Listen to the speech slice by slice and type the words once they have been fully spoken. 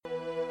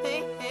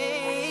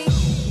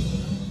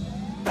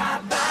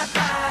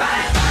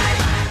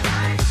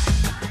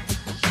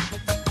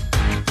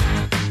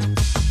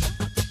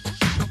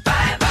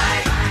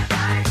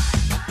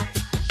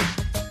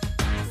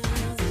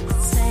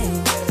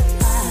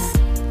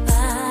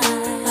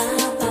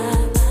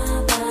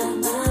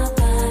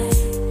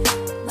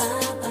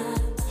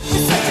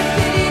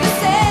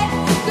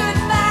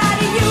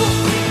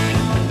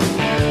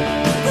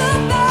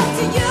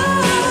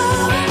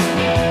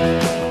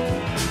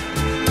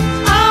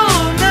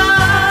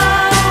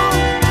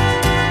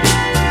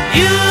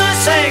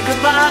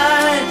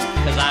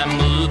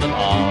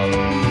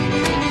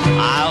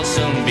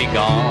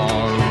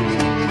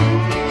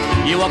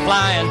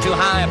flying too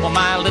high for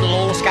my little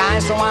old sky,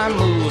 so I'm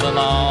moving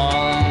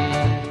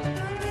on.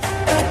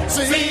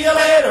 See you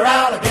later,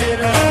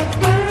 alligator.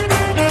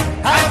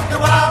 Happy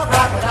wild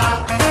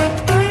crocodile.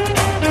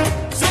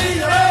 See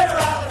you later,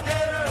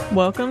 alligator.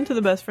 Welcome to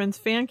the Best Friends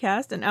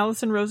Fancast, an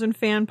Alison Rosen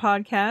fan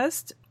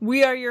podcast.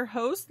 We are your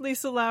hosts,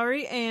 Lisa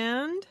Lawrie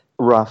and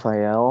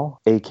Rafael,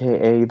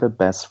 aka the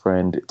best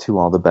friend to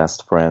all the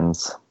best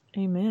friends.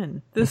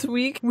 Amen. This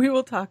week, we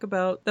will talk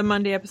about the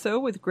Monday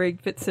episode with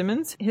Greg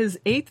Fitzsimmons, his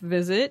 8th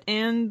visit,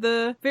 and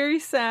the very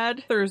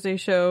sad Thursday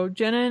show,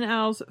 Jenna and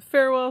Al's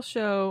farewell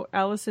show,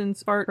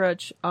 Alison's fart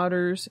crutch,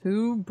 Otters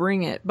Who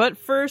Bring It. But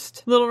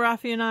first, little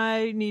Raffi and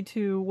I need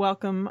to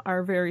welcome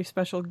our very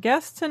special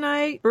guest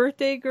tonight,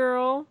 birthday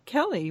girl,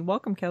 Kelly.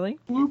 Welcome, Kelly.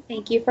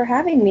 Thank you for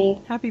having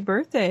me. Happy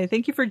birthday.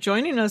 Thank you for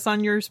joining us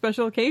on your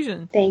special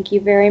occasion. Thank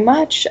you very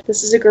much.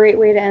 This is a great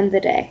way to end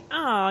the day.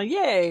 Oh,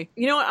 yay.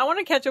 You know what? I want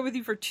to catch up with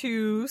you for 2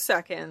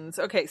 seconds.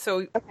 Okay,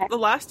 so The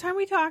last time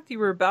we talked, you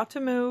were about to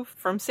move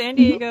from San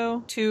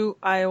Diego to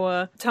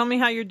Iowa. Tell me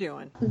how you're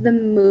doing. The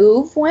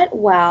move went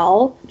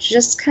well.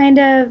 Just kind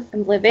of,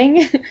 I'm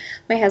living.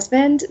 My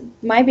husband,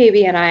 my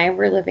baby, and I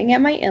were living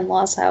at my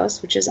in-laws'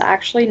 house, which is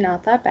actually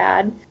not that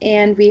bad.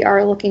 And we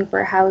are looking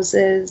for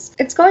houses.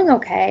 It's going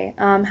okay.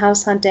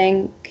 House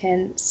hunting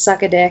can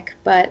suck a dick,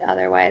 but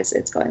otherwise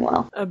it's going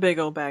well. A big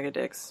old bag of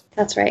dicks.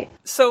 That's right.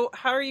 So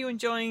how are you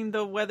enjoying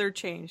the weather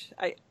change?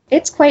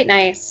 It's quite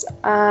nice.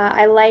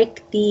 I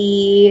like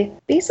the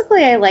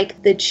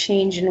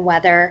change in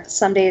weather.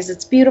 Some days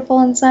it's beautiful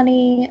and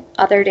sunny.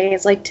 Other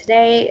days, like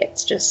today,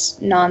 it's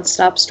just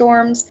nonstop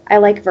storms. I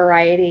like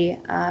variety.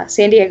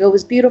 San Diego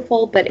was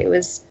beautiful, but it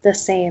was the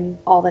same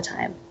all the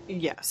time.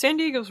 Yeah, San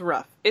Diego's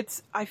rough.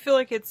 I feel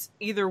like it's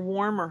either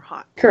warm or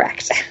hot.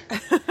 Correct.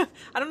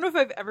 I don't know if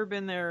I've ever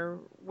been there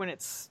when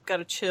it's got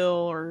a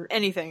chill or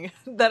anything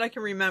that I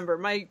can remember.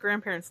 My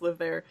grandparents live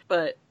there,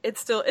 but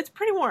it's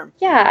pretty warm.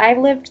 Yeah, I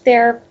lived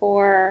there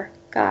for,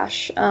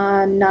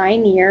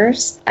 9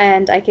 years,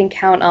 and I can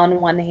count on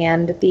one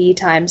hand the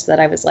times that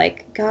I was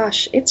like,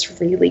 gosh,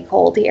 it's really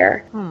cold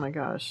here. Oh my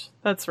gosh,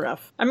 that's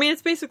rough. I mean,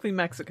 it's basically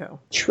Mexico.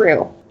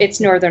 True. It's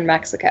northern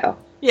Mexico.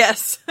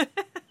 Yes.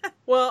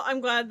 Well,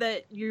 I'm glad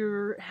that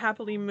you're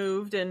happily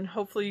moved, and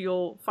hopefully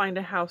you'll find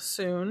a house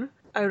soon.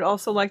 I would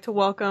also like to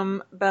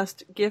welcome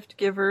Best Gift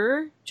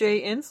Giver,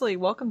 Jay Insley.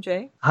 Welcome,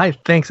 Jay. Hi,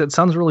 thanks. It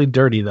sounds really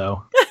dirty,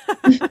 though.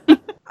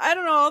 I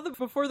don't know, all the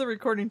before the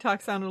recording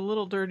talk sounded a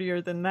little dirtier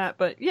than that,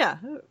 but yeah.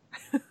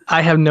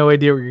 I have no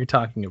idea what you're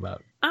talking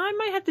about. I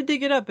might have to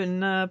dig it up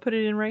and put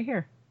it in right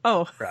here.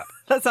 Oh, crap.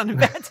 That sounded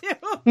bad, too.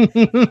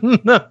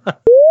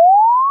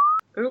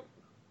 Oop,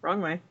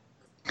 wrong way.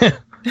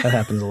 That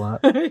happens a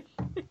lot.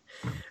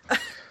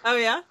 Oh,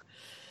 yeah?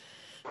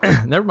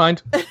 Never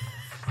mind.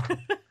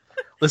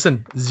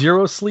 Listen,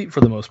 0 sleep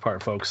for the most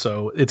part, folks,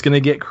 so it's going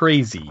to get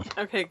crazy.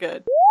 Okay,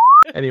 good.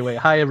 Anyway,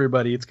 hi,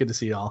 everybody. It's good to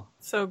see y'all.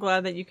 So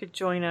glad that you could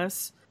join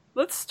us.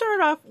 Let's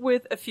start off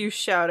with a few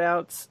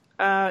shout-outs.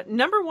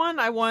 Number one,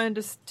 I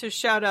wanted to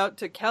shout out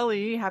to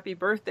Kelly. Happy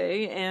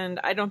birthday. And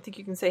I don't think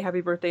you can say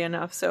happy birthday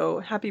enough, so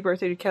happy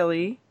birthday to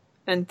Kelly.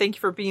 And thank you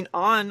for being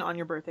on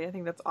your birthday. I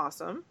think that's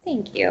awesome.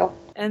 Thank you.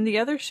 And the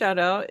other shout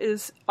out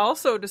is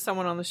also to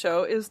someone on the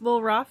show, is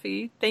Lil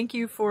Raffi. Thank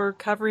you for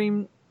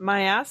covering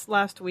my ass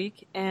last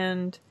week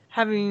and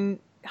hunting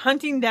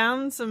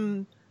down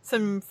some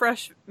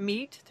fresh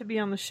meat to be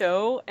on the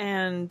show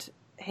and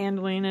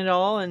handling it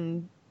all.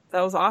 And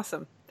that was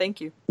awesome.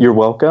 Thank you. You're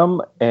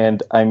welcome.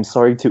 And I'm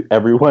sorry to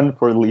everyone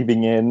for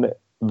leaving in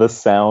the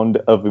sound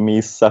of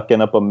me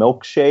sucking up a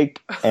milkshake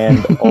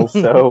and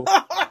also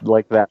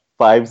like that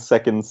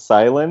 5-second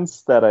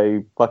silence that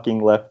I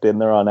fucking left in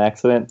there on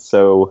accident.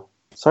 So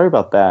sorry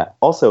about that.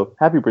 Also,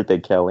 happy birthday,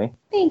 Kelly.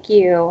 Thank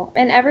you.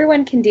 And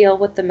everyone can deal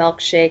with the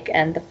milkshake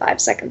and the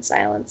 5-second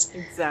silence.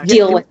 Exactly.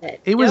 Deal with it.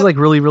 It was like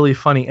really, really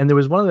funny. And there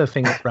was one other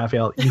thing,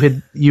 Rafael,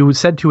 you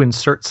said to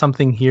insert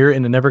something here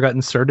and it never got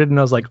inserted. And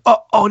I was like,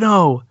 oh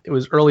no. It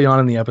was early on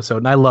in the episode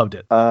and I loved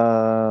it.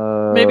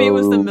 Maybe it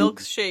was the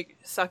milkshake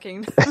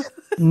sucking.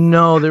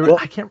 No,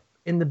 I can't.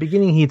 In the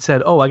beginning, he'd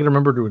said, I got to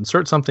remember to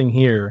insert something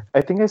here.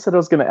 I think I said I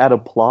was going to add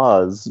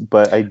applause,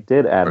 but I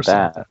did add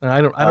that. And I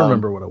don't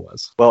remember what it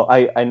was. Well,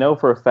 I know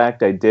for a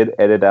fact I did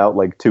edit out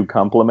like 2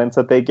 compliments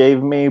that they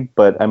gave me,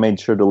 but I made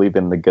sure to leave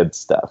in the good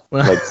stuff,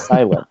 like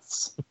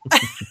silence.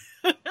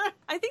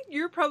 I think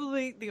you're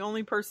probably the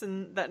only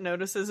person that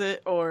notices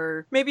it,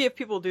 or maybe if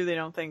people do, they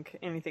don't think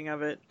anything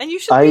of it. And you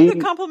should leave the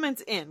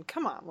compliments in.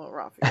 Come on, little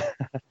Raffi.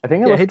 I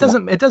think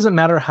it doesn't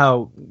matter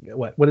how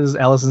what does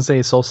Alison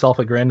say? So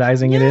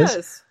self-aggrandizing it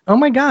is. Oh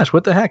my gosh,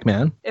 what the heck,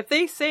 man? If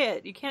they say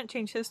it, you can't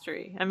change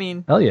history. I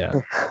mean, hell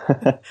yeah.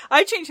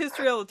 I change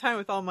history all the time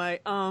with all my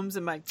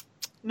and my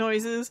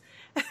noises.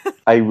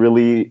 I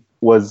really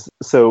was,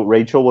 so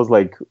Rachel was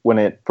like, when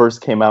it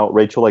first came out,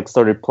 Rachel like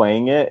started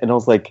playing it, and I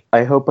was like,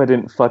 I hope I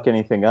didn't fuck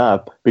anything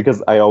up,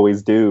 because I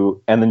always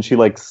do. And then she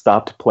like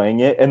stopped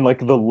playing it, and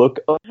like the look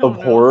of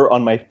horror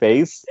on my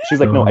face, she's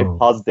like, no, I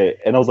paused it.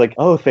 And I was like,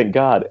 oh, thank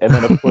God. And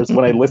then of course,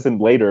 when I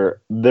listened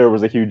later, there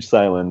was a huge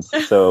silence.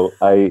 So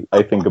I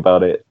think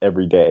about it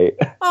every day.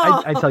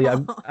 I tell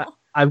you,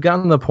 I've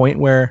gotten to the point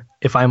where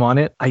if I'm on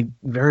it, I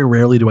very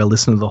rarely do I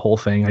listen to the whole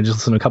thing. I just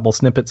listen to a couple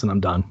snippets and I'm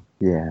done.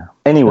 Yeah.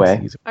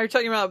 Anyway, are you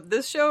talking about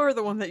this show or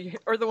the ones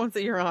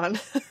that you're on?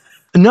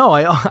 No,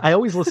 I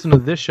always listen to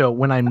this show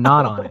when I'm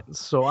not on it.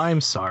 So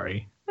I'm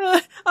sorry.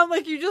 I'm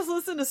like, you just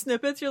listen to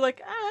snippets. You're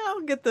like,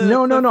 I'll get the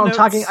no. I'm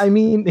talking. I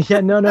mean,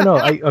 yeah, no.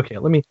 Okay,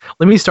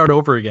 let me start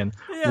over again.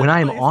 Yeah, when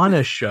I'm please. On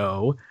a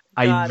show,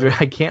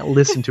 I can't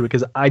listen to it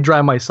because I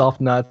drive myself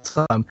nuts.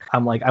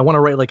 I'm like, I want to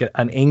write like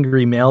an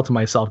angry mail to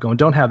myself, going,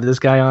 "Don't have this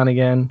guy on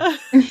again."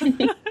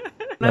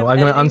 No, I'm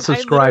going to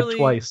unsubscribe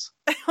twice.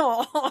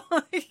 Oh,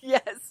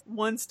 yes,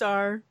 1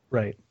 star.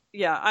 Right.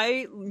 Yeah,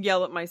 I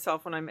yell at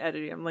myself when I'm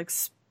editing. I'm like,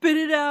 spit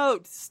it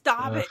out.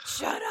 Stop it.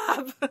 Shut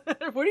up.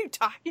 What are you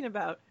talking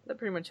about? That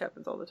pretty much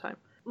happens all the time.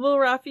 Little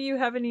Raffi, you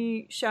have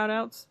any shout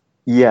outs?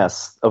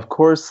 yes, of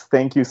course.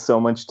 Thank you so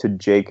much to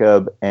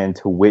Jacob and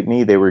to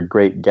Whitney. They were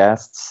great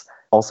guests.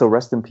 Also,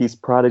 rest in peace,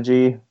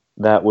 Prodigy.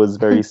 That was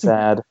very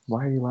sad.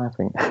 Why are you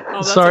laughing?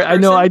 Oh, sorry, I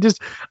know.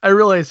 I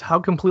realized how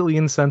completely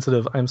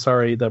insensitive. I'm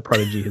sorry that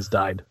Prodigy has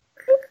died.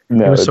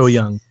 No, he was so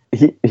young.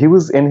 He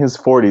was in his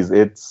 40s.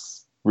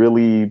 It's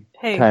really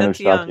kind of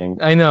shocking.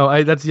 Young. I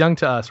know. That's young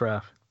to us,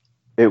 Raf.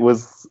 It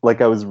was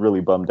like I was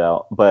really bummed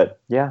out.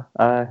 But yeah,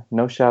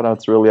 no shout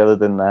outs really other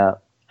than that.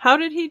 How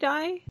did he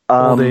die?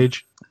 Old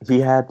age. He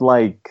had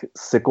like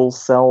sickle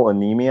cell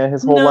anemia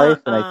his whole life,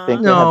 and I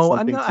think it had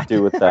something to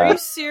do with that. Are you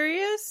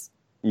serious?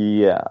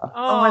 Yeah.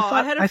 Oh,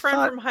 I had a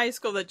friend from high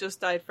school that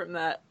just died from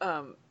that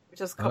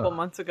just a couple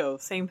months ago.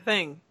 Same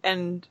thing.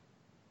 And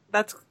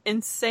that's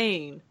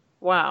insane.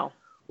 Wow.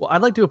 Well,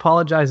 I'd like to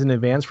apologize in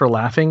advance for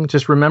laughing.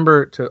 Just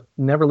remember to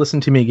never listen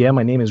to me again.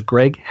 My name is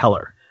Greg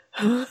Heller.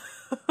 Oh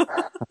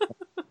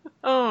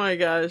my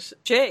gosh.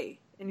 Jay,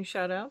 any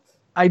shout outs?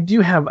 I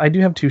do have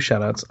 2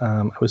 shout outs.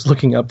 I was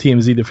looking up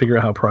TMZ to figure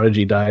out how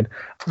Prodigy died.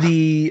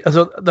 The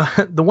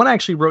one I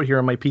actually wrote here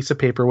on my piece of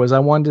paper was I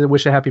wanted to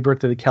wish a happy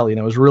birthday to Kelly, and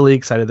I was really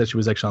excited that she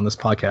was actually on this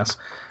podcast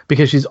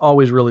because she's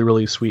always really,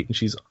 really sweet and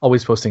she's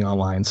always posting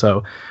online.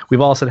 So we've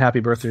all said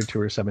happy birthday to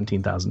her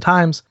 17,000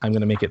 times. I'm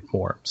going to make it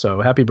more. So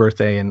happy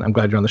birthday, and I'm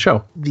glad you're on the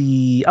show.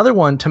 The other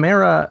one,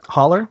 Tamara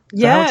Holler, is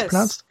that how it's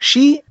pronounced?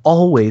 She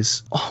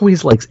always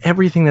likes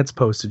everything that's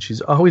posted. She's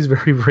always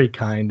very, very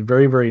kind,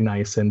 very, very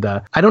nice. And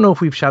I don't know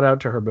if we've shouted out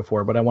to her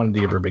before, but I wanted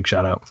to give her a big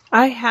shout out.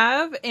 I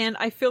have, and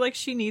I feel like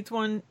she needs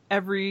one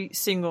every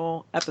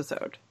single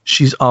episode.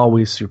 She's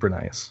always super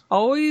nice.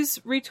 Always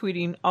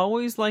retweeting,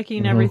 always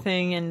liking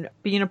everything and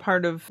being a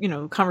part of,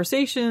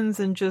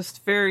 conversations and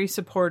just very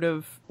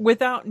supportive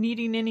without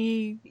needing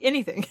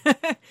anything.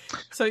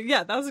 So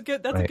yeah, that's a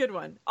good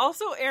one.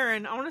 Also,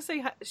 Aaron, I want to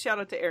say shout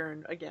out to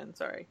Aaron again.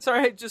 Sorry,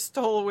 I just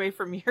stole away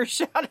from your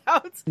shout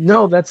outs.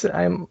 No,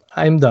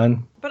 I'm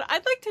done. But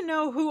I'd like to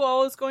know who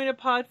all is going to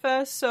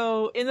Podfest.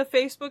 So in the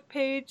Facebook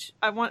page,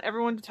 I want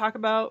everyone to talk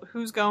about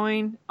who's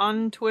going.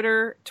 On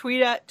Twitter,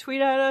 tweet at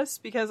us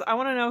because I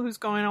want to know who's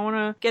going. I want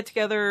to get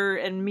together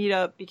and meet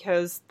up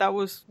because that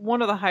was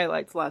one of the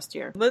highlights last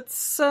year.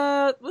 Let's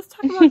talk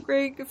about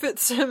Greg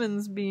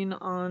Fitzsimmons being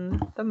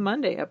on the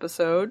Monday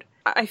episode.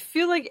 I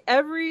feel like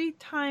every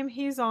time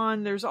he's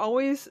on, does it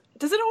always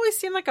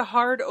seem like a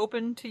hard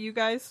open to you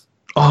guys?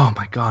 Oh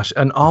my gosh,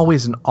 and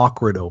always an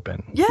awkward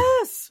open.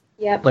 Yes.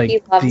 Yep,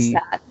 he loves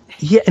that.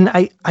 Yeah, and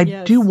I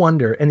do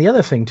wonder, and the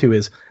other thing too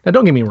is, now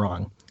don't get me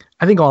wrong,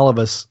 I think all of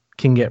us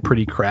can get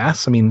pretty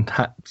crass. I mean,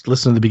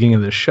 listen to the beginning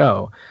of this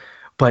show,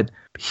 but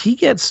he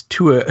gets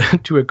to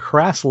a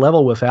crass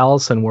level with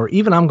Alison where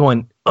even I'm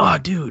going, oh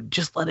dude,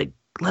 just let it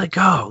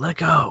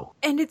go.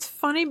 And it's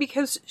funny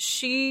because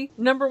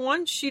number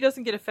one, she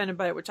doesn't get offended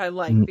by it, which I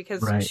like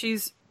because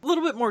she's a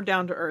little bit more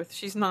down to earth.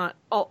 She's not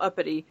all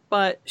uppity,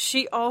 but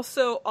she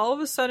also, all of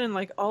a sudden,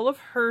 like all of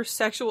her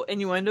sexual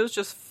innuendos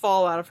just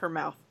fall out of her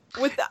mouth.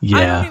 I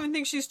don't even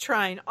think she's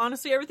trying.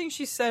 Honestly, everything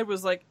she said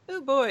was like, oh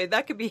boy,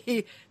 that could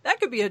be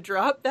a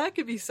drop. That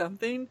could be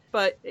something.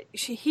 But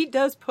he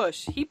does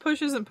push. He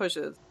pushes and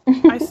pushes.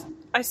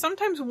 I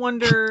sometimes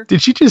wonder.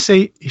 Did she just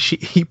say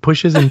he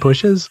pushes and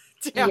pushes?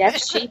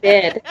 Yes, she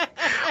did.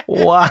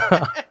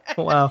 Wow.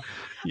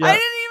 Yeah. I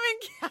didn't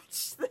even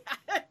catch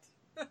that.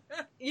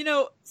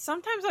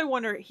 Sometimes I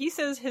wonder, he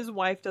says his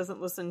wife doesn't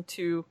listen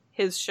to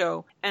his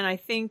show, and I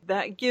think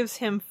that gives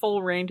him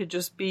full reign to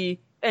just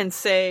be and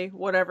say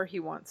whatever he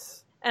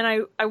wants.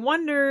 And I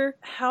wonder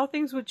how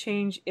things would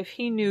change if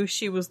he knew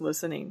she was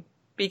listening,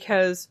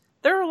 because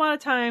there are a lot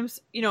of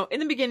times, in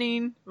the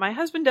beginning, my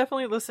husband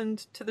definitely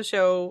listened to the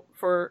show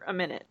for a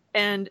minute.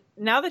 And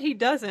now that he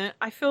doesn't,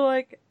 I feel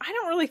like I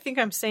don't really think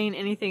I'm saying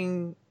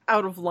anything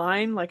out of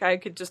line. Like I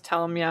could just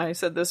tell him, yeah, I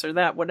said this or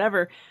that,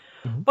 whatever.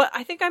 Mm-hmm. But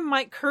I think I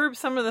might curb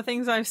some of the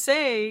things I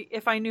say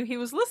if I knew he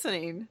was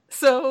listening.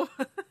 So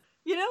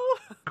You know?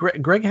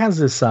 Greg has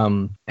this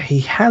he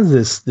has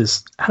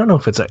this I don't know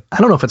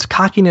if it's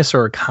cockiness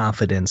or a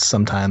confidence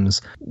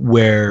sometimes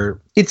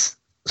where it's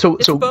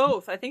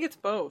both. I think it's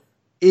both.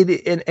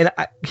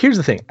 Here's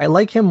the thing. I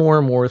like him more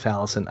and more with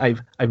Alison.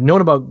 I've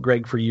known about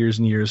Greg for years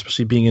and years,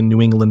 especially being a New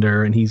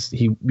Englander, and he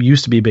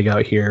used to be big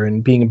out here,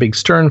 and being a big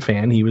Stern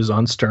fan. He was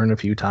on Stern a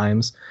few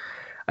times.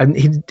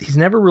 He's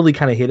never really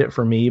kind of hit it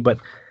for me, but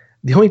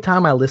the only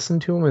time I listen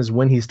to him is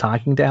when he's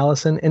talking to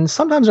Alison, and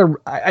sometimes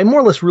I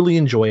more or less really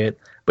enjoy it.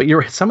 But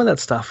some of that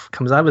stuff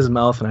comes out of his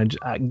mouth, and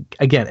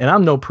and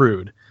I'm no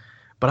prude,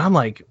 but I'm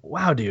like,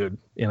 wow, dude,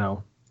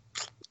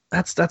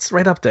 that's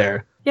right up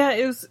there. Yeah,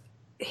 it was.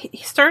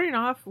 He's starting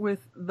off with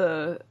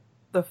the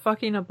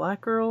fucking a black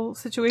girl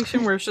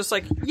situation where it's just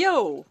like,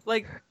 yo,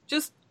 like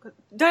just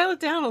dial it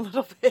down a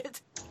little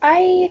bit.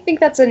 I think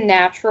that's a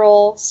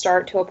natural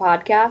start to a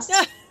podcast.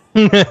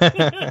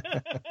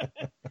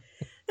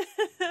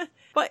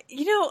 But,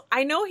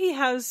 I know he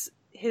has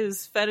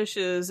his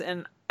fetishes,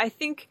 and I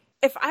think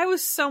if I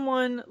was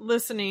someone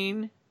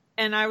listening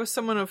and I was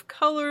someone of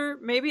color,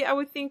 maybe I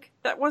would think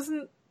that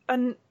wasn't I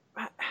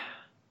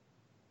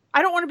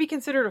don't want to be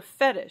considered a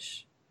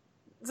fetish.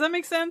 Does that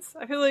make sense?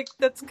 I feel like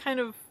that's kind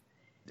of...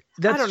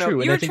 That's I don't know.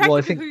 true. You're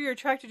attracted to who you're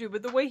attracted to,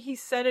 but the way he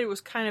said it was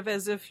kind of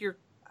as if you're...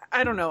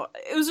 I don't know.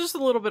 It was just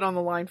a little bit on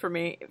the line for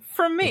me.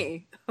 From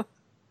me.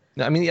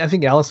 I mean, I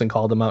think Alison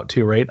called him out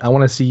too, right? I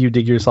want to see you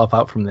dig yourself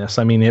out from this.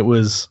 I mean, it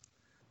was...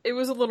 It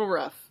was a little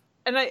rough.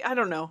 And I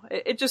don't know.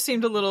 It just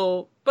seemed a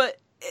little... But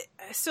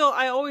still,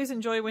 I always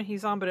enjoy when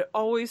he's on, but it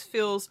always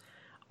feels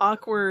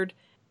awkward.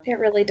 It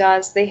really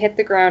does. They hit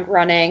the ground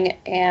running,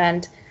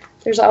 and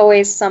there's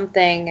always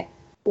something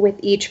with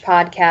each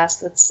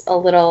podcast that's a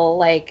little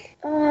like,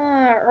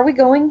 are we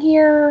going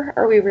here?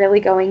 Are we really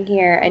going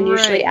here? And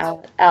usually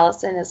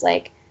Alison is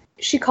like,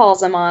 she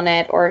calls him on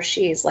it, or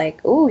she's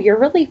like, ooh, you're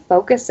really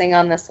focusing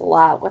on this a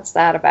lot. What's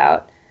that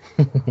about?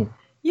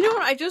 You know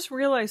what? I just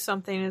realized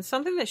something. It's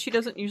something that she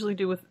doesn't usually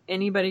do with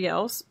anybody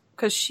else.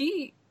 Because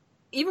she,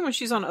 even when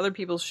she's on other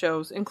people's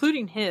shows,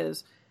 including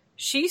his,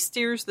 she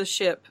steers the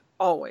ship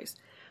always.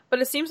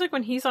 But it seems like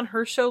when he's on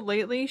her show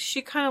lately,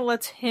 she kind of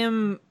lets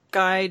him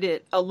guide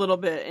it a little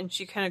bit. And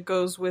she kind of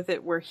goes with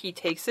it where he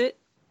takes it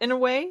in a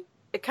way.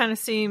 It kind of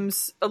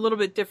seems a little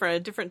bit different, a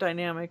different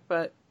dynamic.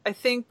 But I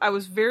think I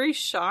was very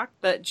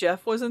shocked that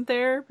Jeff wasn't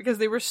there because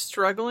they were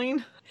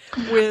struggling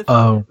with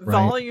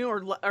volume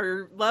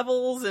or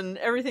levels and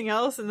everything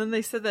else. And then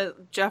they said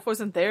that Jeff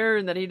wasn't there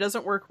and that he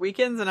doesn't work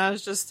weekends. And I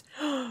was just,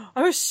 I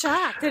was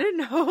shocked. I didn't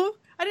know.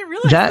 I didn't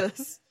realize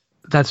this.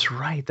 That's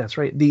right. That's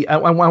right. I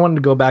wanted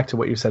to go back to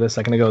what you said a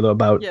second ago, though,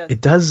 about it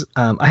does.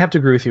 I have to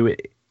agree with you.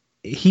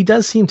 He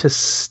does seem to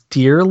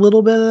steer a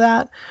little bit of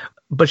that.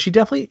 But she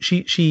definitely,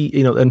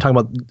 and talking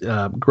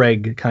about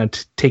Greg kind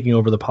of taking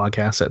over the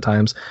podcast at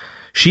times,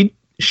 she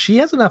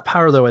has enough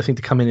power, though, I think,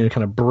 to come in and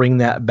kind of bring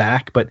that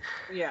back. But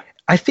yeah,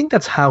 I think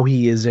that's how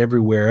he is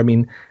everywhere. I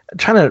mean,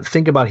 trying to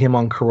think about him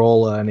on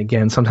Corolla, and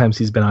again, sometimes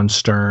he's been on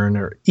Stern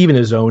or even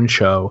his own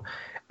show.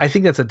 I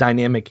think that's a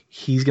dynamic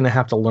he's going to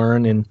have to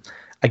learn. And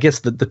I guess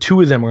the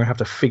two of them are going to have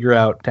to figure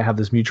out to have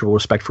this mutual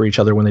respect for each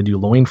other when they do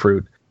Loin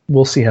Fruit.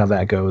 We'll see how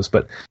that goes.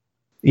 But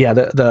yeah,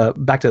 the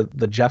back to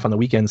the Jeff on the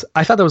weekends,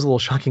 I thought that was a little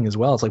shocking as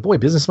well. It's like, boy,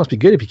 business must be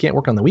good if you can't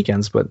work on the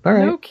weekends, but all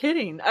right. No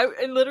kidding.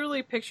 I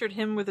literally pictured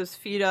him with his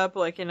feet up,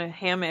 like in a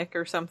hammock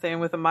or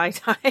something with a Mai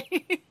Tai.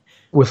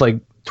 With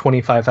like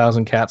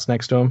 25,000 cats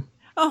next to him.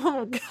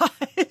 Oh,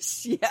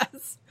 gosh,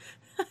 yes.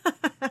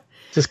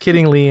 Just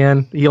kidding,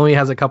 Leanne. He only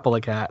has a couple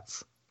of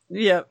cats.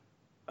 Yep,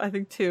 I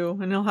think 2,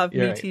 and he'll have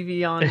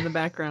MeTV on in the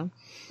background.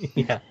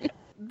 Yeah.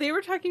 They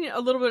were talking a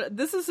little bit.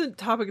 This is a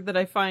topic that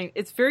I find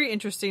it's very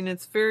interesting.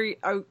 It's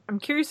I'm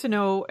curious to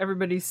know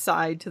everybody's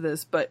side to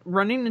this, but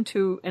running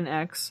into an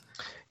ex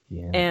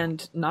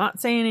and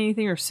not saying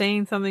anything or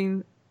saying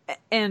something.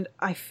 And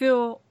I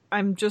feel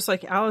I'm just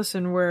like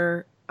Alison,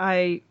 where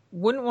I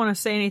wouldn't want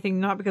to say anything,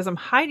 not because I'm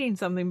hiding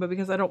something, but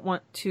because I don't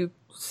want to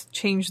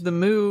change the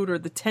mood or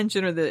the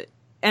tension or the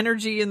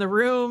energy in the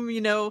room,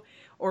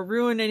 or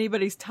ruin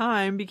anybody's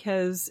time,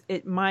 because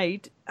it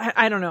might,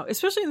 I don't know,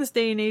 especially in this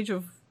day and age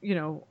of,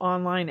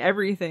 online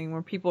everything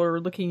where people are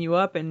looking you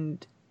up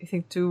and you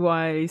think, do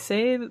I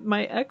say that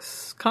my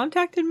ex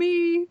contacted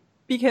me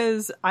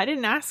because I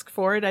didn't ask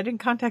for it? I didn't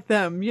contact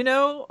them,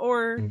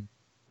 or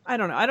I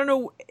don't know. I don't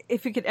know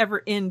if it could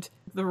ever end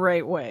the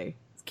right way.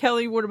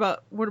 Kelly, what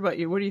about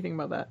you? What do you think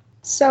about that?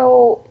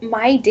 So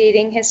my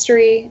dating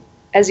history,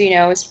 as you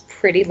know, is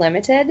pretty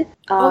limited.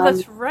 Oh,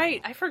 that's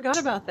right. I forgot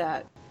about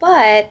that.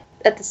 But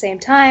at the same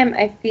time,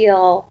 I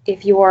feel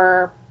if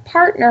your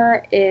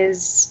partner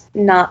is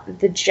not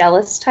the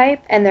jealous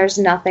type and there's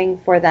nothing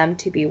for them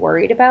to be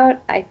worried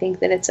about, I think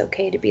that it's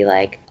okay to be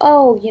like,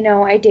 oh,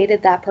 I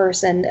dated that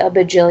person a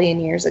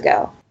bajillion years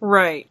ago.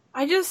 Right.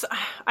 I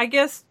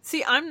guess,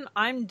 see,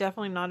 I'm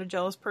definitely not a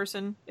jealous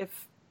person.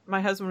 If my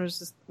husband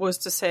was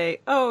to say,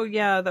 oh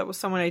yeah, that was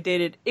someone I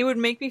dated, it would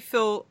make me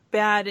feel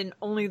bad in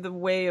only the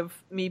way of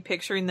me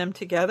picturing them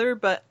together,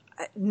 but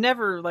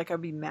never like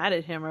I'd be mad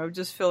at him. I would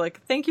just feel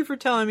like, thank you for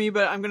telling me,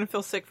 but I'm going to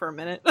feel sick for a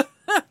minute.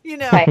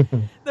 Right.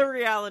 the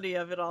reality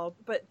of it all.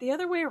 But the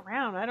other way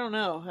around, I don't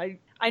know.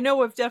 I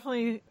know I've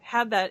definitely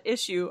had that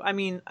issue. I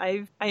mean,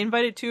 I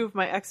invited 2 of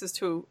my exes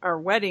to our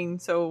wedding,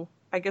 so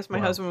I guess my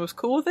husband was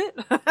cool with it.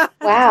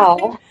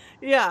 Wow.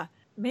 Yeah.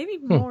 Maybe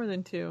more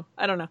than 2.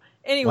 I don't know.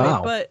 Anyway,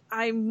 but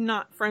I'm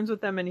not friends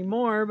with them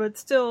anymore. But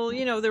still,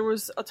 there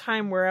was a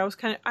time where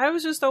I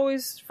was just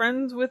always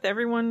friends with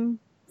everyone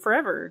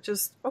forever.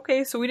 Just,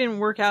 okay, so we didn't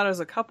work out as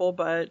a couple,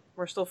 but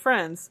we're still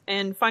friends.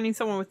 And finding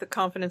someone with the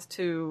confidence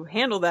to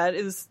handle that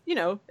is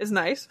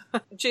nice.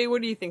 Jay,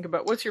 what do you think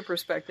about, what's your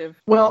perspective?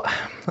 Well,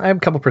 I have a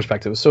couple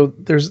perspectives. So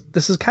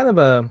this is kind of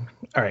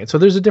all right, so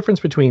there's a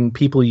difference between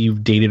people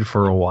you've dated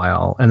for a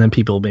while and then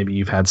people maybe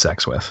you've had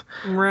sex with.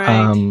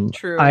 Right,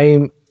 true.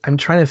 I'm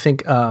trying to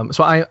think.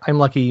 So I'm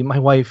lucky. My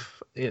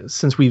wife,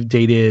 since we've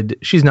dated,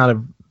 she's not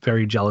a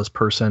very jealous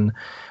person,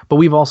 but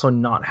we've also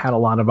not had a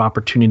lot of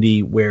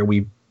opportunity where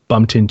we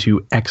bumped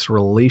into ex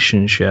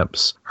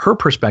relationships. Her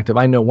perspective,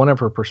 I know one of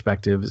her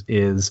perspectives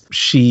is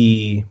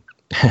she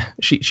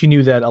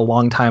knew that a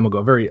long time ago,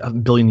 a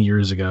billion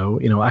years ago,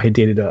 I had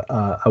dated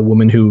a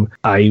woman who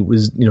I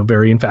was,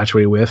 very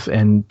infatuated with,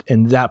 and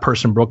that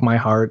person broke my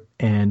heart,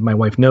 and my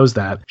wife knows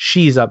that.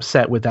 She's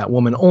upset with that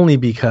woman only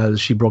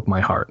because she broke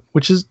my heart,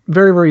 which is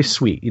very, very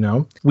sweet,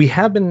 We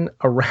have been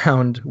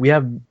around, we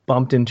have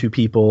bumped into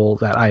people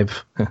that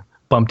I've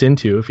bumped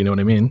into, if you know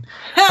what I mean.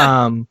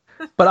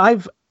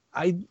 But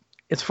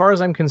as far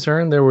as I'm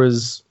concerned,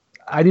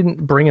 I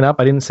didn't bring it up.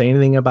 I didn't say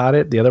anything about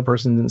it. The other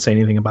person didn't say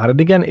anything about it.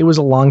 Again, it was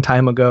a long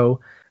time ago.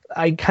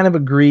 I kind of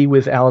agree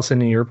with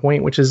Alison in your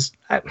point, which is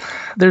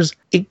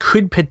it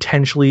could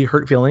potentially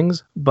hurt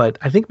feelings, but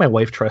I think my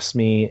wife trusts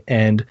me,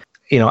 and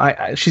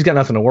she's got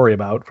nothing to worry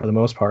about for the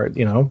most part.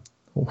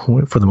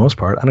 For the most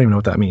part, I don't even know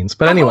what that means,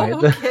 but anyway,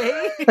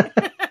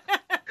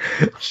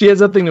 she has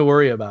nothing to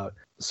worry about.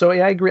 So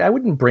yeah, I agree. I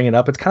wouldn't bring it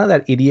up. It's kind of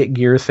that idiot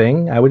gear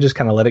thing. I would just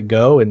kind of let it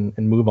go and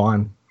move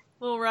on.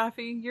 Little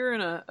Raffi, you're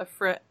in a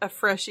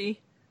fresh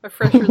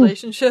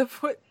relationship.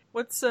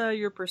 What's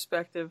your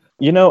perspective?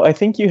 I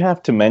think you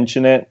have to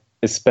mention it,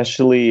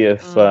 especially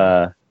if,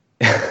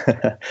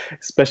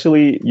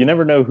 especially you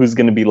never know who's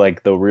going to be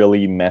like the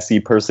really messy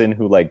person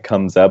who like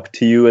comes up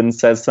to you and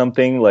says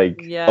something like,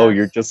 "Oh,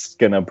 you're just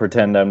gonna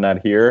pretend I'm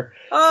not here."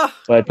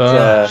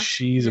 But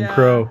she's a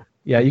pro.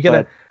 Yeah, you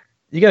gotta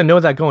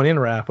know that going in,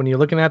 Raph. When you're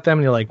looking at them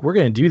and you're like, "We're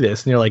gonna do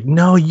this," and you're like,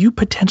 "No, you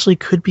potentially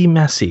could be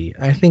messy.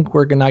 I think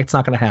it's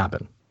not gonna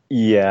happen."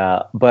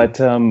 Yeah,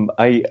 but I'm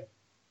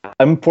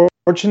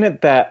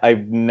fortunate that I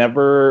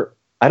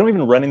don't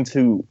even run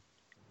into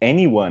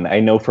anyone I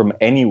know from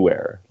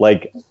anywhere.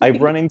 Like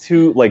I've run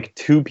into like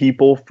 2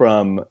 people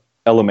from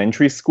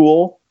elementary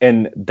school,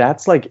 and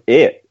that's like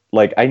it.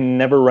 Like I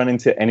never run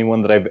into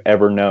anyone that I've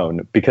ever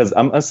known, because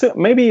I'm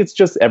assuming maybe it's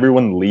just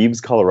everyone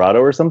leaves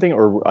Colorado or something,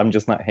 or I'm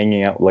just not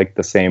hanging out like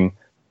the same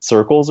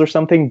circles or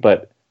something,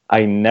 but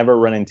I never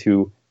run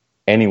into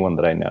anyone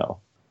that I know.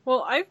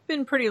 Well, I've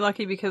been pretty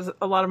lucky because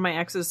a lot of my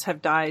exes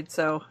have died,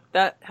 so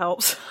that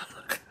helps.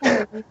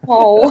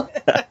 Oh.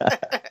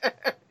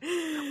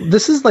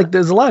 This is like,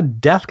 there's a lot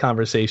of death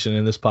conversation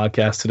in this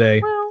podcast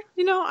today.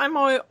 Well,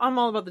 I'm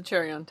all about the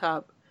cherry on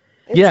top.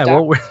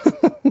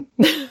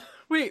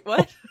 Wait,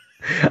 what?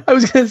 I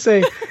was going to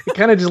say, it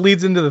kind of just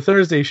leads into the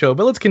Thursday show,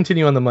 but let's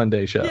continue on the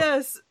Monday show.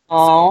 Yes.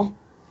 Oh.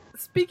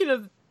 Speaking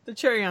of the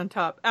cherry on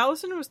top,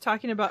 Alison was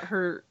talking about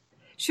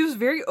she was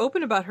very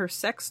open about her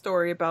sex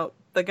story about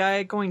the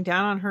guy going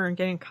down on her and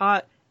getting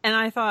caught. And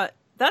I thought,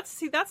 that's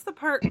the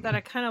part that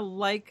I kind of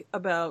like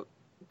about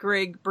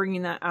Greg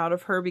bringing that out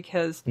of her,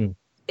 because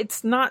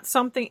that's not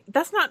something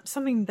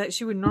that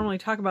she would normally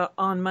talk about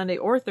on Monday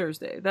or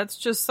Thursday. That's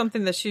just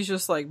something that she's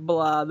just like,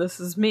 blah,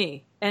 this is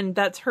me. And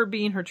that's her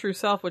being her true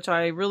self, which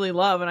I really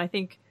love. And I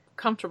think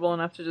comfortable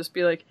enough to just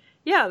be like,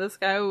 yeah, this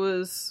guy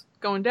was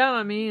going down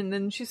on me. And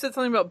then she said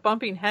something about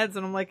bumping heads.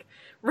 And I'm like,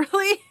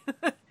 really?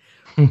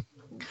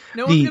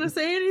 No one's going to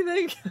say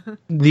anything?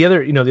 The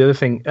other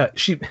thing,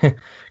 she,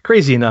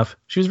 crazy enough,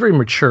 she was very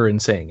mature in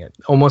saying it.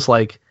 Almost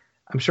like,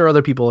 I'm sure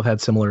other people have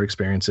had similar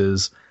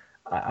experiences.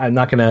 I'm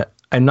not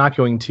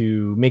going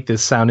to make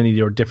this sound any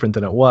more different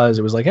than it was.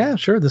 It was like, yeah,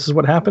 sure, this is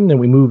what happened, and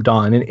we moved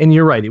on. And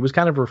you're right, it was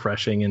kind of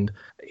refreshing, and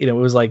it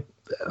was like,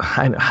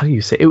 how do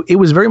you say? It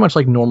was very much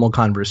like normal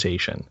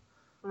conversation.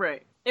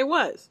 Right, it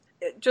was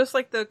just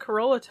like the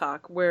Corolla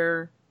talk,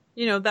 where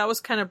that was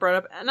kind of brought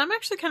up, and I'm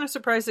actually kind of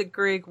surprised that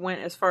Greg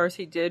went as far as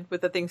he did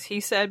with the things he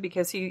said,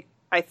 because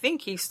I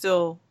think he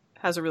still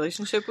has a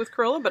relationship with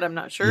Corolla, but I'm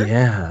not sure.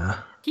 Yeah.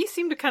 He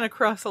seemed to kind of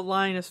cross a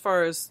line as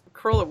far as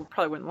Corolla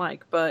probably wouldn't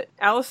like, but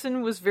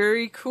Alison was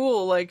very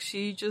cool. Like,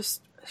 she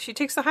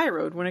takes the high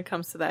road when it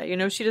comes to that.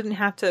 She didn't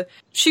have to,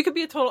 she could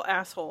be a total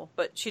asshole,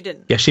 but she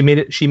didn't. Yeah, she made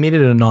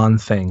it a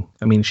non-thing.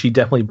 I mean, she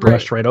definitely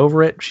brushed right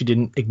over it. She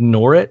didn't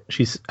ignore it.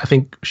 I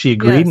think she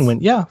agreed and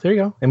went, yeah, there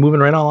you go, and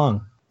moving right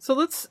along. So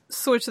let's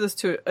switch this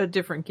to a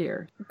different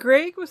gear.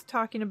 Greg was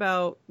talking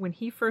about when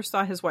he first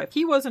saw his wife.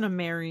 He wasn't a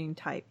marrying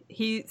type.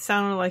 He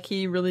sounded like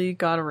he really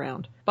got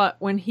around. But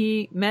when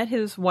he met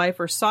his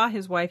wife or saw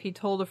his wife, he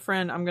told a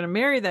friend, I'm going to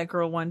marry that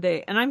girl one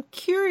day. And I'm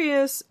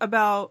curious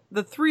about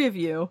the three of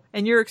you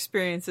and your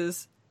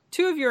experiences.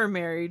 Two of you are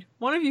married.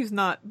 One of you's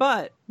not,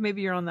 but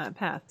maybe you're on that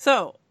path.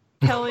 So,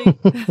 Kelly,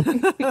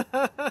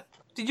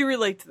 did you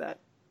relate to that?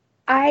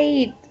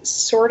 I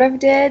sort of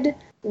did.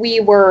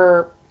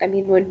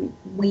 When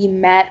we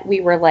met,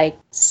 we were like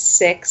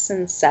 6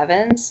 and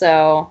 7,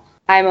 so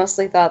I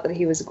mostly thought that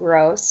he was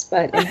gross.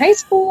 But in high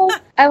school,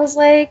 I was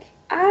like,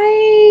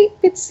 I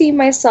could see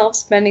myself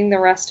spending the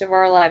rest of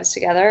our lives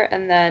together.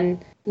 And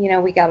then,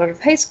 we got out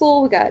of high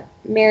school, we got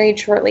married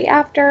shortly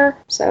after.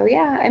 So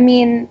yeah,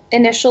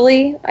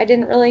 initially, I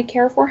didn't really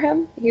care for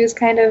him. He was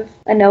kind of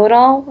a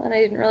know-it-all, and I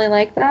didn't really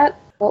like that.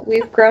 But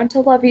we've grown to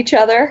love each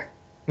other.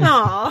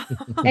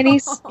 Aww. And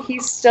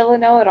he's still a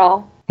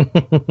know-it-all.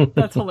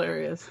 That's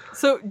hilarious.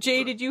 So,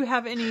 Jay, did you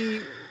have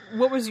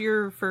what was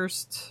your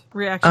first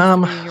reaction to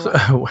meeting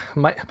your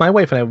wife? My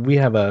wife and I, we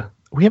have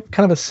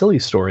kind of a silly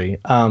story.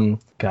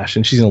 Gosh,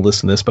 and she's going to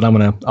listen to this, but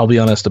I'll be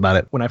honest about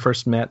it. When I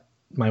first met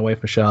my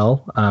wife,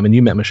 Michelle, and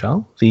you met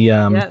Michelle,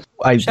 yes.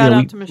 Shout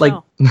out to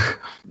Michelle.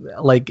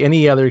 Like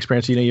any other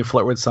experience, you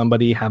flirt with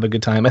somebody, have a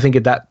good time. I think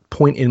at that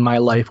point in my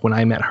life, when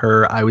I met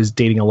her, I was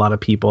dating a lot of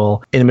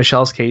people. In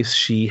Michelle's case,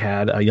 she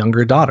had a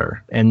younger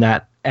daughter, and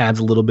that adds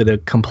a little bit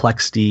of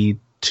complexity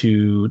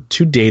to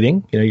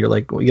dating. You're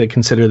like, well, you got to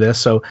consider this.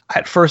 So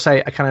at first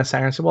I kind of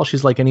sat and said, well,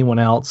 she's like anyone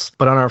else.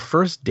 But on our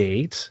first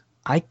date,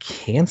 I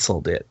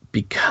canceled it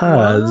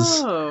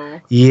because,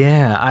 when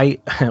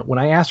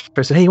I asked her,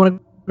 I said, hey, you want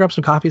to grab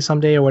some coffee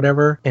someday or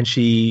whatever? And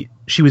she's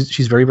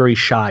very, very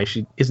shy.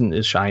 She isn't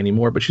as shy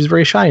anymore, but she's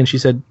very shy. And she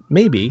said,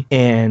 maybe.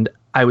 And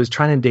I was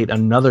trying to date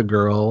another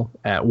girl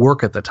at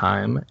work at the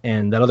time,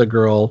 and that other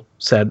girl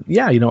said,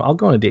 yeah, I'll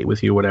go on a date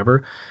with you,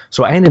 whatever.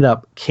 So I ended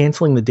up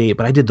canceling the date,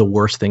 but I did the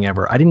worst thing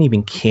ever. I didn't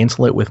even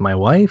cancel it with my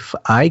wife.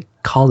 I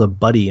called a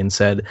buddy and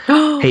said,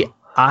 hey,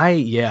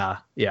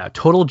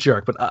 total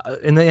jerk.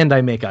 But in the end, I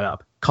make it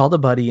up. Called a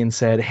buddy and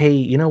said, hey,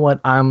 you know what?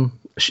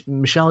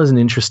 Michelle isn't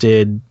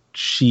interested.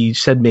 She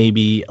said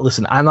maybe.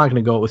 Listen, I'm not going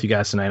to go out with you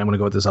guys tonight. I'm going to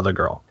go with this other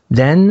girl.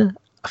 Then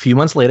a few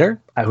months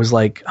later, I was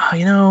like,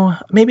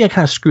 maybe I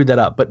kind of screwed that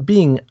up. But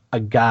being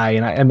a guy,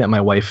 and I met my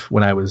wife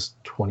when I was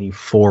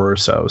 24 or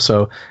so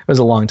it was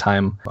a long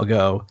time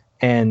ago.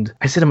 And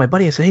I said to my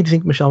buddy, hey, do you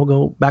think Michelle will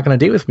go back on a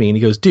date with me? And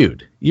he goes,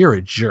 dude, you're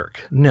a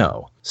jerk.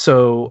 No.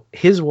 So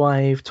his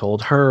wife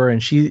told her,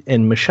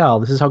 and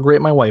Michelle, this is how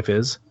great my wife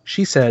is.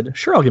 She said,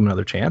 sure, I'll give him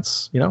another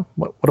chance.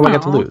 What do I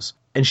got to lose?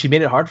 And she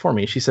made it hard for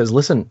me. She says,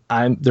 listen,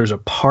 there's a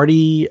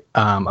party,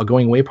 a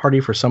going away party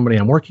for somebody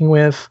I'm working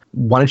with.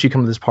 Why don't you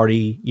come to this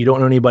party? You don't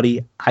know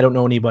anybody. I don't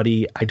know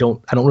anybody. I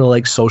don't really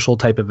like social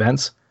type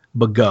events,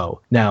 but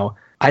go. Now,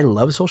 I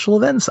love social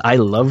events. I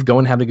love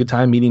going, having a good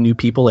time, meeting new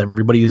people.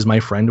 Everybody is my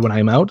friend when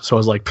I'm out. So I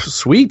was like,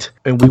 sweet.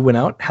 And we went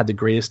out, had the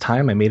greatest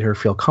time. I made her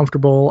feel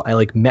comfortable.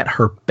 I met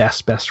her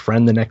best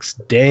friend the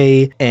next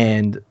day.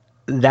 And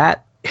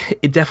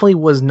it definitely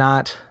was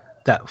not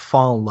that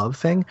fall in love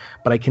thing,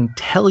 but I can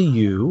tell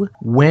you,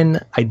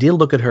 when I did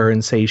look at her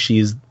and say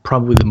she's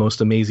probably the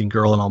most amazing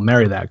girl and I'll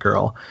marry that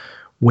girl,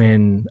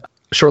 when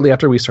shortly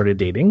after we started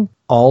dating,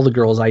 all the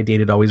girls I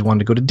dated always wanted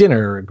to go to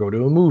dinner or go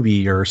to a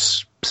movie or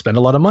spend a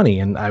lot of money,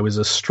 and I was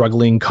a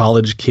struggling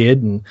college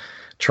kid and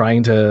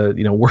trying to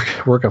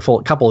work a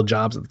couple of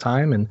jobs at the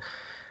time. And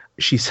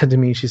she said to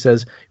me, she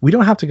says, we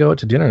don't have to go out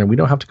to dinner and we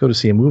don't have to go to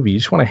see a movie. You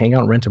just want to hang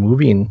out and rent a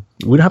movie, and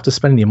we don't have to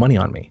spend any money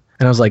on me.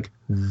 And I was like,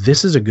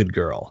 this is a good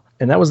girl.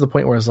 And that was the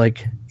point where I was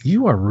like,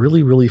 you are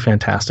really, really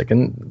fantastic.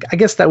 And I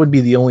guess that would be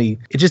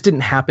it just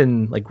didn't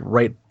happen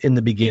right in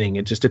the beginning.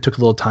 It took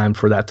a little time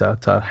for that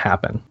to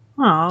happen.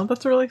 Oh,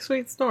 that's a really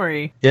sweet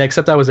story. Yeah,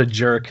 except I was a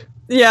jerk.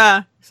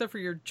 Yeah, except for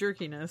your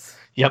jerkiness.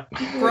 Yep.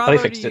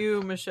 Bravo to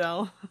you,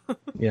 Michelle.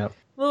 Yep.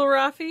 Little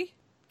Raffi,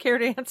 care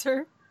to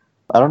answer?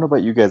 I don't know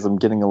about you guys. I'm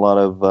getting a lot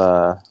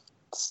of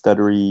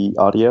stuttery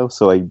audio,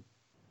 so I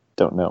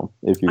don't know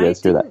if you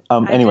guys hear that.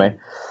 Anyway.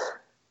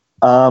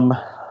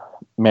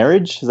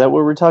 Marriage? Is that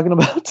what we're talking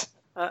about?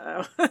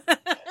 Uh-oh.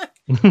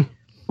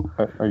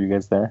 Are you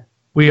guys there?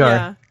 We are.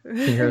 Yeah. Can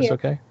you hear us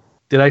okay?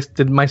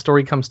 Did my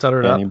story come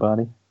stuttered up?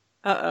 Anybody?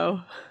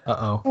 Uh-oh.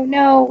 Uh-oh. Oh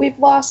no, we've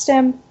lost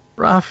him.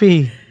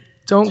 Raffi,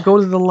 don't go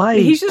to the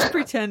light. He's just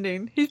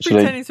pretending. He's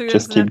pretending so he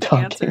doesn't have to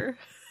answer.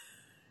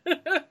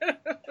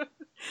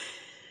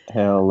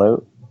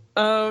 Hello?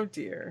 Oh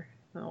dear.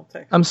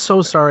 I'm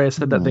so sorry I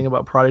said that thing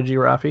about Prodigy,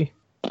 Raffi.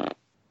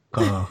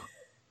 Oh.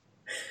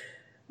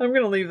 I'm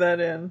going to leave that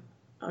in.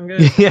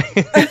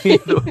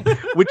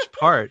 Which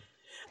part?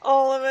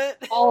 All of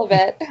it. All of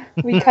it.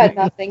 We cut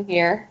nothing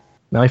here.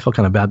 Now I feel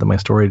kind of bad that my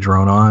story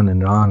droned on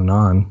and on and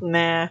on.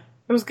 Nah.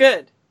 It was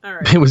good. All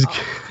right. It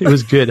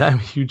was good. I'm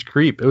a huge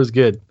creep. It was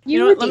good.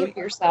 You redeemed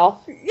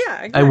yourself.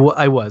 Yeah, exactly.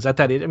 I was at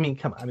that age. I mean,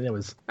 come on. I mean, it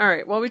was. All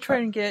right. While we try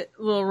and get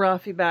little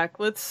Raffi back,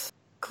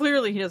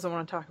 clearly he doesn't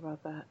want to talk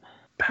about that.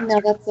 No,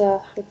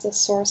 that's a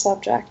sore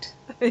subject.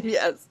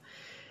 Yes.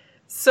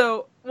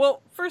 So,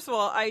 well, first of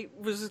all, I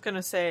was just going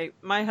to say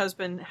my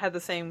husband had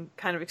the same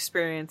kind of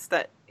experience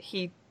that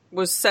he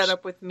was set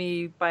up with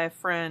me by a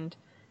friend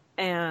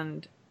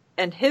and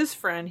his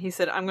friend, he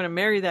said, I'm going to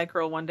marry that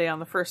girl one day on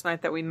the first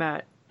night that we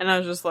met. And I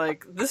was just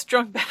like, this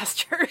drunk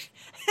bastard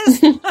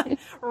is not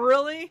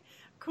really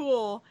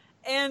cool.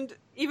 And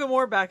even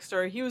more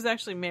backstory, he was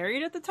actually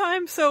married at the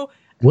time. So,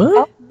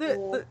 What?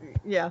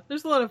 Yeah,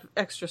 there's a lot of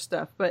extra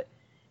stuff. But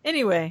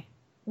anyway,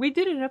 we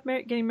did end up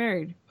getting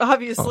married,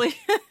 obviously.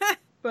 Oh.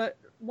 But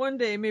one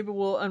day maybe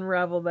we'll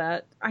unravel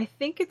that. I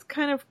think it's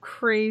kind of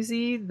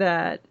crazy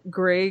that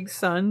Greg's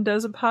son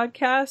does a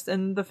podcast,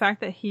 and the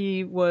fact that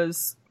he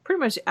was pretty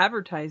much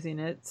advertising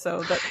it.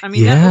 So that, I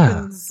mean, that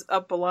opens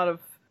up a lot of,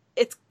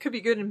 it could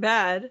be good and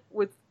bad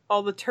with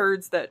all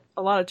the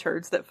a lot of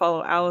turds that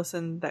follow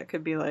Alison that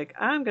could be like,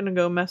 I'm going to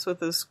go mess with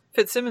this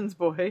Fitzsimmons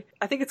boy.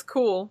 I think it's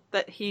cool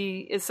that he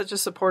is such a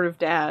supportive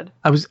dad.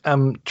 Are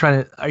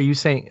you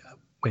saying,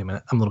 wait a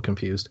minute, I'm a little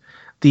confused.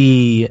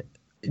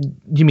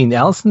 You mean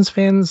Alison's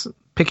fans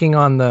picking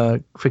on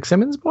the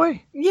Fitzsimmons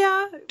boy?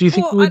 Yeah. Do you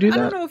think we would do that?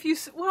 I don't know if you...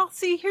 Well,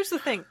 see, here's the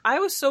thing. I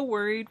was so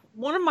worried.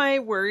 One of my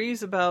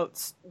worries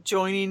about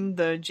joining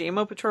the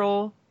JMO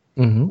Patrol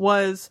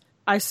was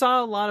I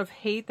saw a lot of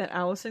hate that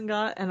Alison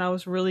got, and I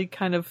was really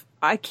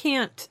I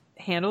can't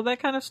handle that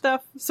kind of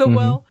stuff so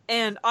well.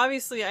 And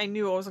obviously I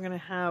knew I wasn't going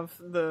to have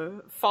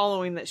the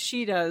following that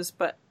she does,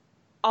 but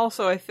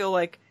also I feel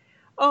like,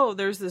 oh,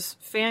 there's this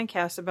fan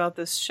cast about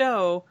this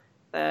show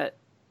that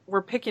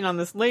we're picking on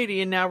this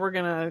lady, and now we're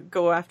gonna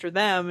go after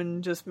them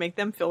and just make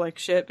them feel like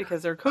shit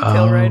because they're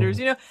coattail riders.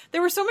 You know,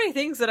 there were so many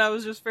things that I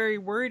was just very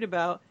worried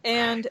about.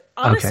 And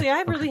honestly,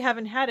 I really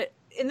haven't had it.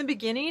 In the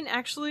beginning,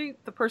 actually,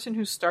 the person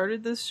who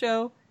started this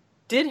show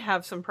did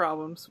have some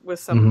problems with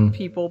some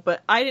people,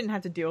 but I didn't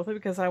have to deal with it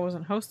because I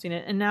wasn't hosting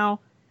it. And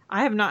now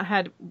I have not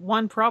had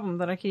one problem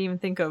that I can even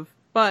think of.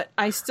 But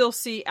I still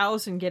see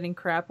Alison getting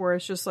crap where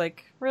it's just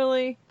like,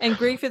 really? And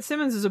Greg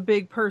Fitzsimmons is a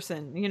big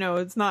person. You know,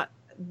 it's not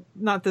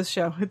this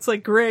show. It's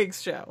like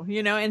Greg's show,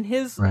 you know, and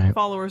his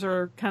followers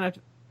are kind of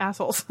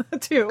assholes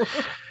too.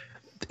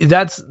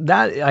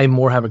 That I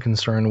more have a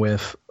concern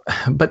with.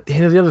 But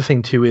the other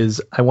thing too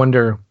is I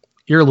wonder,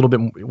 you're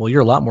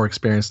a lot more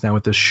experienced now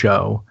with this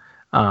show.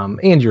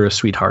 And you're a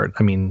sweetheart.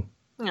 I mean,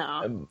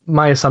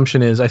 my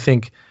assumption is I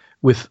think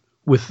with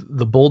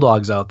the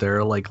bulldogs out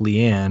there like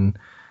Leanne,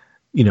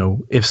 you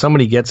know, if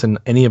somebody gets in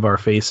any of our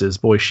faces,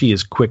 boy, she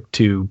is quick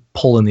to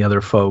pull in the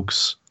other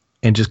folks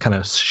and just kind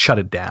of shut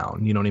it down.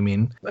 You know what I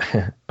mean?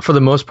 For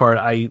the most part,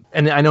 I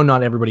know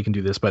not everybody can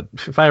do this, but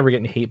if I ever get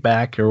any hate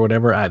back or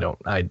whatever,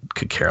 I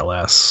could care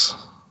less,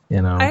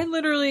 you know?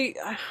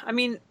 I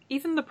mean,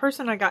 even the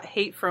person I got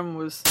hate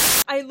from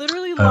I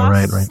literally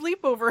lost sleep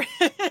over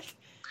it.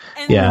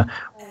 And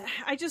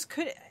I just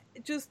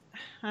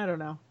I don't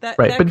know.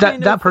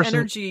 That person,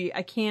 energy,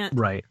 I can't.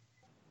 Right.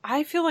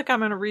 I feel like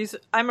I'm a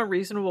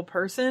reasonable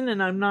person,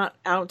 and I'm not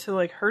out to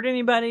like hurt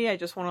anybody. I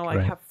just want to like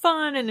have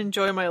fun and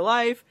enjoy my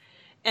life.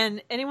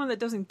 And anyone that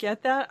doesn't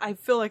get that, I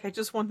feel like I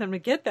just want them to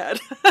get that.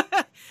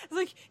 It's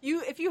like,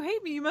 if you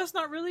hate me, you must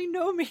not really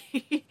know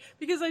me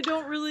because I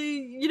don't really,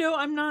 you know,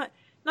 I'm not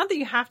that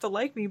you have to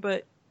like me,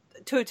 but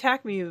to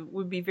attack me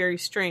would be very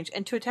strange.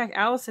 And to attack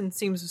Alison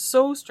seems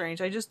so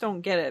strange. I just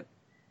don't get it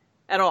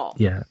at all.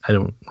 Yeah, I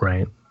don't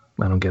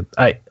get,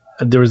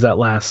 there was that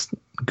last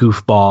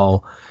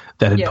goofball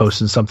that had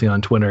posted something on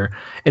Twitter,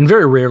 and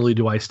very rarely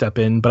do I step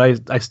in,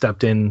 but I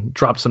stepped in,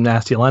 dropped some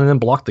nasty line, and then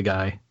blocked the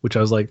guy, which I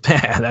was like,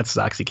 that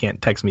sucks. He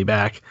can't text me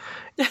back,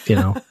 you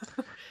know.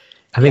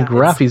 I think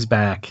Raffi's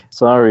back.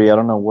 Sorry, I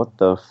don't know what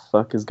the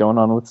fuck is going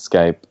on with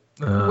Skype.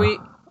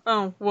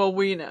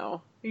 We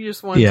know. You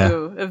just want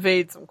to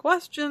evade some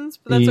questions,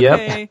 but that's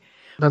okay.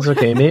 That's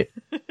okay.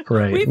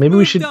 Maybe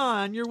we should.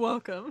 On. You're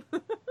welcome.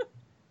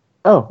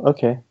 Oh,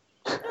 okay.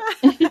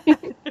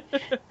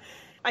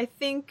 I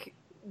think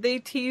they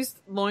teased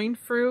loin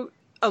fruit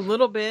a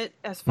little bit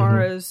as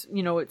far as,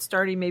 you know, it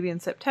starting maybe in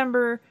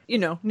September, you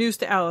know, news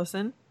to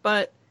Alison.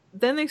 But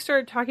then they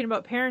started talking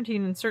about parenting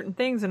and certain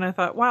things, and I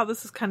thought, wow,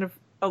 this is kind of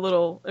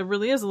it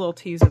really is a little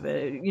tease of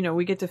it. You know,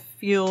 we get to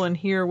feel and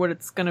hear what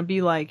it's going to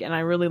be like, and I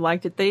really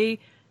liked it. They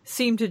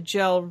seem to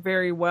gel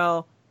very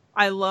well.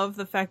 I love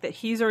the fact that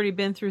he's already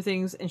been through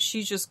things and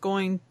she's just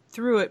going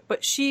through it,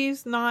 but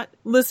she's not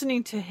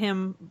listening to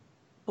him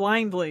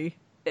blindly,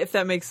 if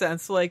that makes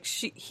sense. Like,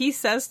 he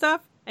says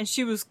stuff and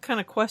she was kind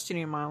of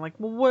questioning him on, like,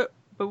 well, what,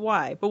 but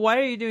why? But why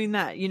are you doing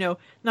that? You know,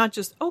 not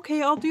just,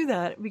 okay, I'll do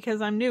that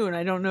because I'm new and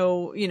I don't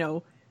know, you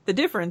know, the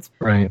difference.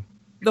 Right.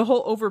 The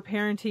whole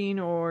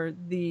overparenting or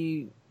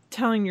the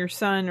telling your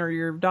son or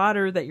your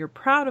daughter that you're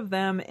proud of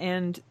them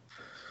and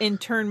in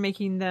turn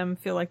making them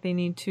feel like they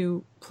need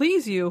to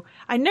please you.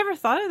 I never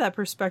thought of that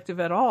perspective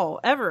at all,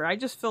 ever. I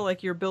just feel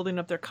like you're building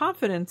up their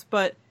confidence,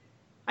 but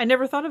I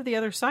never thought of the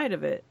other side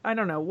of it. I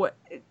don't know.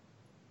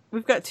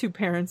 We've got two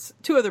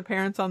other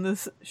parents on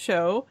this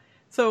show.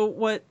 So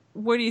what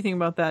do you think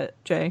about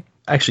that, Jay?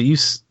 actually you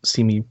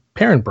see me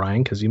parent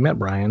Brian because you met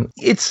Brian.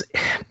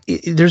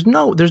 There's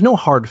no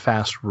hard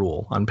fast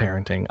rule on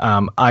parenting.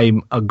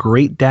 I'm a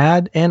great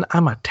dad and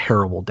I'm a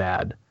terrible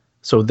dad.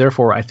 So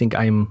therefore I think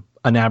I'm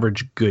an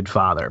average good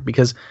father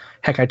because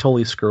heck, I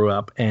totally screw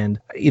up. And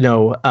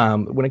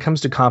when it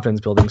comes to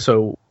confidence building,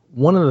 so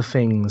one of the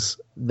things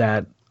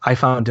that I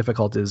found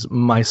difficult is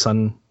my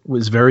son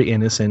was very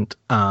innocent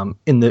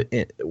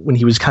when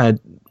he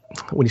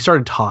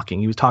started talking.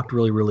 He was talked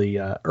really, really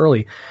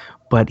early,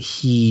 but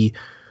he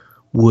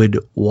would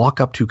walk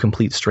up to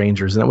complete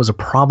strangers. And that was a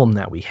problem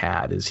that we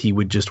had, is he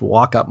would just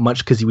walk up much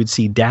because he would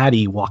see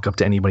daddy walk up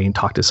to anybody and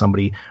talk to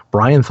somebody.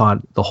 Brian thought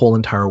the whole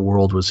entire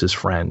world was his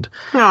friend.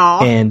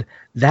 Aww. And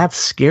that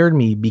scared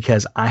me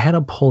because I had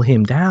to pull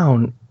him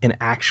down and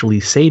actually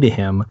say to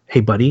him, hey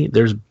buddy,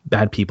 there's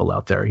bad people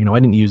out there. I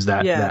didn't use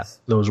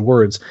those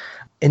words.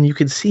 And you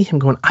could see him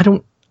going, I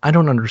don't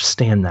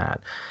understand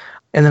that.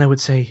 And then I would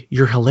say,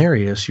 you're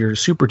hilarious. You're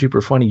super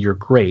duper funny. You're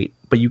great,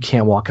 but you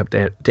can't walk up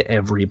to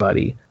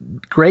everybody.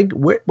 Greg,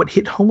 what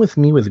hit home with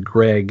me with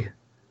Greg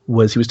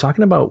was he was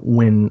talking about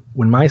when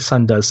my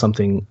son does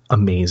something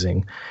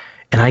amazing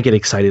and I get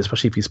excited,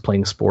 especially if he's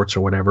playing sports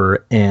or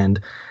whatever.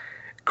 And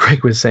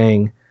Greg was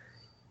saying,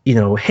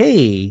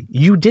 hey,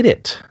 you did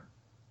it.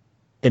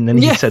 And then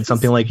he said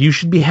something like, you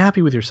should be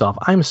happy with yourself.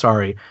 I'm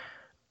sorry.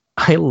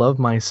 I love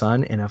my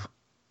son. And if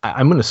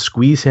I'm going to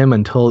squeeze him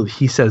until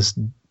he says,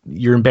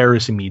 you're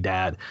embarrassing me,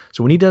 Dad.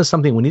 So when he does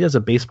a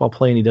baseball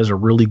play and he does a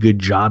really good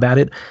job at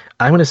it,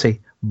 I'm going to say,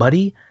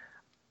 buddy,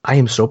 I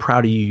am so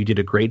proud of you. You did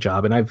a great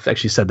job. And I've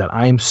actually said that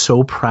I am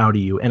so proud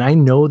of you. And I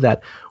know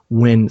that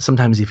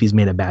sometimes if he's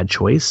made a bad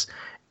choice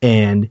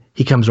and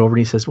he comes over and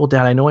he says, well,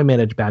 Dad, I know I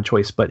made a bad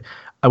choice, but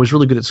I was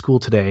really good at school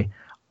today.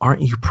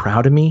 Aren't you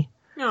proud of me?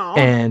 Aww.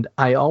 And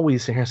I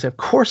always sit here and say, of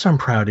course I'm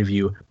proud of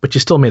you, but you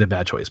still made a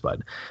bad choice,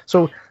 bud.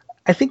 So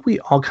I think we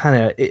all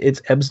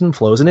it's ebbs and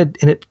flows, and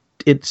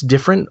it's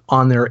different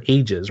on their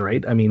ages,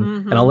 right? I mean,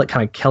 and I'll let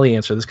kind of Kelly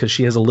answer this because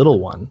she has a little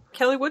one.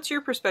 Kelly, what's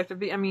your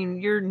perspective? I mean,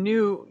 you're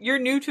new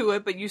to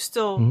it, but you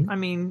still, I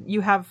mean,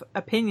 you have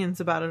opinions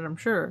about it, I'm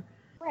sure.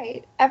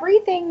 Right.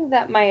 Everything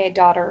that my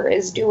daughter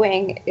is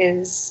doing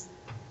is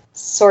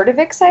sort of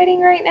exciting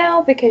right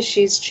now because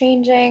she's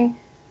changing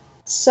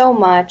so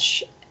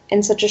much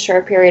in such a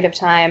short period of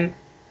time.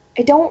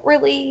 I don't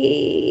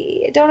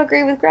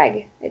agree with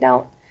Greg. I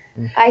don't.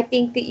 I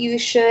think that you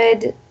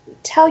should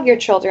tell your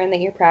children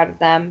that you're proud of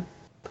them.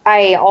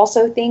 I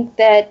also think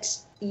that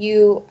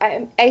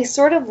I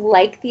sort of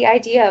like the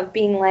idea of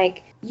being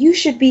like, you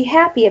should be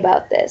happy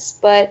about this,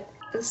 but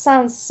it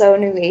sounds so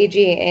new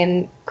agey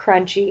and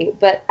crunchy,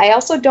 but I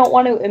also don't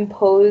want to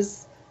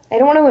impose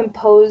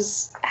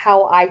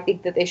how I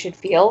think that they should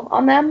feel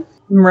on them.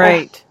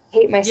 Right. I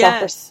hate myself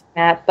for saying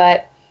that,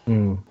 but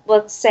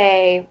let's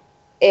say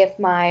if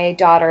my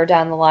daughter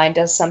down the line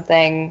does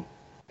something,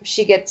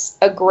 she gets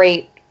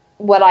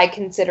what I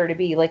consider to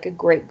be like a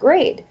great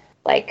grade.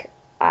 Like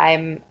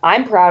I'm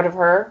proud of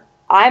her.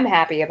 I'm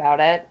happy about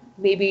it.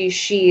 Maybe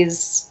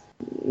she's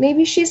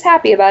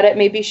happy about it.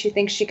 Maybe she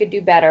thinks she could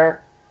do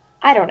better.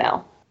 I don't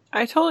know.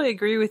 I totally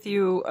agree with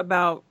you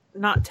about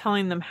not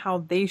telling them how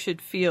they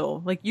should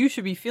feel. Like, you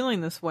should be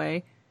feeling this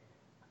way.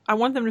 I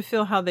want them to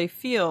feel how they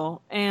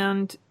feel.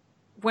 And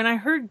when I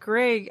heard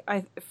Greg,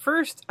 I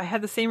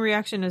had the same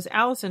reaction as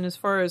Alison as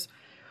far as,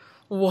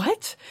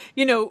 what?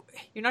 You're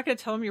not going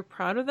to tell them you're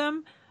proud of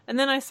them? And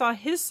then I saw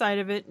his side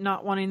of it,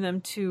 not wanting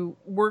them to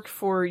work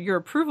for your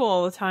approval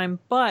all the time.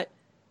 But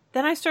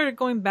then I started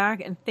going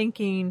back and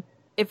thinking,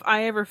 if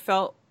I ever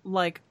felt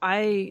like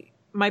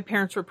my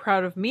parents were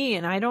proud of me,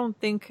 and I don't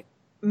think,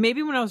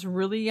 maybe when I was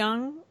really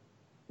young,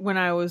 when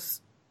I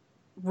was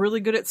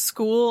really good at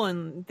school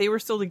and they were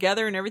still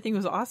together and everything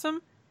was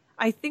awesome,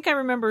 I think I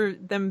remember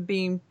them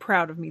being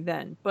proud of me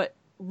then. But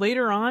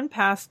later on,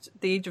 past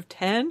the age of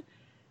 10,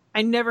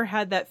 I never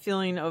had that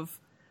feeling of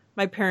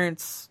my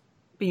parents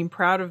being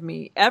proud of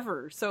me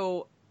ever.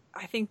 So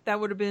I think that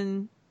would have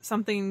been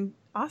something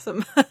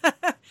awesome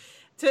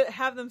to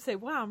have them say,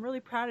 wow, I'm really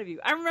proud of you.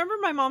 I remember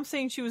my mom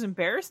saying she was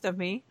embarrassed of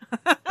me.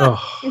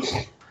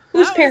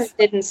 Whose parents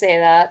didn't say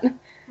that?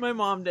 My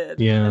mom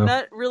did. Yeah. And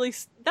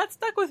that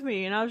stuck with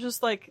me. And I was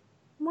just like,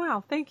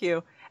 wow, thank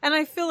you. And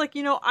I feel like,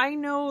 I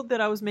know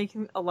that I was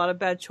making a lot of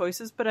bad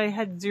choices, but I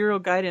had zero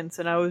guidance.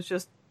 And I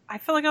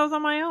felt like I was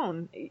on my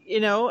own,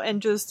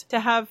 and just to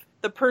have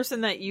the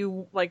person that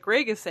you, like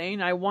Greg is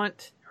saying, I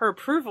want her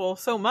approval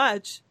so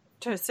much,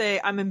 to say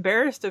I'm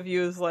embarrassed of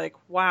you is like,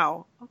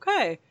 wow,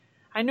 okay,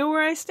 I know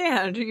where I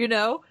stand,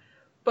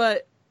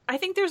 but I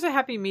think there's a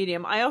happy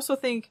medium. I also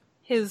think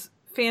his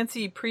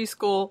fancy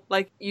preschool,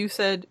 like you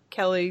said,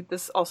 Kelly,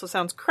 this also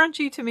sounds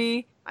crunchy to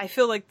me. I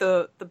feel like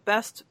the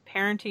best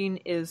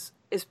parenting is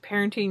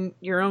parenting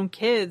your own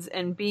kids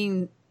and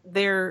being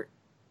the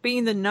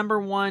number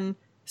one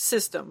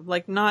system.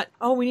 Like, not,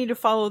 oh, we need to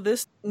follow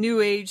this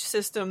new age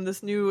system,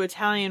 this new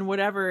Italian,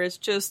 whatever. It's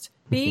just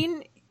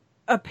being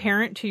a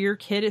parent to your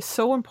kid is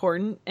so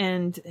important,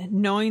 and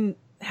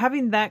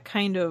having that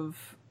kind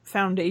of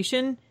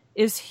foundation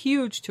is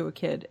huge to a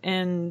kid.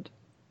 And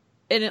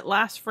and it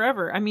lasts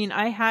forever. I mean,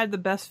 I had the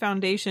best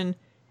foundation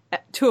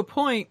to a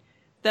point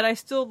that I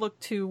still look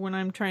to when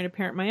I'm trying to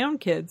parent my own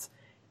kids.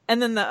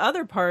 And then the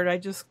other part, I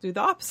just do the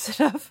opposite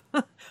of.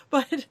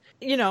 But,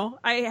 you know,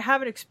 I got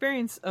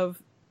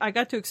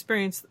to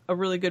experience a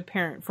really good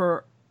parent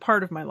for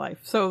part of my life.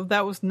 So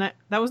that was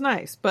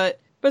nice. But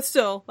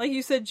still, like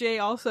you said, Jay,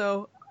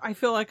 also, I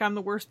feel like I'm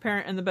the worst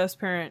parent and the best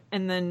parent.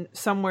 And then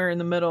somewhere in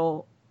the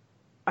middle,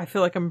 I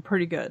feel like I'm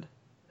pretty good.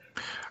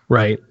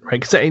 Right.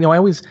 Because, you know,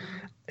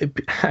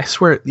 I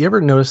swear, you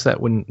ever notice that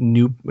when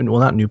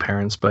not new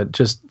parents, but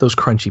just those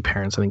crunchy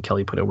parents, I think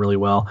Kelly put it really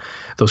well,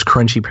 those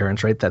crunchy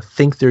parents, right, that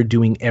think they're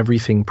doing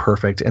everything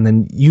perfect. And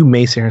then you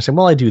may sit here and say,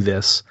 well, I do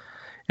this.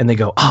 And they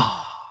go,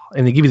 oh,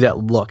 and they give you that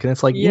look. And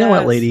it's like, you know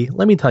what, lady,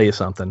 let me tell you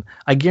something.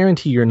 I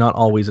guarantee you're not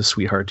always a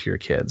sweetheart to your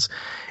kids.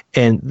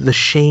 And the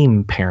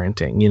shame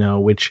parenting, you know,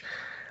 which...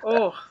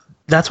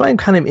 That's why I'm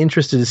kind of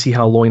interested to see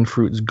how Loin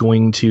Fruit is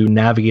going to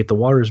navigate the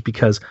waters,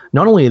 because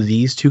not only are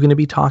these two going to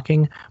be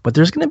talking, but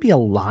there's going to be a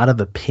lot of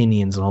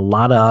opinions and a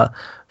lot of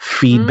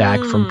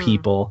feedback from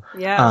people.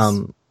 Yes.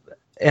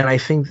 And I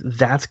think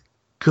that's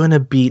going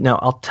to be... Now,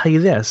 I'll tell you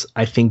this.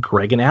 I think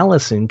Greg and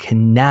Alison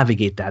can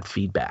navigate that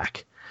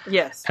feedback.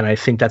 Yes. And I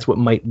think that's what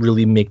might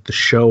really make the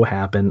show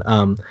happen.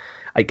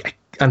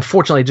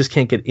 Unfortunately, I just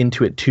can't get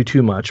into it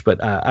too much, but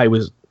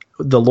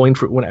the Loin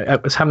Fruit, when I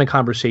was having a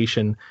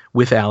conversation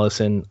with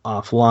Alison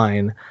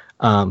offline,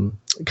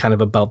 kind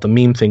of about the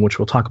meme thing, which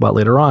we'll talk about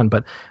later on,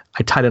 but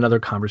I tied another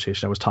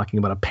conversation. I was talking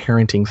about a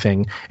parenting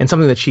thing and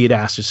something that she had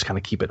asked, just to kind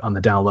of keep it on the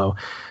down low.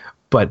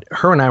 But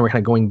her and I were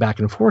kind of going back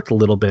and forth a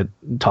little bit,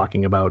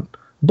 talking about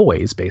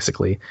boys,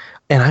 basically.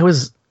 And I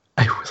was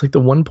like the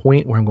one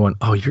point where I'm going,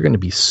 oh, you're going to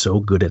be so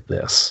good at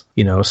this,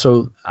 you know?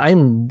 So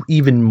I'm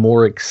even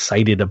more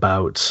excited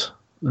about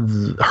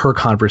her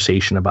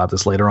conversation about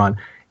this later on.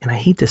 And I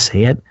hate to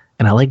say it,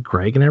 and I like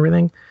Greg and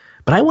everything,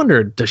 but I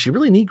wonder, does she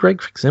really need Greg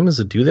Fitzsimmons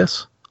to do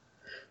this?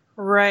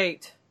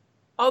 Right.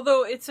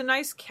 Although it's a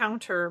nice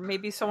counter,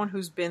 maybe someone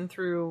who's been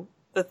through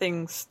the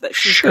things that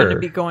she's going to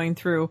be going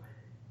through,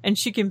 and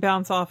she can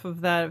bounce off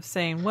of that of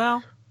saying,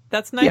 well,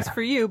 that's nice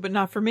for you, but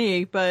not for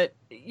me. But,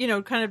 you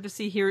know, kind of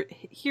to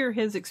hear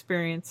his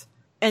experience,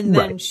 and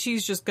then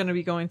she's just going to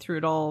be going through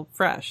it all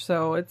fresh.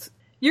 So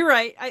you're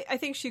right. I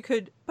think she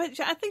could, but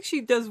I think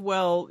she does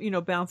well, you know,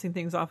 bouncing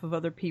things off of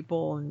other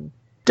people. And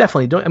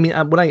definitely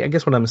I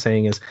guess what I'm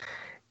saying is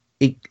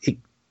it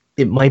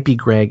might be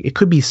Greg. It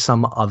could be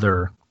some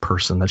other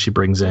person that she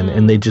brings in,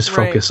 and they just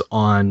focus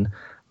on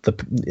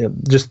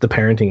just the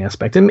parenting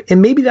aspect. And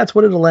maybe that's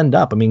what it'll end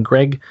up. I mean,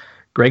 Greg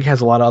has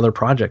a lot of other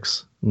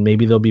projects.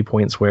 Maybe there'll be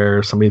points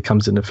where somebody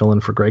comes in to fill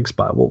in for Greg's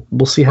spot.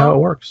 We'll see how it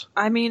works.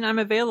 I mean, I'm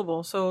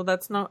available, so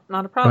that's not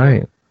a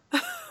problem.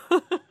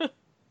 Right.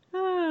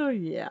 Oh,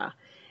 yeah.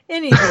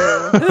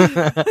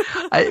 Anywho.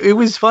 It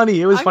was funny.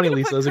 It was funny,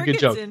 Lisa. It was a good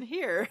joke. In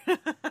here.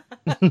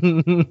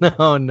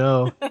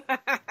 No.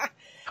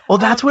 Well,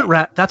 that's what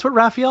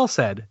Rafael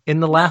said in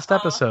the last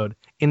episode.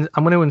 I'm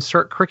going to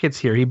insert crickets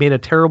here. He made a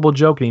terrible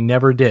joke and he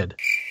never did.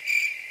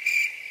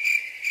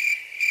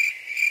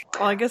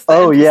 Well, I guess.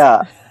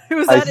 Yeah.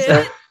 Was that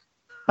it?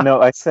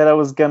 No, I said I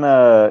was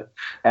gonna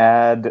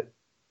add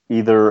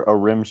either a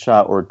rim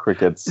shot or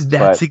crickets.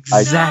 That's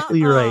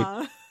exactly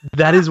right.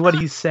 That is what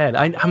he said.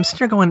 I'm sitting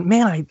there going,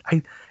 man,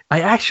 I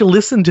actually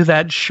listened to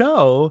that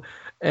show.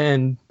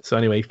 And so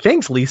anyway,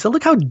 thanks, Lisa.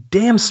 Look how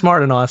damn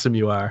smart and awesome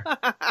you are.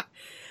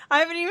 I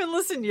haven't even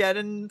listened yet,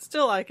 and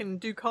still I can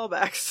do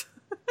callbacks.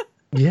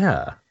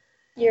 Yeah.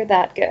 You're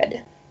that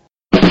good.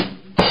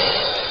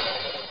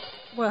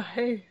 Well,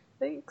 hey,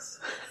 thanks.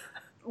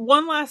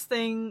 One last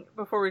thing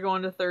before we go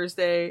on to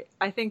Thursday.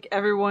 I think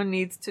everyone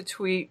needs to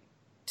tweet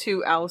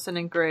to Alison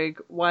and Greg,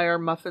 why are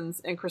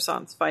muffins and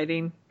croissants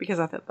fighting? Because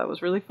I thought that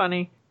was really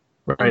funny.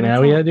 Right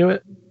now we gotta do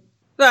it?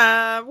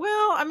 Well,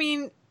 I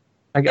mean...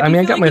 I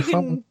got my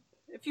phone.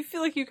 If you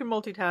feel like you can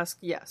multitask,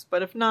 yes.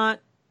 But if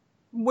not,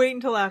 wait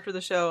until after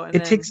the show. And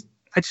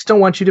I just don't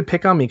want you to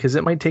pick on me, because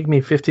it might take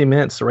me 15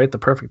 minutes to write the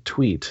perfect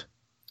tweet.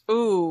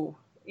 Ooh.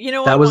 You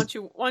know what?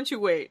 Why don't you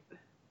wait?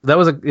 That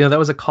was a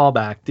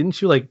callback.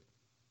 Didn't you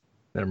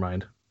Never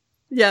mind.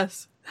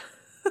 Yes.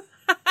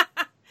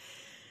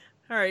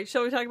 All right,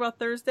 shall we talk about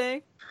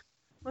Thursday?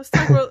 Let's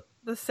talk about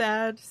the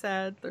sad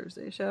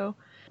Thursday show.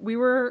 We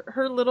were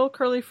her little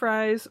curly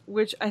fries,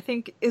 which I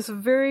think is a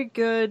very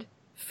good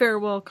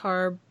farewell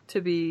carb to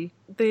be.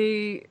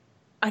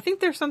 I think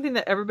they're something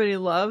that everybody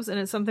loves, and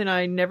it's something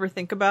I never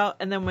think about.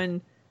 And then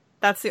when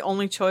that's the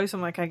only choice,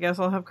 I'm like, I guess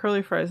I'll have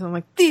curly fries. And I'm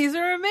like, these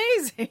are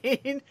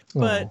amazing.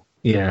 But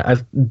yeah,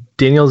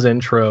 Daniel's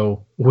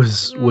intro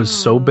was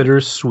so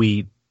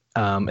bittersweet.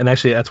 And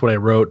actually, that's what I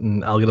wrote,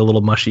 and I'll get a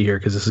little mushy here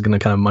because this is going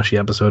to kind of mushy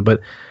episode. But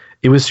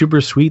it was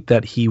super sweet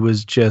that he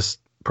was just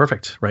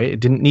perfect, right? It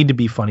didn't need to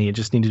be funny. It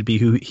just needed to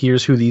be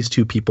here's who these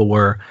two people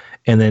were.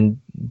 And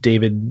then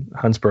David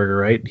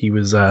Huntsberger, right? He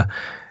was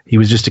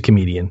just a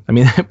comedian. I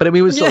mean, but it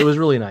was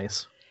really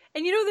nice.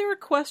 And they were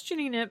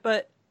questioning it,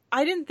 but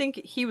I didn't think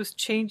he was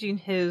changing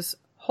his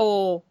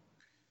whole,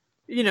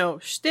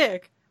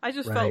 shtick. I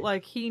just felt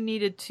like he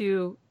needed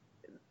to.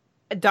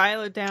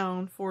 dial it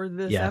down for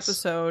this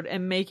episode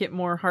and make it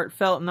more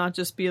heartfelt, not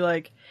just be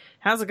like,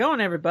 how's it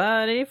going,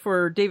 everybody,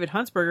 for David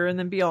Huntsberger, and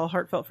then be all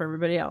heartfelt for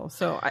everybody else.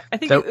 So I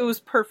think it was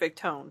perfect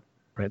tone.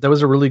 Right. That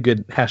was a really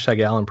good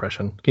 #Al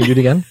impression. Can you do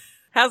it again?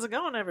 How's it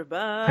going,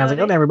 everybody? How's it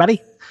going,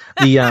 everybody?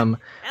 The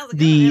How's it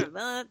going,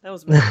 everybody? That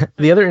was me.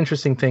 The other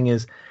interesting thing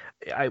is,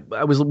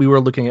 we were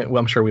looking at. Well,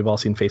 I'm sure we've all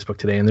seen Facebook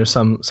today, and there's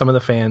some of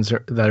the fans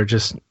that are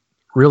just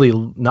really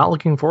not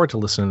looking forward to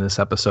listening to this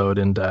episode,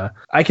 and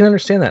I can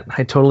understand that.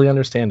 I totally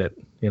understand it.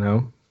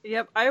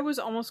 Yep. I was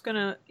almost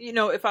gonna,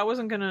 if I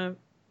wasn't gonna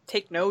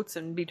take notes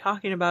and be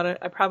talking about it,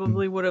 I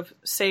probably would have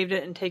saved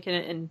it and taken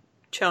it in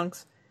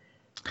chunks.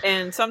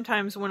 And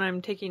sometimes when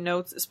I'm taking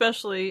notes,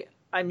 especially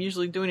I'm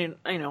usually doing it,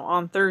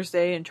 on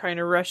Thursday and trying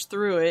to rush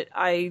through it,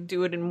 I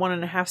do it in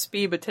 1.5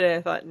 speed. But today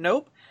I thought,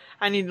 nope,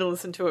 I need to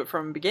listen to it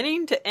from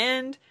beginning to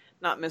end,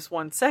 not miss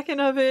 1 second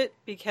of it,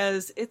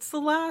 because it's the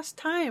last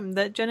time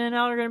that Jenna and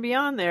Al are going to be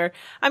on there.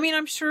 I mean,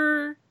 I'm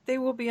sure they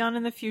will be on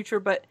in the future,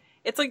 but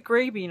it's like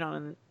Gray being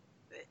on,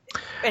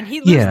 and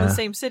he lives in the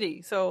same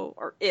city,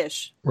 or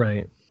ish.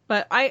 Right.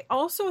 But I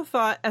also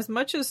thought, as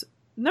much as,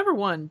 number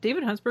one,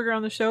 David Huntsberger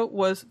on the show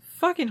was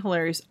fucking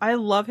hilarious. I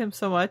love him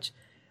so much.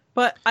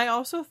 But I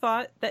also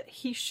thought that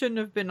he shouldn't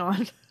have been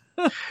on.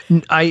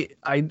 I'm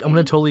going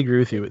to totally agree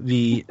with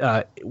you.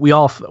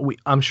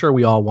 I'm sure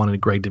we all wanted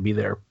Greg to be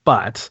there,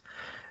 but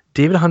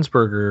David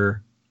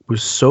Huntsberger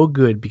was so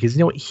good because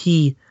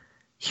he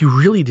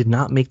really did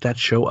not make that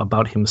show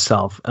about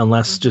himself,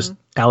 unless just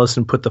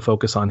Alison put the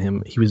focus on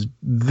him. He was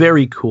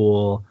very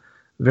cool,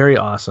 very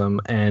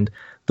awesome, and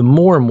the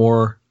more and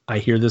more I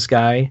hear this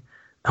guy,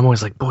 I'm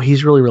always like, boy,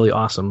 he's really, really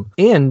awesome.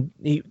 And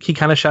he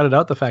kind of shouted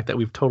out the fact that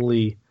we've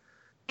totally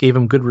gave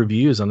him good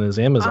reviews on his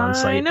Amazon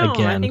site. I know.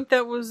 Again. I think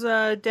that was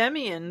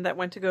Demian that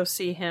went to go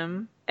see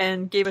him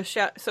and gave a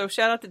shout. So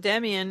shout out to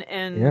Demian,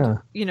 and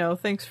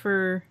thanks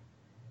for.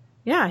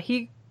 Yeah,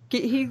 he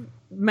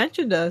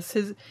mentioned us,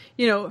 his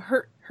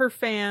her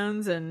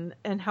fans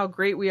and how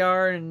great we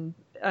are, and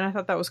I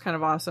thought that was kind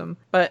of awesome.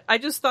 But I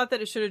just thought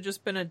that it should have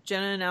just been a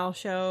Jenna and Al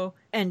show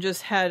and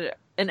just had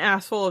an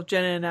ass full of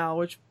Jenna and Al,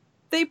 which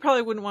they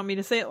probably wouldn't want me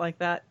to say it like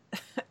that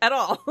at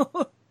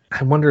all.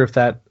 I wonder if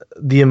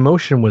the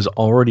emotion was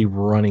already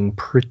running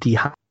pretty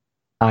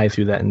high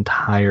through that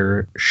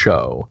entire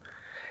show.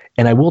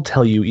 And I will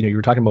tell you, you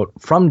were talking about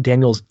from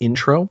Daniel's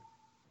intro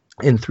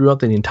and throughout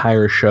the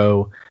entire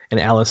show, and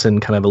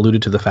Alison kind of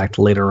alluded to the fact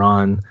later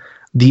on,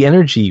 the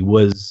energy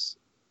was,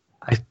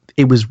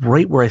 it was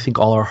right where I think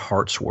all our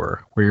hearts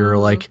were, where you're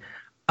like,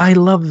 I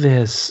love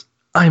this.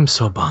 I'm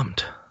so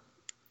bummed.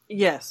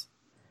 Yes.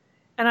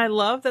 And I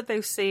love that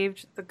they've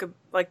saved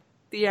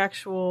the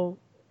actual,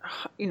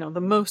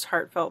 the most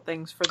heartfelt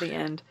things for the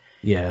end.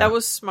 Yeah. That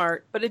was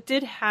smart, but it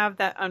did have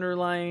that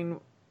underlying,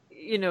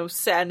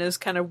 sadness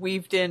kind of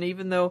weaved in,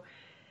 even though,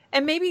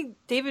 and maybe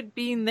David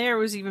being there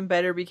was even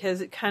better because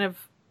it kind of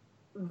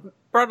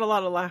brought a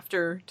lot of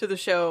laughter to the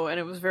show and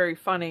it was very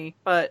funny.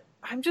 But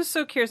I'm just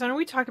so curious. I know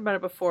we talked about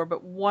it before,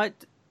 but what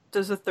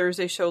does a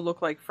Thursday show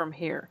look like from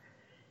here?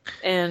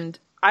 And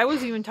I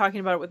was even talking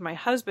about it with my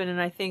husband,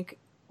 and I think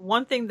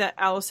one thing that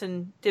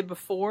Alison did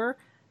before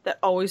that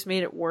always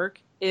made it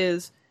work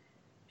is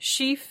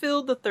she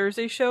filled the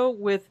Thursday show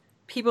with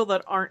people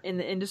that aren't in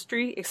the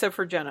industry except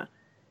for Jenna.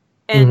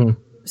 And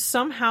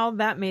somehow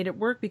that made it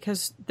work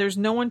because there's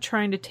no one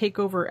trying to take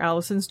over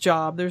Alison's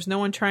job. There's no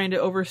one trying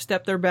to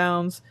overstep their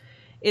bounds.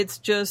 It's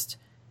just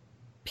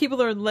people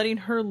that are letting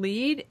her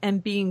lead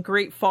and being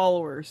great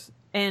followers.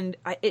 And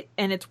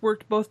it's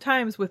worked both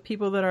times with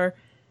people that are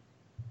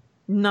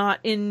not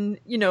in,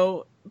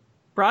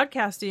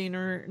 broadcasting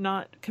or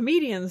not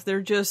comedians.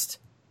 They're just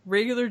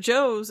regular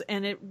Joes,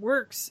 and it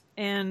works.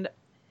 And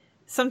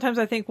sometimes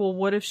I think, well,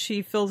 what if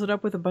she fills it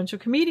up with a bunch of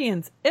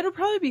comedians? It'll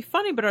probably be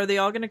funny, but are they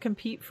all going to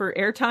compete for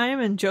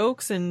airtime and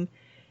jokes and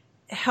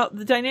how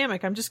the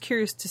dynamic? I'm just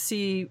curious to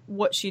see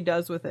what she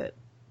does with it.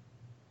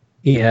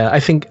 Yeah, I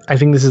think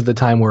this is the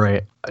time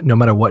where no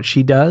matter what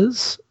she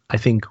does, I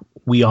think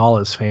we all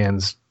as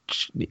fans,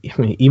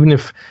 even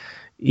if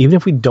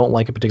we don't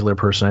like a particular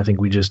person, I think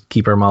we just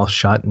keep our mouths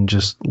shut and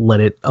just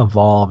let it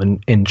evolve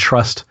and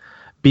trust.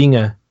 Being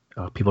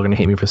people are going to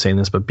hate me for saying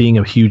this, but being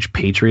a huge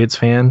Patriots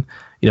fan,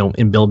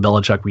 in Bill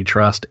Belichick we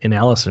trust, in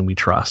Alison we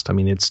trust. I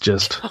mean, it's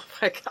just. Oh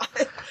my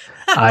god.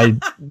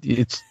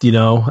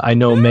 I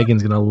know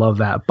Megan's going to love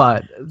that,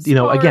 but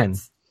again,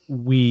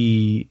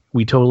 we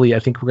totally, I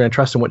think we're going to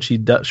trust in what she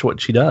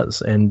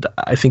does. And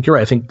I think you're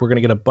right. I think we're going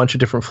to get a bunch of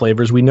different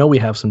flavors. We know we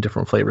have some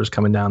different flavors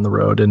coming down the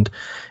road, and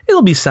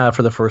it'll be sad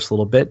for the first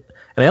little bit.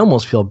 And I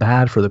almost feel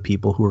bad for the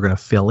people who are going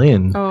to fill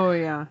in. Oh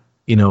yeah.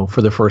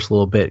 For the first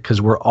little bit,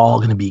 because we're all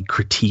going to be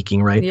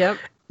critiquing, right? Yep.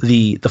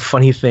 The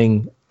funny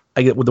thing,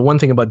 the one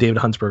thing about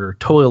David Huntsberger,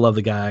 totally love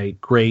the guy,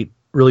 great,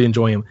 really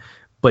enjoy him.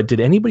 But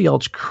did anybody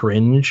else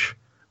cringe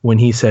when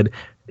he said,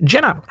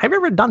 "Jenna, have you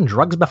ever done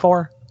drugs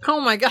before?" Oh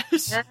my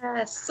gosh.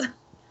 Yes.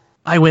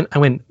 I went,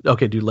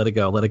 okay, dude, let it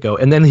go.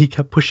 And then he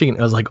kept pushing it.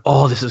 And I was like,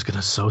 oh, this is going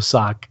to so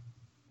suck.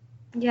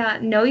 Yeah,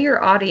 know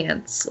your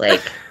audience.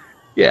 Like,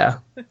 yeah.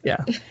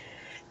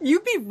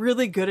 You'd be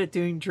really good at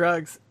doing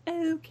drugs.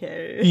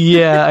 Okay.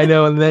 Yeah, I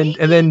know. And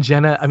then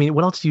Jenna, I mean,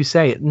 what else do you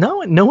say?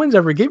 No one's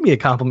ever given me a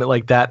compliment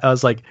like that. I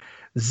was like,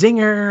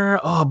 zinger.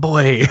 Oh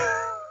boy.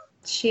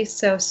 She's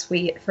so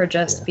sweet for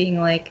just being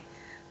like,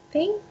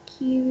 thank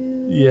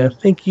you. Yeah,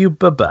 thank you.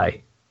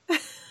 Bye-bye.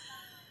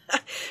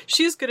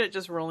 She's good at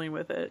just rolling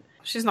with it.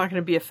 She's not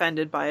going to be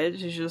offended by it.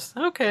 She's just,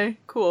 okay,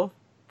 cool.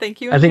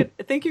 Thank you.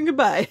 Thank you and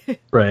goodbye.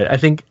 Right. I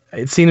think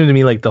it seemed to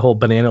me like the whole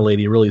banana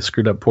lady really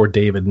screwed up poor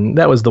David. And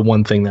that was the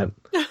one thing that,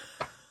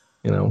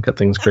 got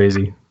things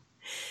crazy.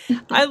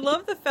 I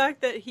love the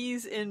fact that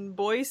he's in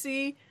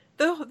Boise.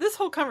 This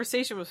whole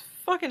conversation was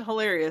fucking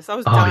hilarious. I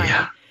was dying.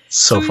 Yeah.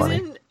 So funny.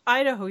 He's in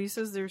Idaho. He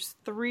says there's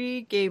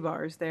 3 gay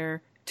bars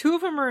there. 2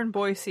 of them are in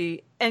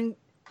Boise. And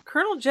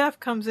Colonel Jeff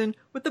comes in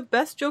with the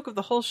best joke of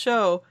the whole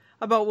show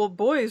about, well,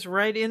 boys,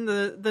 right in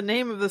the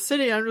name of the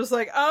city. I'm just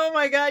like, oh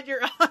my God,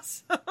 you're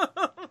awesome.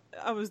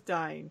 I was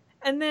dying.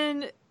 And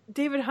then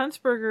David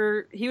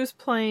Huntsberger, he was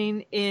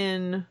playing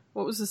in,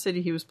 what was the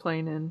city he was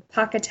playing in?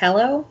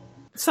 Pocatello?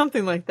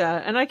 Something like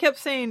that. And I kept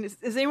saying, is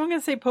anyone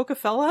going to say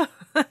Pocafella?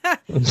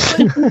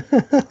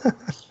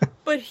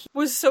 But he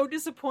was so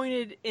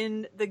disappointed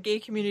in the gay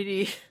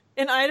community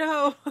in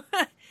Idaho.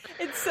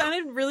 It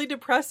sounded really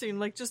depressing,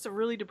 like just a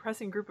really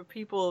depressing group of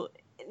people,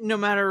 no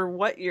matter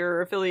what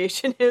your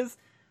affiliation is.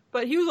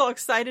 But he was all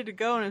excited to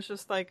go, and it's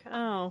just like,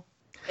 oh.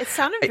 It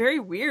sounded very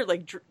weird,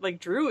 like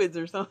druids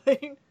or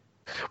something.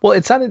 Well,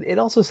 it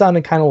also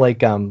sounded kind of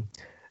like,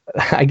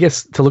 I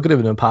guess, to look at it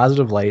in a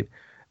positive light,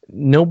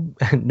 no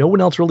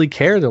one else really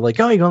cared. They're like,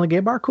 oh, you going to the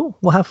gay bar? Cool,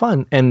 we'll have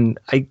fun. And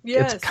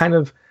it's kind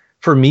of,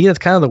 for me, it's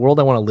kind of the world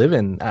I want to live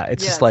in.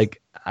 It's just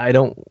like, I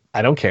don't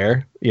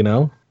care,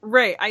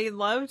 Right. I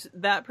loved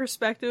that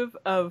perspective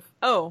of,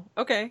 oh,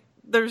 okay,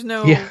 there's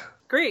no,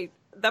 great,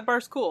 that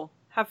bar's cool,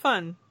 have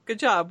fun, good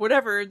job,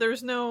 whatever.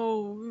 There's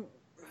no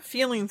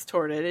feelings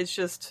toward it. It's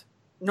just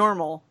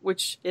normal,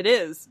 which it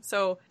is.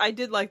 So I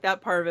did like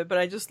that part of it, but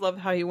I just loved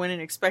how he went in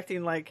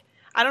expecting, like,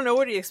 I don't know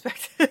what he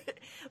expected,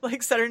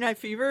 like Saturday Night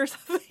Fever or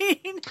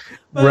something.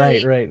 But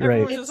right.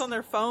 Everyone was just on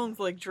their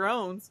phones like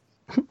drones.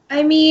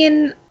 I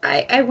mean,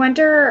 I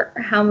wonder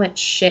how much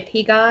shit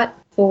he got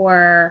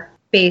for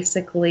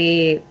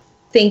basically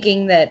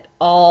thinking that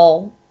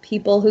all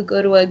people who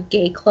go to a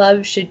gay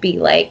club should be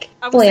like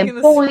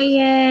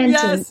flamboyant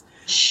and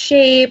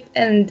shape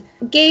and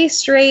gay,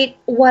 straight,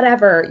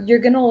 whatever. You're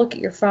gonna look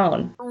at your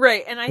phone,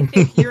 right? And I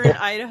think you're in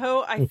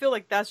Idaho. I feel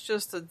like that's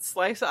just a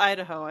slice of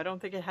Idaho. I don't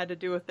think it had to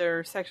do with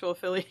their sexual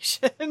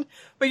affiliation.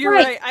 But you're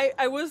right.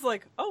 I was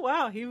like, oh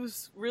wow, he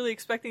was really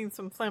expecting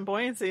some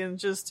flamboyancy, and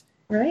just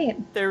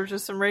there were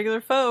just some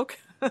regular folk.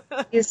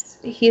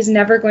 He's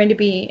never going to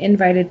be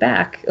invited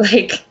back.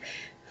 Like,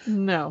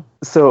 no.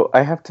 So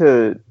I have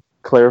to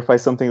clarify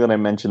something that I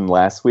mentioned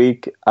last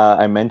week.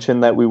 I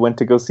mentioned that we went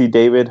to go see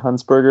David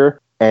Huntsberger,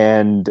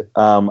 and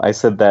I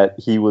said that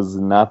he was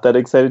not that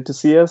excited to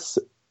see us,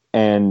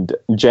 and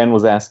Jen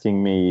was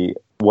asking me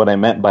what I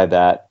meant by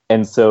that.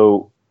 And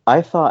so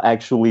I thought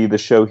actually the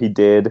show he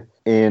did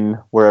in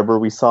wherever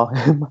we saw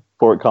him,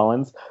 Fort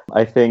Collins,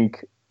 I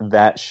think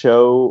that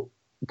show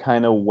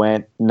kind of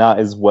went not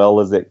as well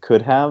as it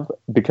could have,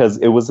 because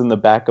it was in the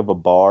back of a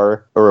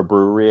bar, or a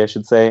brewery I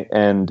should say,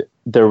 and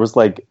there was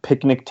like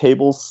picnic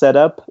tables set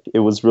up. It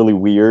was really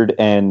weird,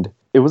 and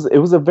it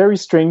was a very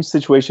strange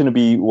situation to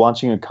be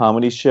watching a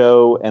comedy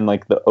show, and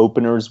like the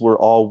openers were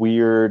all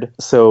weird.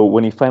 So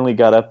when he finally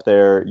got up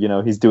there,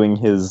 he's doing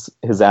his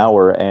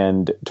hour,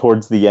 and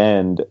towards the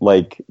end,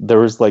 like there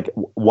was like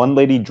one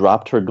lady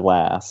dropped her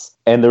glass,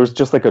 and there was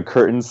just like a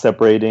curtain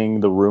separating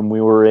the room we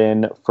were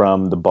in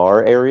from the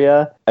bar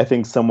area. I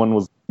think someone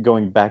was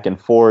going back and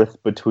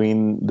forth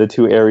between the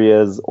two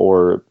areas,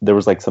 or there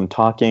was like some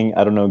talking.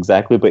 I don't know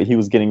exactly, but he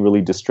was getting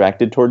really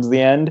distracted towards the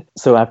end.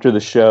 So after the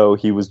show,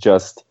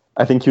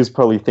 I think he was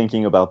probably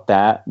thinking about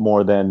that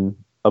more than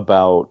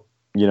about,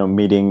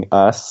 meeting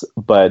us.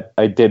 But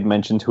I did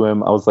mention to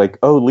him, I was like,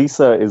 oh,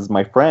 Lisa is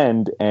my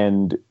friend,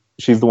 and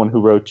she's the one who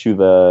wrote you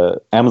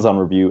the Amazon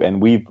review,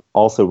 and we've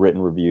also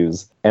written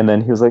reviews. And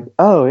then he was like,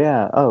 oh,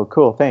 yeah, oh,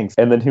 cool, thanks.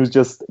 And then he was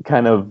just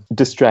kind of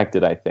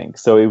distracted, I think.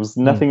 So it was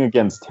nothing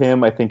against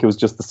him. I think it was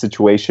just the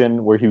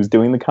situation where he was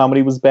doing the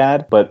comedy was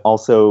bad. But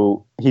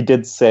also, he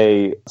did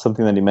say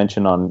something that he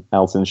mentioned on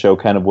Alison's show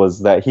kind of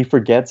was that he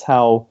forgets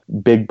how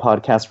big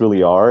podcasts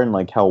really are and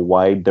like how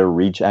wide their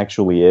reach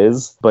actually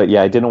is. But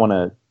yeah, I didn't want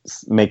to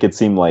make it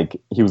seem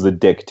like he was a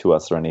dick to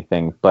us or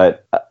anything,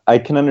 but I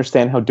can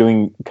understand how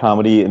doing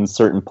comedy in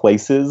certain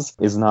places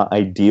is not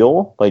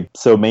ideal. Like,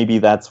 so maybe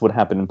that's what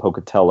happened in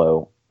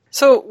Pocatello.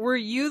 So were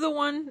you the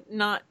one,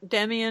 not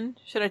Demian?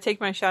 Should I take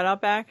my shout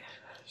out back?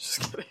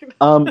 Just kidding.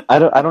 I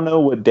don't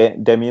know what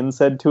Demian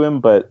said to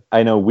him, but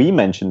I know we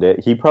mentioned it.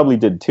 He probably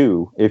did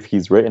too, if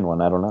he's written one.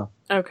 I don't know.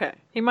 Okay,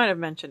 he might have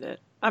mentioned it.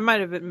 I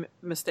might have been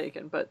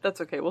mistaken, but that's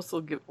okay.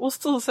 We'll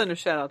still send a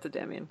shout out to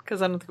Demian,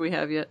 because I don't think we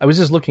have yet. I was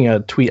just looking at a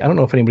tweet. I don't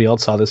know if anybody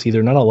else saw this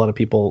either. Not a lot of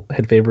people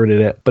had favorited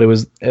it, but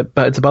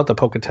it's about the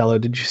Pocatello.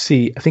 Did you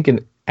see? I think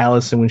in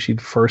Alison when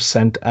she'd first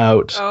sent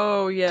out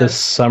Oh, yes. the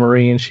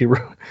summary, and she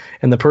wrote,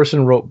 and the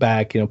person wrote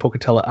back,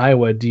 Pocatello,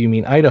 Iowa, do you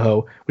mean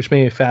Idaho? Which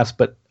made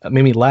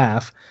me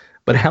laugh.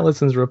 But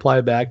Alison's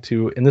reply back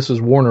to, and this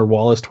was Warner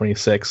Wallace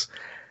 26,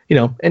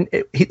 and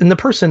the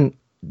person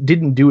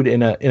didn't do it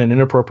in an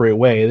inappropriate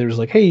way. They was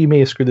like, hey, you may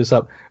have screwed this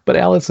up. But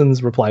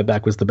Alison's reply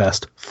back was the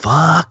best.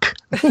 Fuck.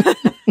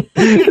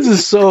 This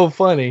is so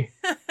funny.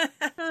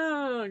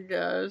 Oh,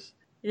 gosh.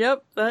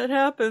 Yep, that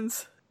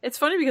happens. It's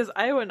funny because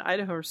Iowa and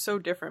Idaho are so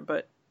different,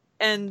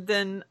 and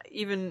then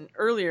even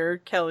earlier,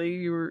 Kelly,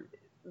 you were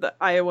the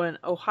Iowa and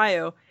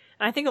Ohio,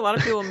 and I think a lot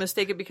of people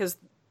mistake it because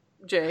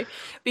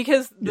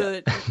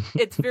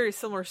it's very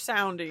similar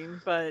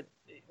sounding, but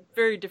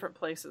very different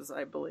places,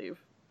 I believe.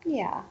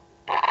 Yeah.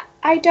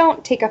 I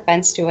don't take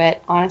offense to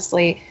it,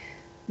 honestly.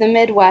 The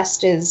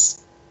Midwest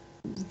is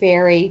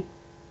very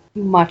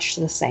much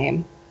the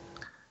same.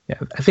 Yeah,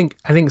 I think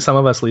some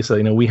of us,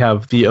 Lisa, we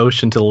have the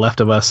ocean to the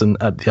left of us and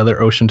the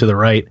other ocean to the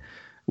right.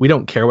 We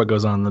don't care what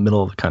goes on in the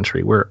middle of the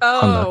country. We're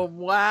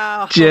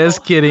wow.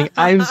 Just kidding.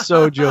 I'm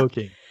so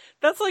joking.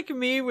 That's like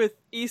me with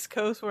East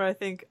Coast, where I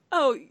think,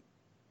 oh,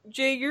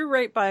 Jay, you're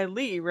right by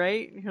Lee,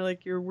 right? And you're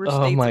like, we're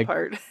states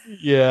apart.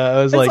 Yeah,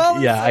 I was it's like, all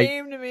the yeah,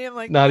 same to me. I'm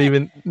like, not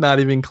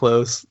even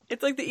close.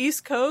 It's like the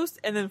East Coast,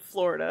 and then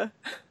Florida,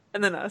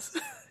 and then us,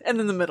 and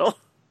then the middle,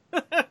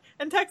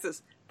 and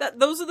Texas.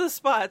 Those are the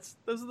spots.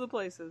 Those are the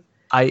places.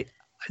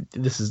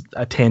 This is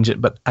a tangent,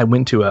 but I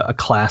went to a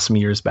class some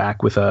years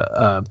back with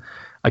a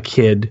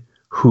kid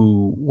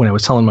who, when I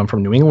was telling him I'm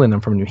from New England,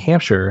 I'm from New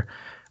Hampshire.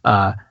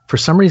 For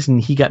some reason,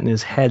 he got in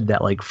his head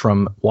that like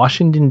from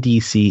Washington,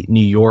 D.C.,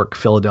 New York,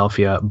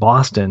 Philadelphia,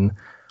 Boston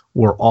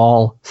were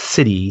all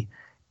city,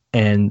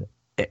 and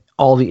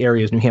all the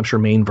areas, New Hampshire,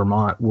 Maine,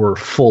 Vermont, were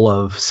full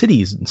of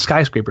cities and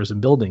skyscrapers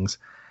and buildings.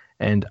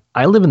 And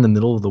I live in the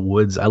middle of the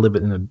woods. I live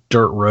in a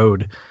dirt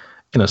road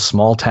in a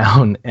small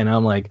town. And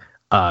I'm like,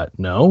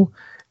 no.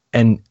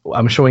 And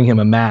I'm showing him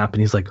a map,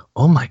 and he's like,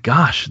 oh my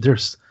gosh,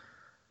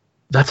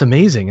 that's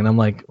amazing. And I'm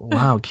like,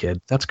 wow,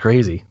 kid, that's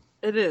crazy.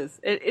 It is.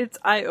 It's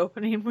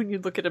eye-opening when you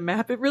look at a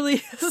map. It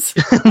really is.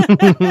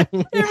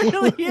 It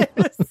really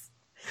is.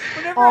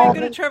 Whenever I'm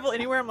going to travel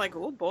anywhere, I'm like,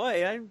 oh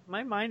boy,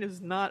 my mind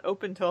is not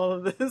open to all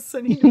of this.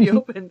 I need to be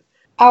open.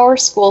 Our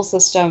school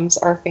systems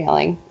are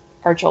failing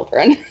our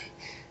children.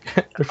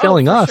 They're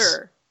failing us.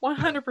 Sure.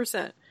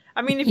 100%.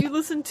 I mean, if you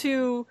listen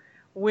to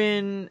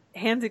when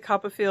Hansi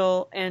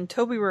Copperfield and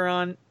Toby were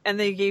on, and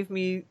they gave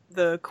me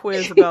the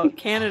quiz about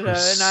Canada,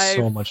 and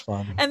so much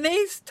fun. And they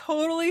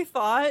totally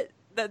thought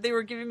that they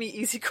were giving me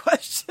easy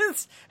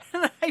questions,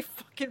 and I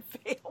fucking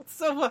failed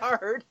so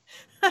hard.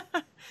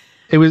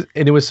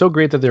 It was so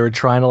great that they were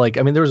trying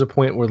to there was a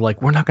point where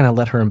we're not going to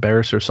let her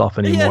embarrass herself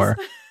anymore.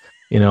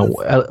 Yes.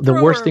 The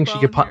worst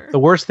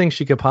thing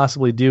she could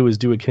possibly do is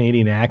do a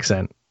Canadian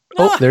accent.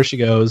 Oh, there she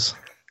goes.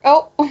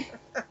 Oh.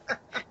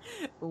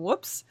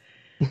 Whoops.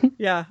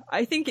 Yeah,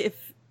 I think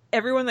if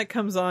everyone that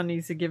comes on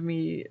needs to give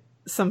me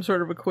some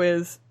sort of a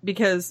quiz,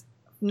 because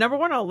number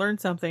one, I'll learn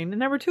something, and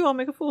number two, I'll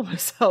make a fool of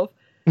myself.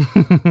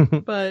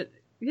 But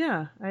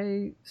yeah,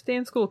 I stay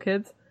in school,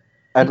 kids.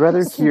 I'd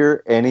rather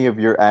hear any of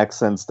your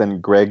accents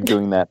than Greg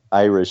doing that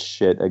Irish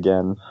shit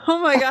again. Oh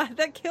my god,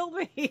 that killed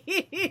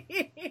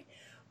me.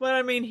 But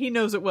I mean, he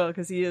knows it well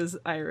because he is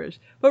Irish.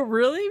 But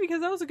really,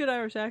 because that was a good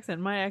Irish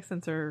accent. My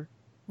accents are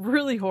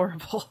really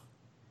horrible.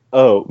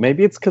 Oh,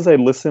 maybe it's because I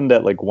listened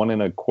at 1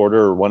 1/4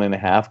 or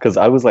 1.5, because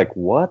I was like,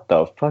 what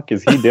the fuck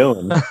is he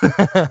doing?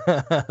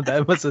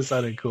 That must have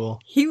sounded cool.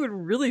 He would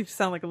really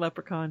sound like a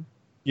leprechaun.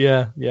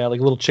 Yeah,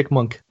 like a little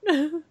chickmunk.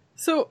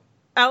 So,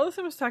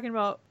 Alison was talking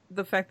about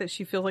the fact that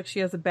she feels like she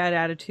has a bad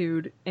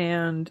attitude,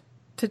 and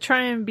to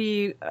try and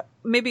be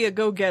maybe a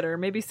go-getter,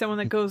 maybe someone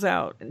that goes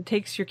out and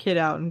takes your kid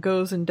out and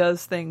goes and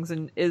does things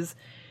and is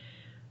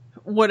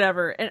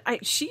whatever.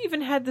 And she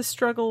even had this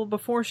struggle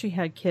before she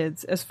had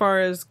kids as far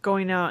as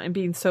going out and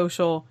being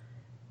social.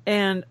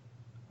 And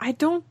I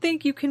don't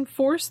think you can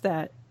force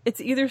that.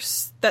 It's either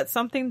that's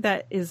something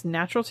that is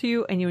natural to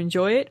you and you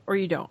enjoy it, or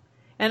you don't.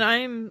 And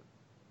I'm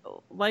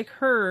like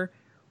her,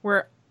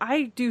 where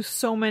I do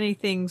so many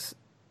things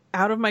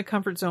out of my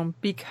comfort zone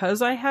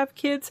because I have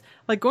kids.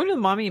 Like going to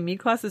the Mommy and Me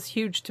class is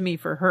huge to me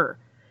for her.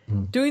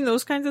 Doing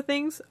those kinds of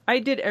things, I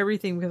did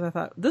everything because I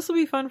thought, this will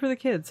be fun for the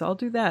kids. I'll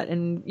do that.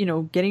 And,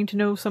 getting to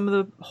know some of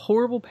the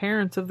horrible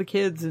parents of the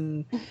kids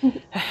and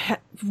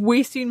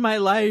wasting my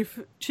life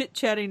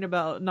chit-chatting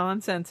about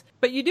nonsense.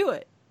 But you do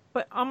it.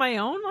 But on my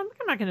own, I'm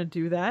not going to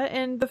do that.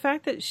 And the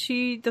fact that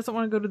she doesn't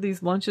want to go to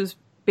these lunches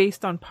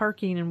based on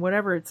parking and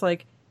whatever, it's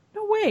like,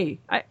 no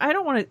way. I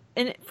don't want to.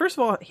 And first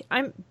of all,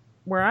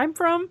 where I'm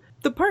from,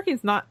 the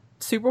parking's not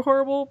super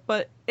horrible,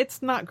 but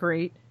it's not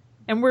great.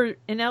 And we're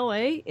in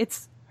LA,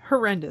 it's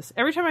horrendous.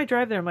 Every time I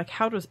drive there, I'm like,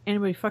 how does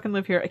anybody fucking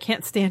live here? I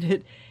can't stand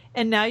it.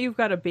 And now you've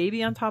got a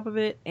baby on top of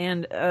it,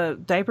 and a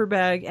diaper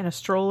bag, and a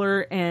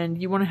stroller, and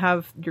you want to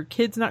have your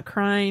kids not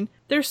crying.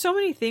 There's so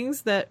many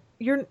things that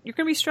you're going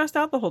to be stressed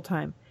out the whole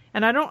time.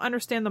 And I don't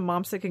understand the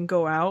moms that can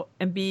go out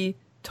and be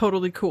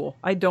totally cool.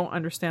 I don't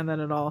understand that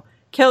at all.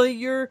 Kelly,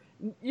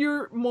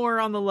 you're more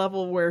on the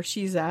level where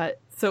she's at.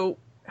 So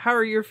how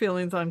are your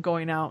feelings on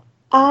going out?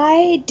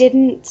 I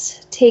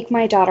didn't take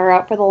my daughter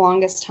out for the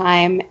longest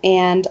time,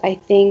 and I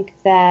think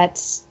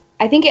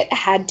it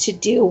had to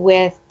do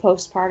with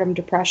postpartum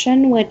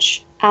depression,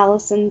 which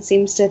Alison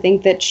seems to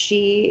think that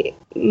she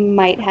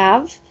might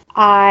have.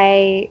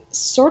 I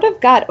sort of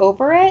got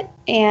over it,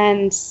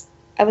 and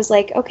I was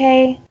like,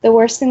 okay, the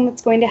worst thing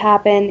that's going to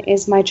happen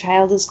is my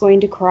child is going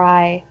to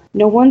cry.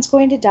 No one's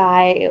going to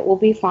die. It will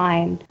be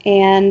fine.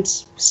 And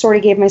sort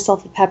of gave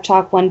myself a pep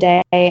talk one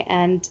day,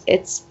 and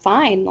it's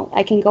fine.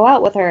 I can go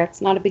out with her.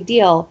 It's not a big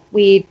deal.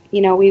 We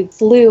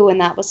flew, and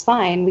that was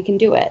fine. We can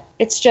do it.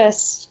 It's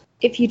just,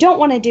 if you don't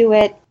want to do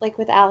it, like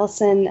with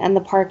Alison and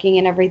the parking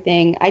and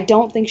everything, I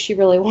don't think she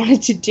really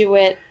wanted to do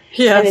it.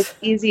 Yes. And it's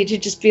easy to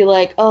just be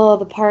like, oh,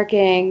 the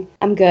parking,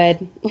 I'm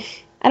good.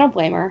 I don't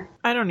blame her.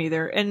 I don't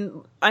either.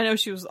 And I know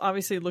she was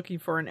obviously looking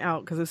for an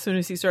out, because as soon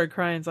as he started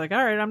crying, it's like,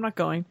 all right, I'm not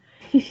going.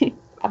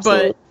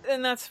 Absolutely.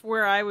 And that's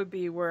where I would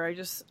be, where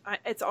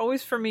it's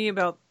always for me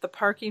about the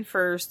parking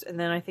first, and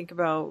then I think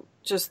about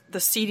just the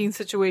seating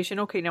situation.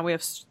 Okay, now we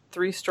have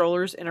 3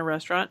 strollers in a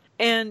restaurant,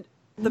 and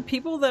the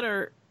people that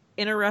are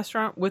in a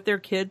restaurant with their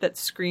kid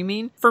that's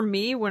screaming, for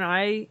me,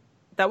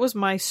 that was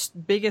my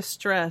biggest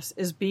stress,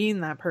 is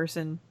being that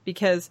person,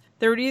 because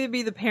there would either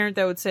be the parent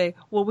that would say,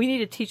 well, we need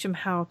to teach them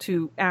how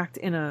to act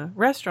in a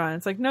restaurant.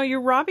 It's like, no,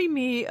 you're robbing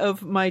me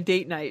of my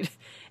date night.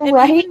 And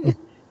right?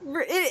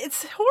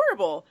 It's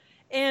horrible.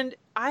 And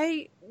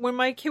when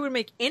my kid would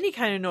make any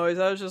kind of noise,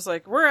 I was just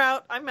like, we're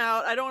out. I'm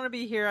out. I don't want to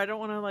be here. I don't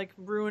want to like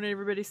ruin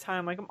everybody's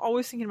time. Like, I'm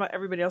always thinking about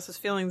everybody else's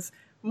feelings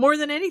more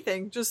than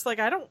anything. Just like,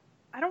 I don't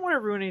want to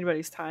ruin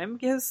anybody's time,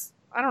 because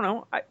I don't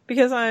know,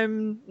 because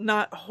I'm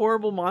not a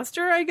horrible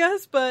monster, I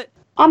guess, but...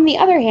 On the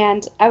other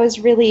hand, I was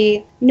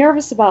really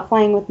nervous about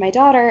flying with my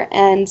daughter,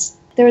 and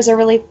there was a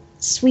really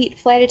sweet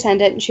flight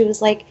attendant, and she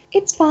was like,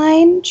 it's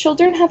fine,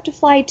 children have to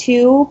fly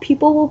too,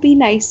 people will be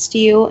nice to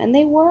you, and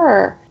they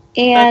were.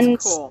 And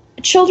that's cool.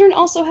 Children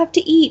also have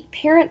to eat,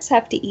 parents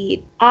have to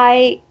eat.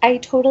 I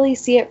totally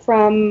see it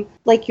from,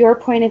 like, your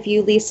point of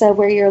view, Lisa,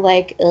 where you're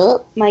like,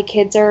 ugh, my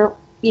kids are,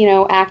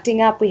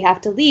 acting up, we have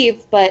to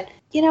leave, but...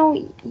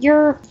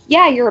 you're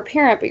a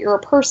parent, but you're a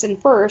person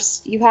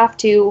first. You have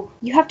to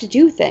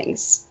do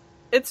things.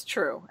 It's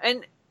true.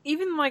 And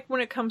even like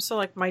when it comes to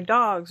like my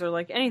dogs or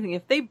like anything,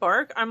 if they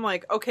bark, I'm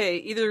like, okay,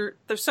 either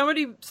there's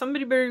somebody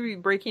better be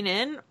breaking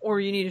in, or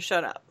you need to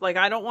shut up. Like,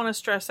 I don't want to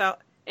stress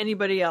out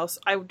anybody else.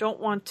 I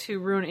don't want to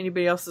ruin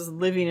anybody else's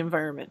living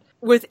environment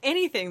with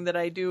anything that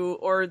I do,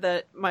 or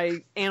that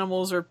my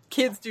animals or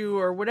kids do,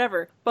 or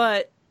whatever.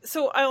 But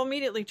so I'll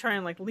immediately try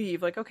and like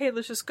leave, like, okay,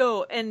 let's just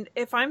go. And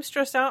if I'm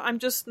stressed out, I'm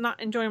just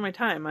not enjoying my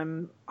time.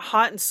 I'm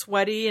hot and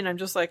sweaty, and I'm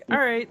just like, all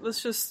right,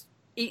 let's just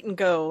eat and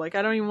go. Like,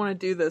 I don't even want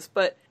to do this.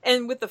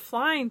 And with the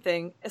flying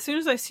thing, as soon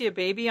as I see a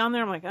baby on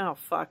there, I'm like, oh,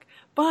 fuck.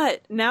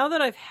 But now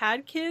that I've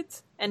had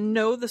kids and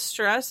know the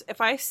stress,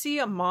 if I see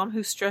a mom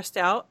who's stressed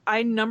out,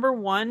 number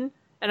one,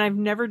 and I've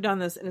never done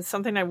this, and it's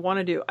something I want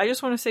to do, I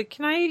just want to say,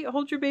 can I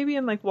hold your baby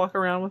and like walk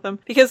around with them?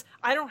 Because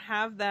I don't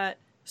have that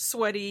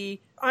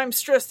sweaty, I'm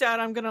stressed out,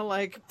 I'm gonna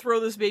like throw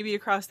this baby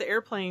across the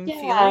airplane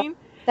feeling.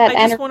 That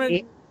I just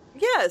energy.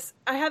 Yes,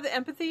 I have the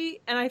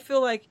empathy, and I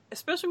feel like,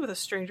 especially with a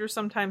stranger,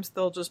 sometimes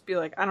they'll just be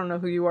like, I don't know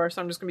who you are,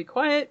 so I'm just gonna be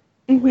quiet.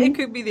 Mm-hmm. It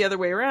could be the other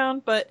way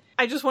around, but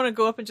I just want to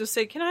go up and just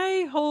say, can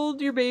I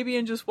hold your baby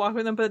and just walk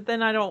with them? But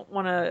then I don't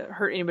want to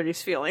hurt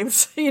anybody's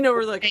feelings.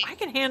 We're like, I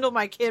can handle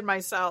my kid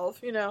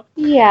myself,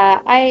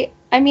 Yeah,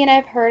 I mean,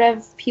 I've heard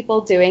of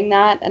people doing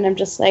that, and I'm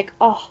just like,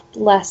 oh,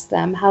 bless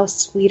them. How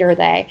sweet are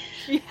they?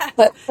 Yes.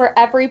 But for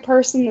every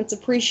person that's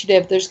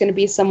appreciative, there's going to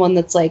be someone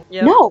that's like,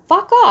 no,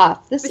 fuck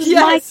off. This is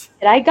my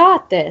kid. I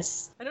got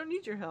this. I don't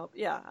need your help.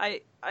 Yeah,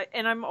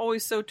 and I'm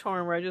always so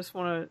torn where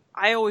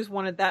I always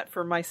wanted that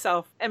for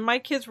myself. And my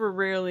kids were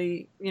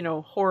rarely,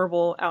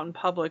 horrible out in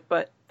public,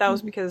 but that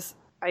was because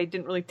I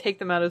didn't really take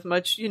them out as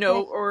much,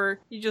 or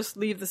you just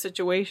leave the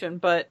situation.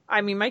 But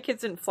I mean, my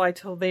kids didn't fly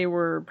till they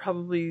were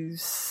probably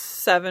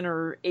 7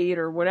 or 8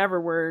 or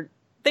whatever, where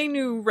they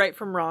knew right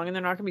from wrong, and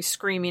they're not going to be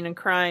screaming and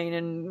crying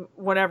and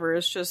whatever.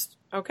 It's just,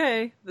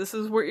 okay, this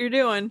is what you're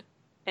doing.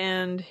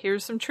 And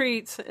here's some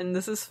treats, and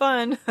this is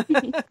fun.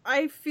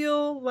 I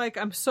feel like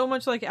I'm so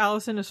much like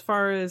Alison as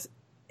far as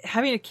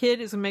having a kid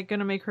is going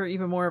to make her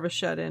even more of a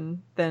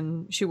shut-in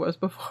than she was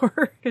before.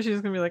 Because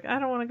she's going to be like, I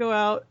don't want to go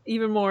out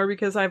even more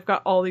because I've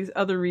got all these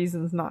other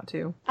reasons not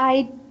to.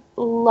 I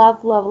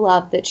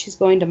love that she's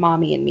going to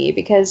Mommy and Me,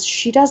 because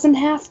she doesn't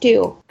have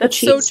to. That's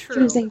she's so true.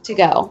 Choosing to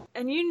go.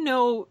 And in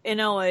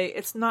LA,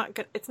 it's not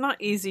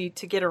easy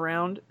to get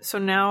around. So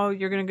now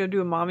you're going to go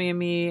do a Mommy and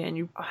Me, and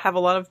you have a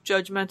lot of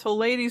judgmental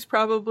ladies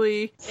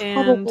probably.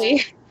 And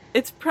probably.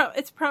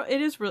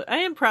 It is really, I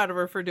am proud of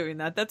her for doing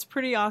that. That's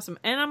pretty awesome.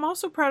 And I'm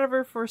also proud of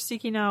her for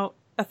seeking out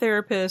a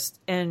therapist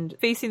and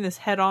facing this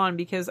head on,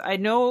 because I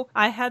know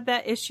I had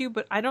that issue,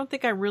 but I don't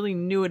think I really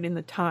knew it in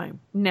the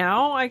time.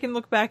 Now I can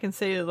look back and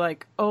say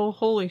like, oh,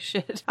 holy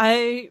shit,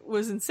 I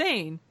was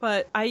insane.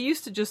 But I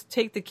used to just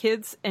take the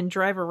kids and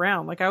drive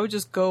around. Like I would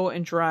just go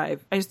and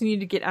drive. I just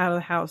needed to get out of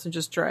the house and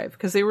just drive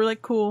because they were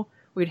like cool.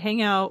 We'd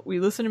hang out, we'd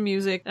listen to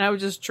music, and I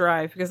would just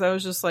drive because I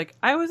was just like,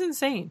 I was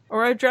insane.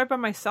 Or I'd drive by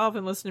myself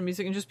and listen to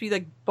music and just be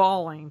like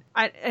bawling.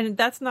 And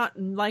that's not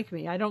like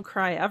me. I don't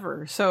cry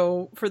ever.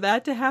 So for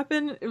that to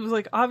happen, it was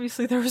like,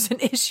 obviously there was an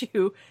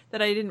issue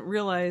that I didn't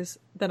realize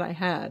that I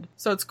had.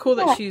 So it's cool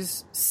that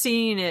she's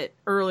seeing it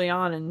early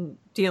on and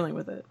dealing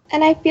with it.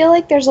 And I feel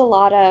like there's a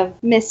lot of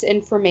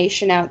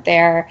misinformation out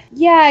there.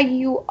 Yeah,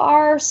 you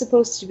are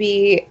supposed to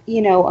be,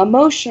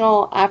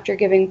 emotional after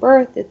giving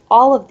birth. If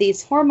all of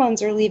these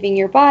hormones are leaving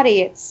your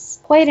body, it's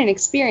quite an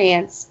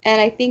experience. And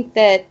I think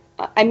that,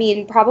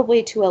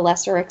 probably to a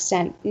lesser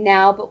extent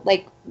now, but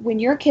like when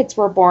your kids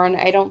were born,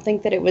 I don't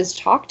think that it was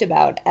talked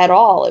about at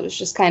all. It was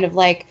just kind of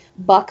like,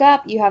 buck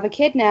up, you have a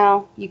kid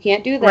now. You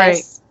can't do this.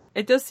 Right.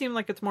 It does seem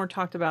like it's more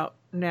talked about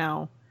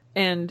now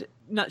and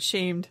not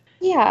shamed.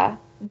 Yeah.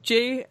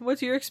 Jay,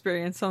 what's your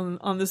experience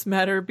on this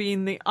matter,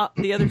 being the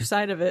other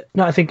side of it?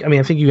 No, I think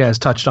you guys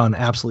touched on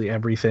absolutely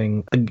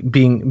everything.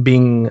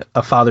 Being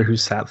a father who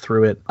sat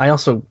through it, I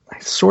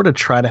sort of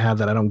try to have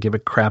that I don't give a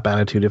crap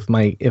attitude. If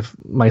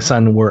my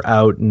son were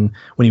out and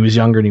when he was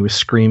younger and he was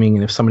screaming,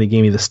 and if somebody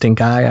gave me the stink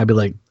eye, I'd be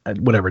like,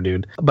 whatever,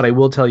 dude. But I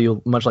will tell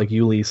you, much like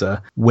you,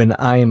 Lisa, when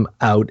I'm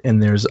out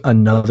and there's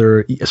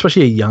another,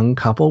 especially a young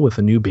couple with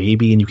a new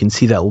baby, and you can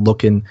see that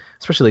look in,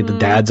 especially like the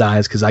dad's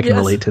eyes, because I can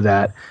relate to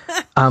that.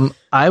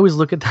 I always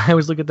look at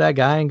that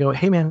guy and go,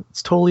 hey man,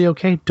 it's totally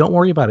okay. Don't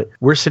worry about it.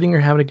 We're sitting here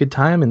having a good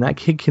time, and that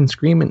kid can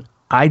scream, and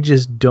I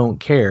just don't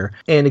care.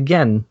 And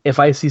again, if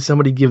I see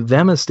somebody give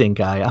them a stink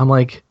eye, I'm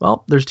like,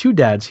 well, there's two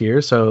dads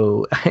here,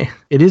 so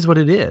it is what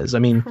it is. I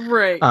mean,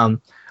 right.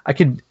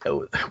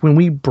 When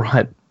we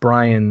brought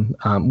Brian,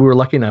 we were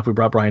lucky enough, we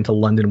brought Brian to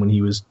London when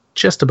he was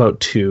just about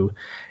 2.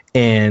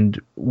 And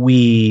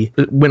we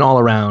went all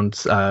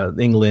around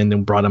England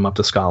and brought him up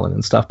to Scotland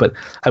and stuff. But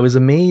I was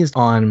amazed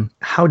on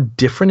how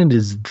different it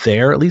is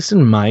there, at least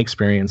in my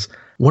experience.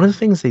 One of the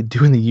things they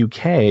do in the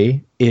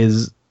UK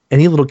is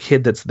any little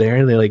kid that's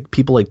there,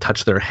 people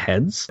touch their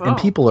heads, and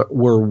people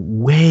were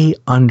way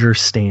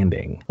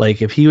understanding.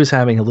 Like if he was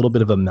having a little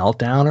bit of a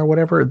meltdown or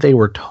whatever, they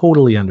were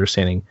totally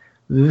understanding.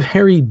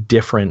 Very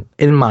different,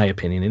 in my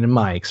opinion, and in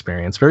my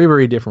experience, very,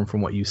 very different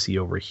from what you see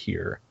over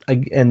here.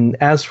 And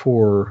as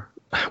for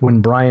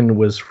when Brian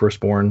was first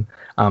born,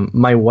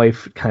 my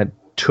wife kind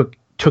of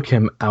took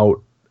him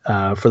out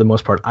for the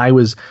most part. I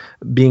was,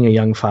 being a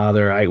young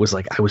father, I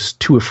was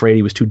too afraid.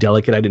 He was too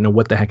delicate. I didn't know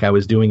what the heck I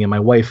was doing. And my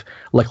wife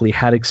luckily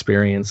had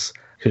experience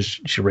because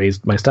she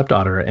raised my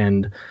stepdaughter.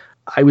 And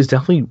I was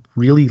definitely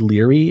really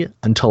leery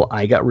until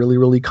I got really,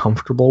 really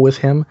comfortable with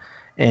him.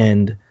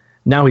 And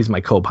now he's my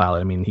co-pilot.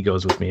 I mean, he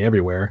goes with me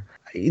everywhere.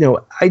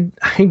 I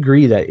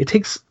agree that it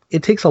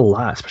takes a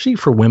lot, especially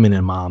for women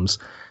and moms,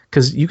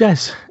 because you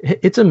guys,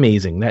 it's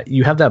amazing that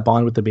you have that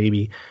bond with the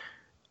baby.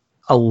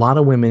 A lot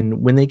of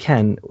women, when they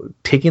can,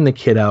 taking the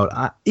kid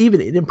out,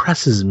 it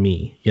impresses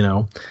me,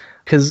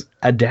 because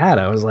a dad,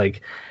 I was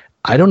like,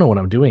 I don't know what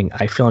I'm doing.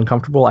 I feel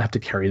uncomfortable. I have to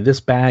carry this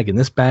bag. And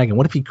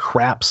what if he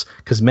craps?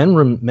 Because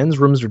men's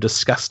rooms are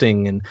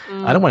disgusting, and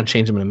I don't want to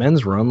change him in a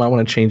men's room. I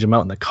want to change him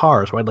out in the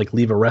car. So I'd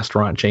leave a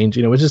restaurant change.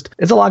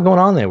 It's a lot going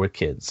on there with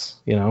kids,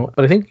 But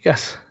I think,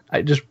 yes,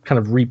 I just kind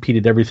of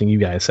repeated everything you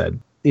guys said.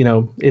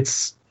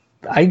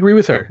 I agree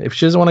with her. If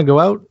she doesn't want to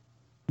go out,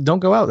 don't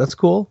go out. That's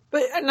cool.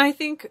 And I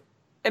think,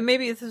 and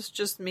maybe this is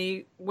just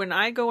me, when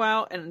I go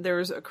out and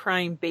there's a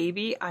crying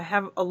baby, I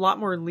have a lot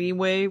more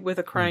leeway with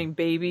a crying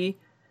baby.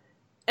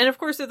 And of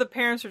course, if the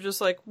parents are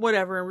just like,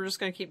 whatever, and we're just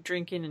going to keep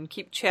drinking and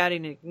keep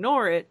chatting and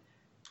ignore it,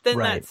 then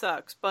that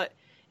sucks. But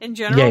in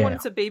general, when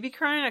it's a baby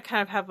crying, I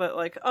kind of have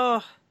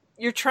oh,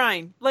 you're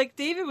trying. Like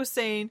David was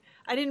saying,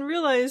 I didn't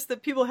realize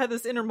that people had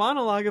this inner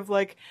monologue of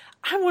I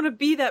want to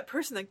be that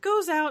person that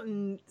goes out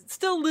and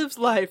still lives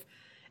life.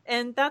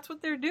 And that's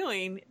what they're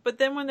doing. But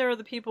then when there are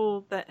the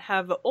people that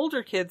have the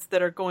older kids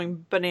that are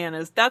going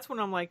bananas, that's when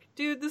I'm like,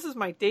 dude, this is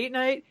my date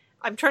night.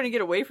 I'm trying to get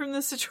away from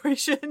this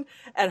situation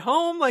at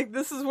home.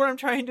 This is where I'm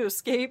trying to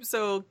escape.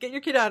 So get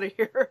your kid out of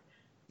here.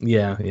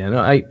 Yeah. No,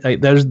 I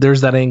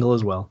there's that angle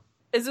as well.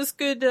 Is this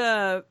good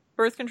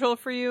birth control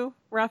for you,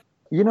 Raff?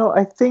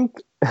 I think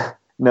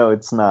no,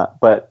 it's not.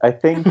 But I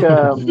think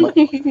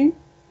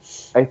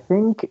I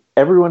think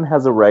everyone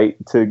has a right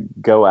to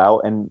go out,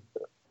 and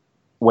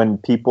when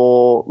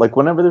people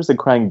whenever there's a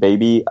crying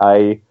baby,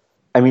 I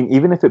mean,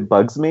 even if it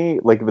bugs me,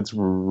 if it's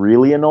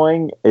really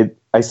annoying,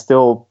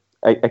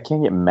 I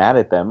can't get mad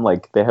at them.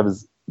 They have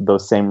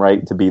those same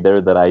right to be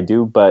there that I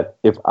do. But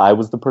if I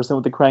was the person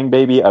with the crying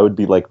baby, I would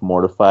be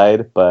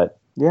mortified. But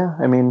yeah,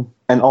 I mean,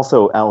 and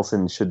also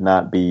Alison should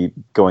not be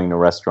going to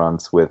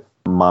restaurants with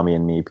mommy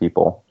and me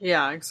people.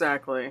 Yeah,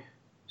 exactly.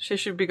 She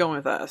should be going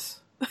with us.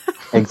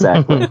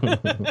 Exactly.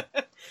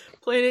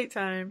 Playdate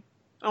time.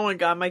 Oh my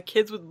God, my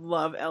kids would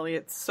love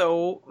Elliot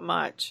so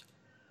much.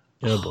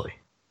 Oh boy.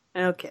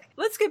 Okay,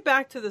 let's get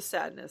back to the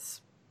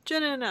sadness.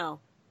 Jenna and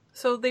Al.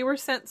 So they were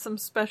sent some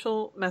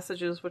special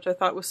messages, which I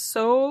thought was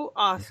so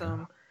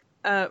awesome,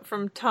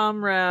 from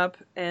Tom Rapp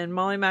and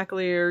Molly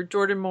McAleer,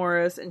 Jordan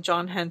Morris, and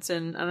John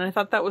Henson. And I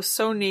thought that was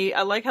so neat.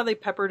 I like how they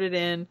peppered it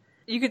in.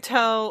 You could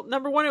tell,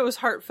 number one, it was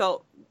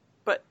heartfelt,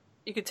 but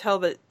you could tell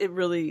that it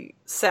really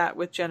sat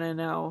with Jenna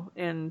and Al.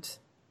 And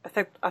I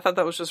thought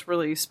that was just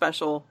really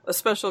special, a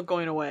special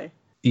going away.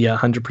 Yeah,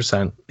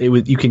 100%. It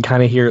was. You can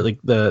kind of hear it. Like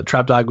the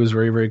Trap Dog was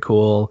very, very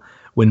cool.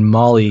 When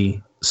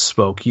Molly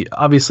spoke,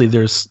 obviously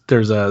there's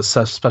a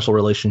special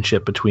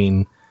relationship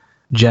between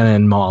Jenna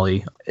and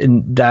Molly,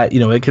 and that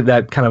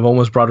that kind of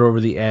almost brought her over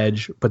the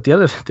edge. But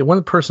the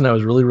one person I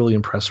was really, really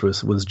impressed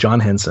with was John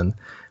Henson,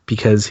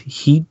 because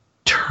he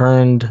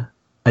turned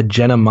a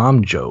Jenna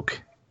mom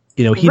joke.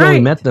 He'd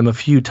only met them a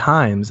few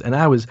times, and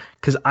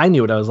because I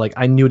knew what I was like.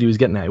 I knew what he was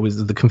getting at. It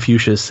was the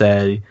Confucius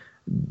said,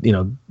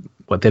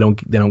 what they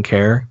don't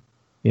care,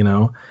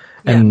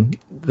 and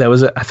that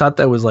was I thought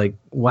that was like,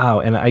 wow.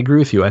 And I agree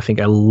with you. I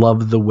think I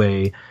love the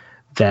way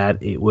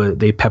that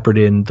they peppered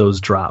in those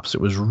drops.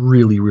 It was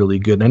really, really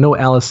good. And I know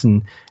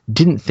Alison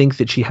didn't think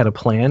that she had a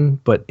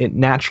plan, but it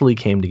naturally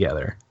came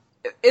together.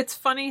 It's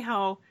funny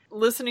how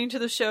listening to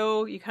the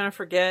show, you kind of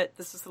forget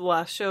this is the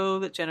last show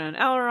that Jenna and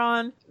Al are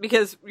on,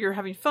 because you're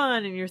having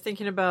fun and you're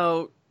thinking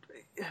about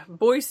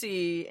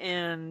Boise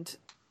and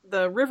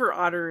the river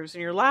otters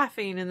and you're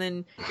laughing, and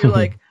then you're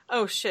like,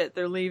 oh shit,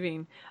 they're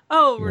leaving.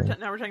 Oh,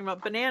 now we're talking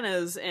about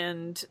bananas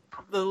and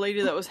the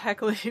lady that was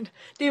heckling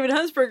David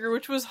Hunsberger,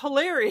 which was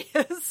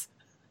hilarious.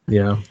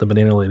 Yeah, the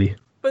banana lady.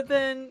 But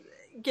then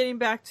getting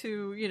back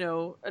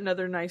to,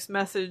 another nice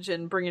message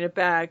and bringing it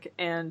back.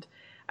 And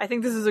I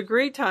think this is a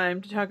great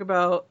time to talk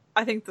about,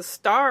 I think the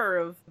star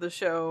of the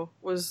show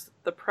was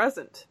the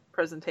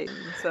presentation.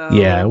 So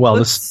yeah, well,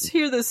 let's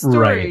hear this story,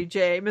 right.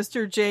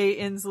 Mr. Jay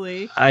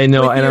Insley. I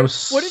know, and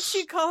what did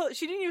she call it?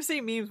 She didn't even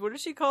say memes. What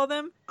did she call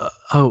them?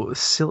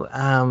 Silly.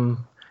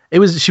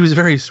 She was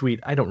very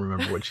sweet. I don't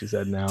remember what she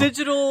said now.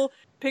 Digital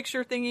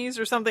picture thingies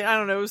or something. I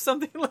don't know. It was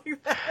something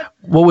like that.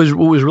 What was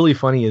really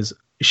funny is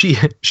she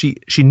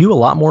knew a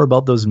lot more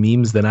about those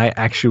memes than I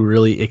actually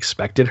really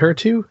expected her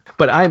to.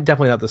 But I'm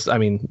definitely not this. I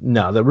mean,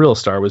 no, the real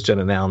star was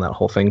Jenna now and that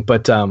whole thing.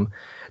 But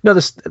no,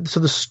 so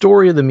the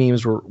story of the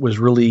memes was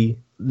really,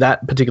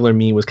 that particular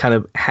meme was kind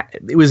of,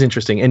 it was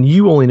interesting. And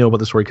you only know about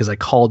the story because I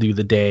called you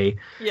the day,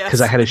 because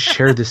I had to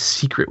share this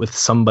secret with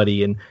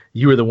somebody, and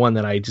you were the one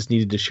that I just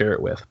needed to share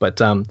it with.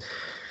 But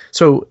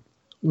so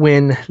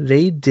when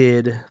they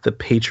did the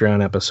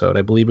Patreon episode,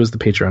 I believe it was the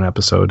Patreon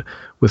episode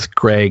with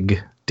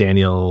Greg,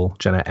 Daniel,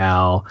 Jenna,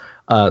 Al,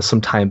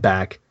 some time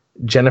back,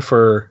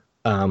 Jennifer,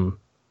 I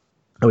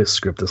always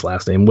script this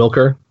last name,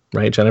 Wilker,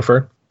 right?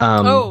 Jennifer.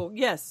 Oh,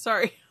 yes.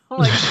 Sorry.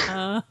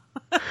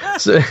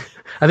 So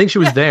I think she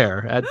was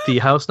there at the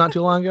house not too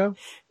long ago.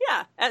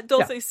 Yeah, at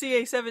Dulce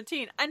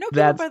CA17. I know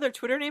people by their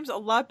Twitter names a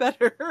lot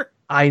better.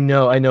 I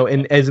know.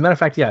 And as a matter of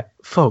fact, yeah,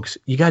 folks,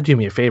 you got to do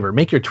me a favor.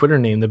 Make your Twitter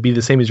name to be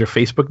the same as your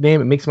Facebook name.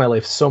 It makes my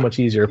life so much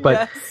easier.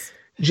 But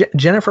yes.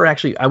 Jennifer,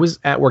 actually, I was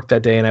at work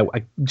that day, and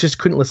I just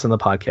couldn't listen to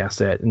the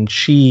podcast yet. And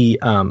she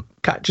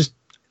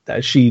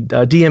she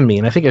DM'd me,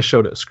 and I think I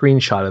showed a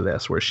screenshot of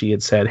this where she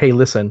had said, hey,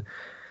 listen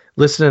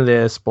to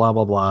this, blah,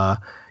 blah, blah.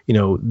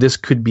 This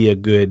could be a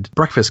good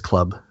Breakfast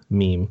Club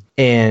meme.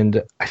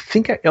 And I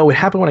think it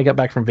happened when I got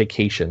back from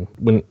vacation,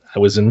 when I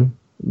was in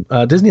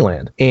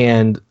Disneyland.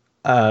 And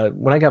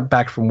when I got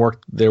back from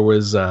work, there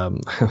was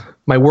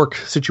my work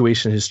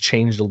situation has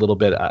changed a little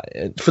bit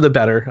for the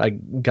better. I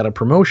got a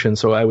promotion,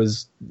 so I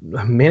was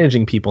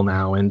managing people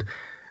now, and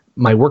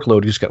my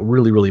workload just got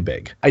really, really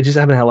big. I just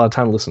haven't had a lot of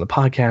time to listen to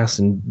podcasts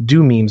and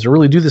do memes, or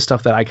really do the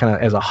stuff that I kind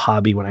of, as a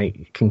hobby, when I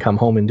can come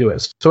home and do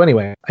it. So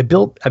anyway, I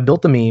built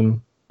the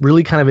meme.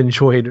 Really kind of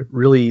enjoyed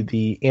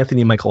the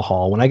Anthony Michael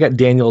Hall. When I got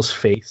Daniel's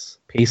face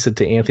pasted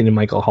to Anthony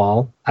Michael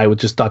Hall, I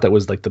just thought that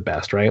was like the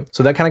best, right?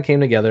 So that kind of came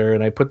together,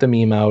 and I put the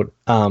meme out.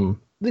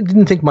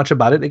 Didn't think much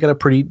about it. It got a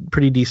pretty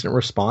decent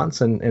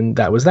response, and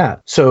that was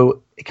that.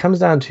 So it comes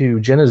down to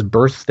Jenna's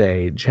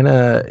birthday.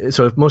 Jenna.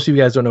 So if most of you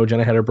guys don't know,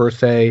 Jenna had her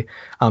birthday,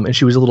 and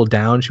she was a little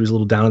down. She was a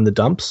little down in the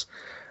dumps.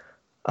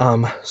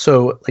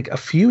 So like a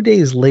few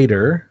days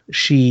later,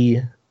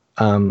 she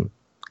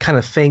kind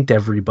of thanked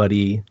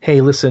everybody. Hey,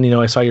 listen,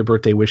 I saw your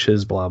birthday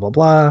wishes, blah, blah,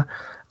 blah.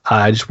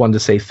 I just wanted to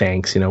say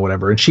thanks,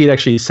 whatever. And she had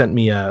actually sent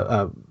me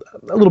a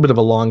little bit of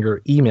a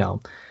longer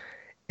email.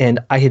 And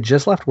I had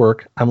just left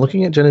work. I'm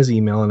looking at Jenna's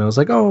email, and I was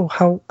like, oh,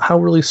 how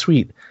really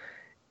sweet.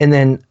 And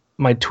then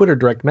my Twitter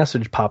direct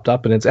message popped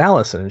up, and it's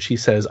Alison. And she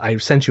says,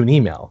 I've sent you an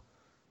email.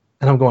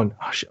 And I'm going,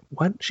 oh, shit,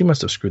 what? She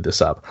must have screwed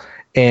this up.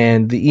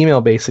 And the email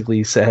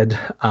basically said,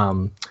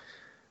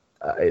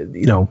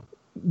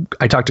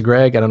 I talked to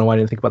Greg. I don't know why I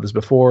didn't think about this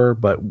before,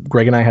 but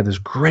Greg and I had this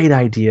great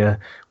idea.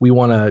 We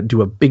want to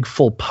do a big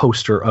full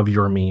poster of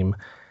your meme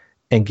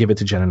and give it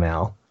to Jenna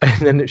now.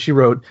 And then she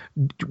wrote,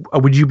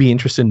 would you be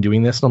interested in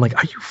doing this? And I'm like,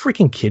 are you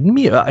freaking kidding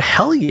me?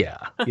 Hell yeah.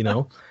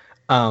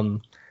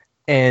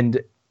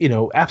 And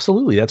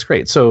absolutely. That's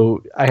great.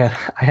 So I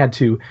had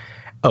to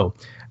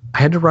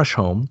rush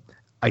home.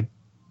 I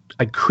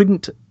I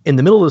couldn't, in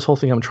the middle of this whole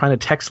thing, I'm trying to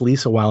text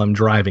Lisa while I'm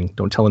driving.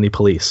 Don't tell any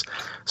police.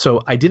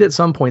 So I did at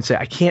some point say,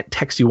 I can't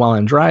text you while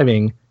I'm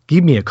driving.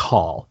 Give me a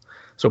call.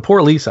 So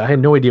poor Lisa, I had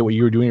no idea what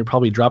you were doing. You're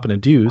probably dropping a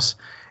deuce.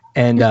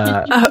 And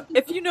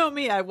if you know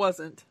me, I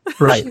wasn't.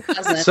 Right.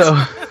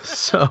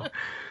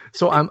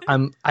 So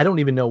I don't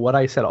even know what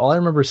I said. All I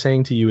remember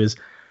saying to you is,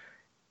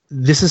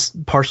 this is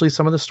partially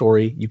some of the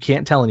story. You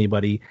can't tell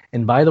anybody.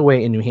 And by the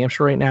way, in New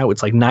Hampshire right now,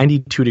 it's like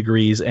 92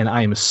 degrees and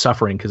I am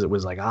suffering because it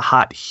was like a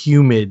hot,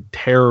 humid,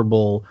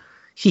 terrible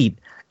heat.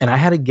 And I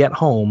had to get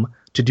home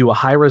to do a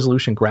high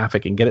resolution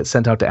graphic and get it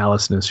sent out to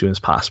Alison as soon as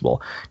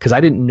possible because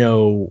I didn't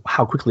know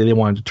how quickly they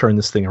wanted to turn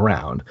this thing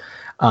around.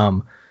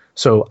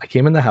 So I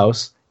came in the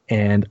house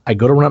and I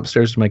go to run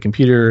upstairs to my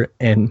computer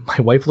and my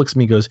wife looks at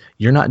me and goes,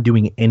 "You're not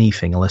doing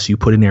anything unless you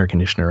put an air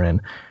conditioner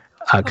in."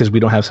 Because we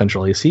don't have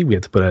central AC, we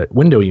have to put a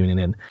window unit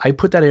in. I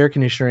put that air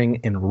conditioning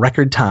in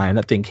record time.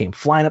 That thing came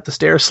flying up the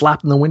stairs,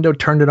 slapped in the window,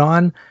 turned it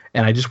on,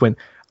 and I just went,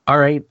 all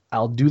right,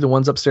 I'll do the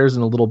ones upstairs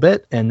in a little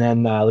bit, and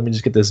then let me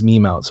just get this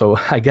meme out. So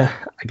I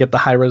get the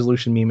high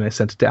resolution meme, and I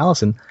sent it to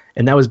Alison,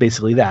 and that was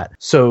basically that.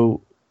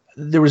 So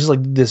there was like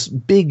this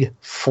big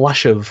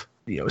flush of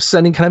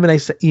sending kind of a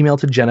nice email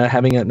to Jenna,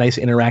 having a nice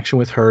interaction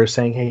with her,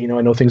 saying, hey,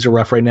 I know things are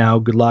rough right now.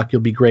 Good luck.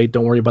 You'll be great.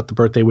 Don't worry about the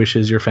birthday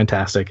wishes. You're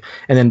fantastic.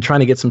 And then trying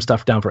to get some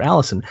stuff down for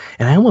Alison.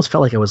 And I almost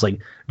felt like I was like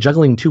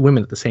juggling two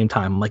women at the same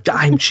time. I'm like,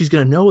 she's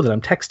going to know that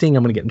I'm texting.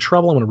 I'm going to get in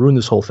trouble. I'm going to ruin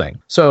this whole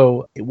thing.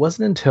 So it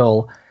wasn't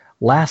until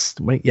last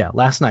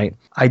night,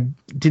 I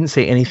didn't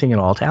say anything at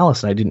all to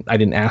Alison. I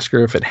didn't ask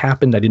her if it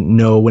happened. I didn't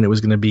know when it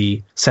was going to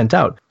be sent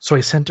out. So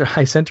I sent her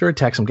a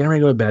text. I'm getting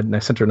ready to go to bed, and I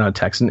sent her not a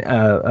text,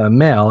 a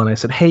mail, and I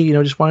said, hey,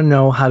 just want to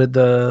know, how did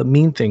the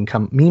meme thing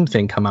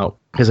come out?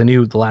 Because I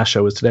knew the last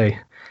show was today.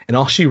 And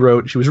all she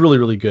wrote, she was really,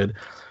 really good.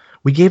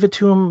 We gave it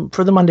to him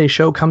for the Monday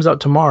show. Comes out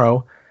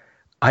tomorrow.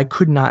 I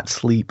could not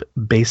sleep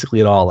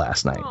basically at all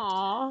last night.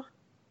 Aww.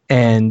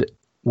 And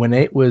when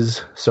it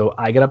was, so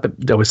I got up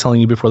I was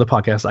telling you before the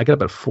podcast, I got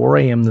up at 4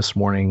 a.m. this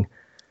morning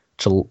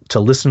to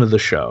listen to the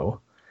show.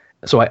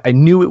 So I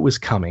knew it was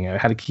coming. I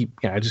had to keep,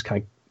 I just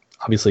kind of,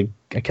 obviously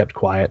I kept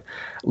quiet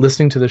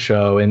listening to the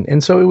show.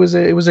 And so it was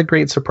a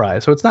great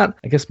surprise. So it's not,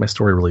 I guess my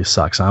story really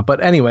sucks, huh?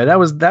 But anyway, that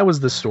was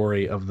the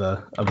story of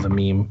the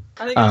meme.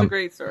 I think it's a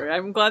great story.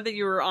 I'm glad that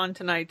you were on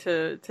tonight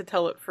to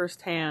tell it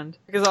firsthand,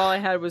 because all I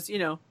had was,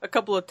 a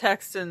couple of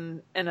texts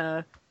and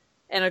a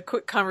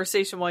quick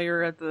conversation while you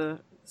were at the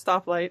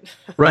stoplight.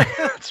 Right.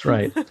 That's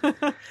right.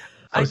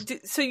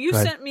 So you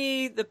sent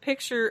me the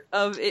picture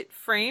of it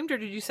framed, or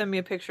did you send me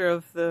a picture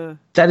of the...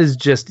 I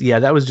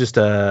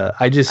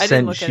just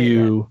sent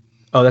you...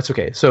 Oh, that's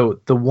okay. So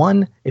the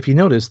one, if you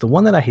notice, the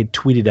one that I had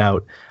tweeted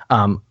out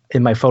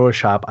in my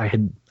Photoshop, I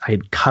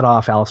had cut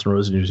off Alison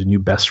Rosen's new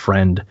best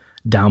friend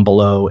down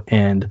below,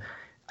 and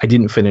I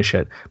didn't finish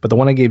it. But the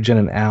one I gave Jen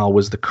and Al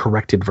was the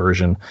corrected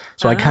version.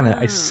 So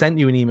I sent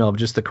you an email of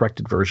just the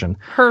corrected version.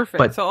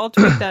 Perfect. So I'll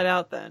tweet that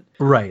out then.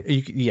 Right.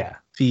 Yeah.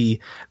 The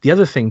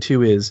other thing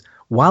too is,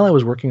 while I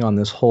was working on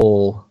this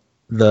whole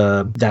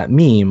that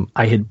meme,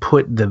 I had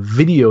put the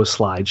video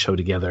slideshow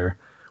together,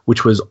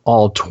 which was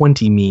all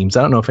 20 memes.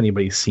 I don't know if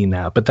anybody's seen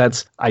that, but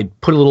I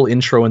put a little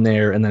intro in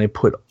there, and then I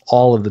put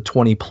all of the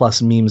 20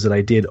 plus memes that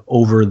I did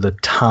over the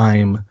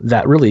time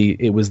that really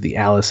it was the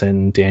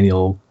Alison,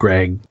 Daniel,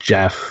 Greg,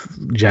 Jeff,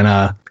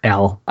 Jenna,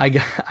 Al.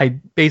 I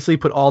basically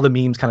put all the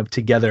memes kind of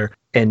together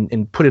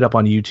and put it up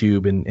on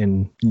YouTube,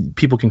 and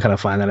people can kind of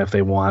find that if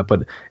they want.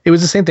 But it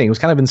was the same thing. It was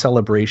kind of in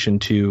celebration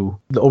to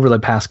over the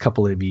past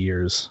couple of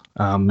years.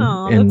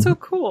 That's so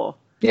cool.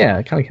 Yeah,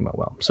 it kind of came out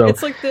well. So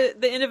it's like the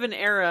end of an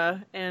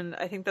era, and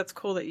I think that's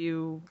cool that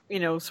you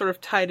sort of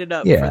tied it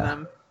up for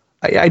them.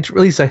 At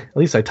least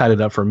I tied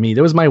it up for me.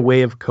 That was my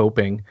way of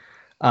coping.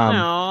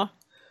 So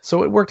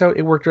it worked out.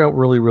 It worked out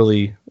really,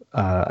 really.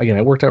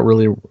 It worked out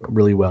really,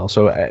 really well.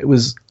 So it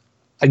was,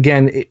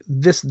 again,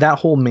 that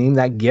whole meme,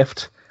 that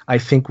gift, I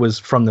think was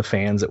from the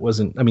fans. It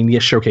wasn't. I mean,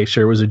 yes, Showcase,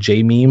 sure, it was a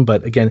J meme,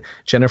 but again,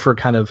 Jennifer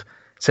kind of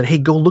said, "Hey,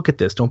 go look at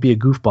this. Don't be a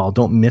goofball.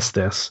 Don't miss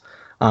this."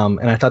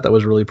 And I thought that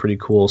was really pretty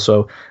cool.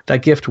 So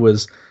that gift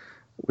was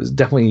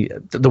definitely,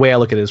 the way I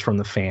look at it is from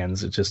the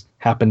fans. It just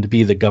happened to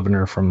be the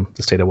governor from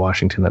the state of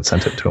Washington that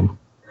sent it to him.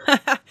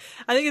 I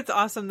think it's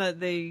awesome that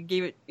they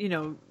gave it,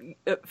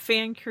 a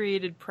fan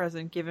created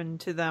present given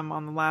to them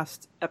on the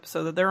last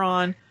episode that they're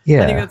on.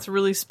 Yeah. I think that's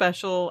really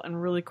special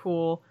and really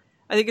cool.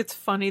 I think it's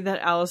funny that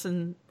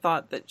Alison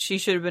thought that she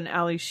should have been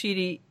Ali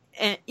Sheedy.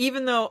 And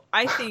even though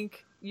I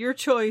think your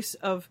choice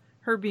of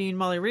her being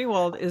Molly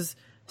Ringwald is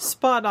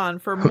spot on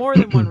for more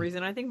than one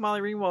reason. I think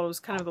Molly Ringwald was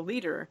kind of the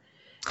leader,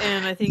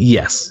 and I think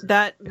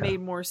that made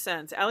more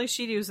sense. Ali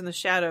Sheedy was in the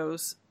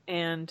shadows,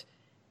 and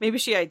maybe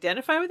she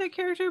identified with that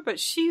character, but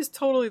she's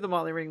totally the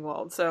Molly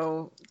Ringwald,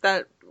 so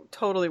that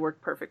totally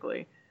worked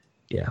perfectly.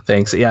 Yeah,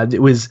 thanks. Yeah, it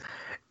was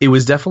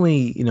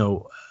definitely,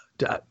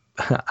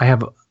 I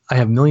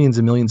have millions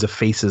and millions of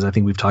faces. I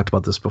think we've talked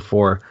about this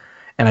before,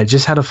 and I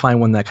just had to find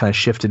one that kind of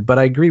shifted. But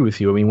I agree with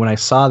you. I mean, when I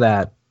saw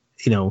that,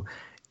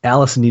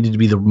 Alison needed to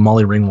be the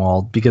Molly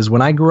Ringwald, because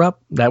when I grew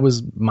up, that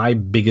was my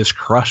biggest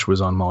crush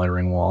was on Molly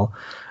Ringwald.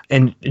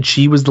 And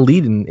she was the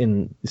lead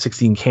in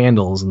 16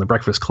 Candles and The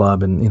Breakfast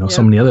Club and,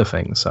 so many other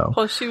things. So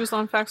plus she was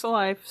on Facts of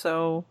Life,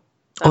 so...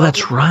 Oh,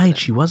 that's right.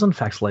 She was on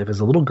Facts of Life as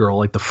a little girl,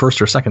 like the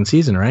first or second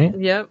season, right?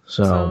 Yep.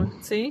 So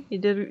see, you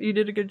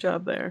did a good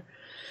job there.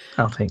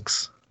 Oh,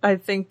 thanks. I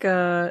think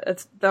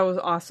that was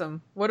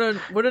awesome. What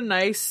a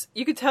nice...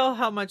 You could tell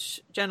how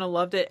much Jenna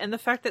loved it, and the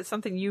fact that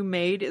something you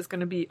made is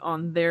going to be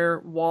on their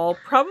wall,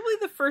 probably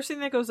the first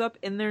thing that goes up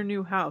in their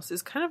new house,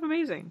 is kind of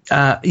amazing.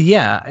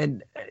 Yeah,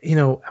 and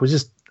I was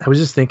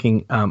just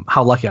thinking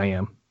how lucky I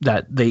am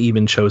that they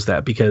even chose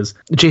that, because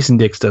Jason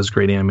Dix does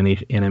great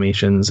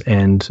animations,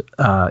 and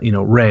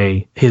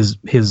Ray,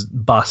 his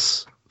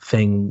bus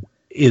thing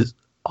is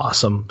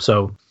awesome.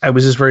 So I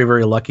was just very,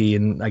 very lucky,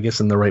 and I guess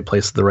in the right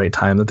place at the right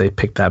time that they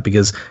picked that,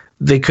 because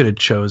they could have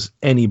chose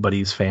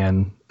anybody's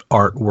fan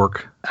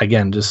artwork.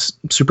 Again, just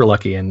super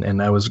lucky,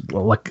 and I was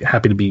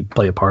happy to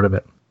play a part of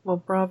it. Well,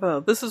 bravo.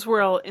 This is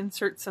where I'll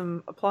insert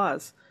some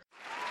applause.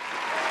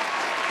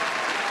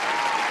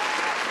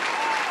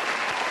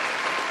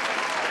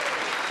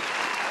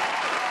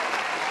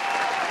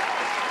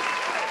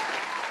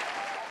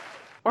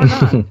 Or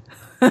not.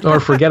 Or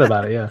forget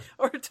about it, yeah.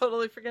 Or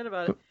totally forget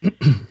about it.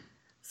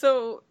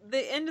 So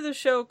the end of the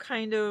show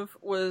kind of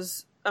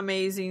was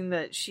amazing,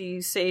 that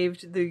she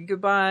saved the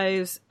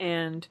goodbyes,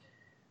 and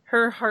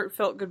her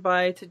heartfelt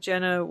goodbye to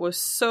Jenna was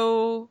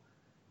so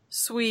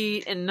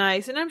sweet and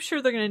nice. And I'm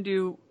sure they're going to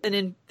do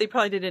they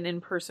probably did an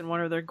in-person one,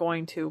 or they're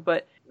going to,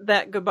 but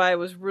that goodbye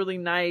was really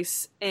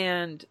nice.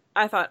 And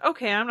I thought,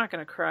 okay, I'm not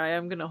going to cry.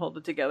 I'm going to hold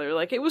it together.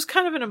 Like, it was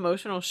kind of an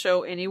emotional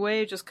show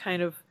anyway, just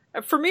kind of,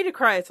 for me to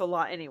cry, it's a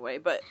lot anyway,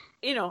 but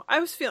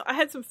I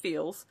had some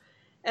feels.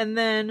 And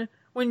then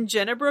when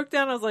Jenna broke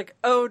down, I was like,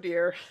 oh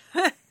dear,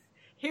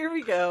 here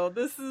we go.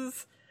 This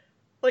is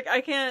like,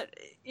 I can't,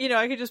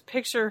 I could just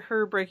picture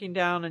her breaking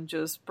down and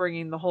just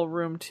bringing the whole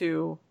room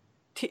to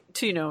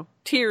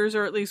tears,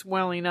 or at least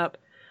welling up.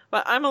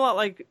 But I'm a lot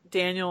like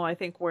Daniel, I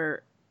think,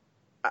 where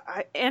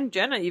and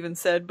Jenna even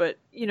said, but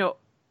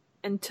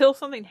until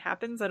something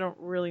happens, I don't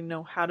really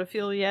know how to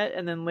feel yet.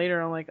 And then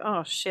later I'm like,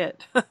 oh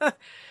shit,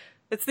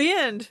 it's the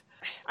end.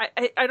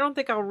 I don't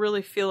think I'll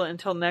really feel it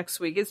until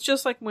next week. It's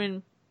just like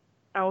when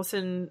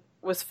Alison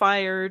was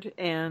fired,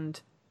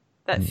 and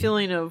that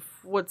feeling of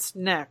what's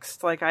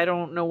next. Like, I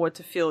don't know what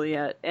to feel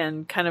yet,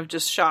 and kind of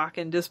just shock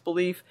and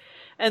disbelief.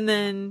 And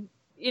then,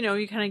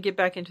 you kind of get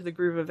back into the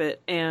groove of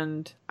it.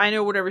 And I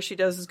know whatever she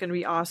does is going to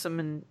be awesome.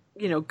 And,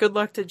 good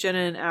luck to Jenna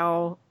and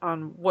Al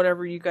on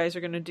whatever you guys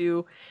are going to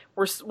do.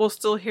 We'll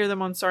still hear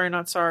them on Sorry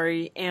Not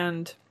Sorry.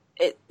 And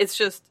it's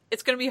going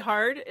to be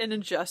hard, an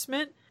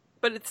adjustment.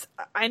 But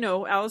I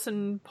know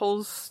Alison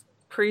pulls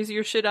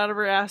crazier shit out of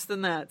her ass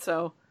than that.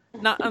 So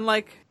not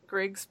unlike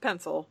Greg's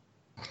pencil.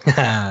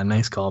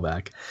 Nice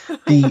callback.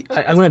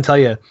 I'm going to tell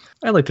you,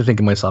 I like to think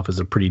of myself as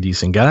a pretty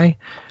decent guy.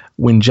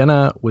 When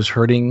Jenna was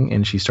hurting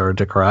and she started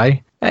to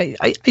cry,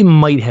 I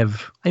might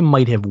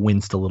have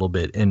winced a little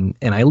bit, and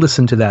I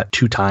listened to that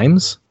 2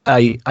 times.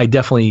 I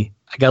got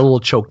a little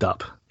choked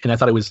up, and I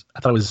thought it was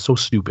so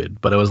stupid,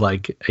 but I was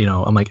like,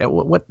 I'm like,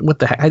 what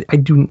the heck?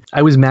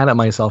 I was mad at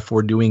myself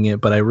for doing it,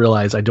 but I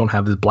realized I don't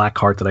have this black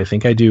heart that I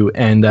think I do.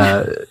 And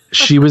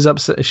she was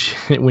upset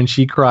when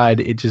she cried.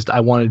 I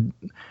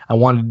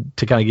wanted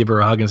to kind of give her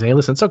a hug and say, hey,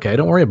 listen, it's okay,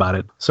 don't worry about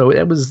it. So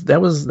that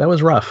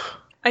was rough.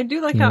 I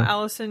do like how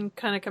Alison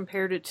kind of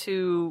compared it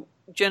to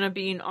Jenna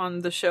being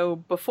on the show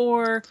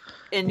before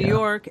in New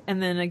York,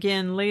 and then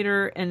again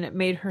later, and it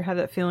made her have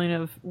that feeling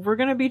of, we're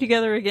going to be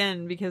together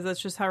again, because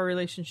that's just how a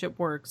relationship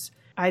works.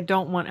 I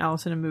don't want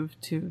Alison to move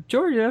to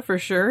Georgia for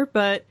sure,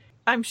 but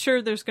I'm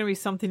sure there's going to be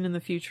something in the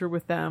future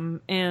with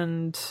them,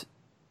 and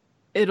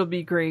it'll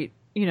be great.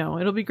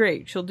 It'll be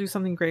great. She'll do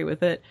something great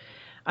with it.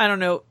 I don't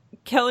know.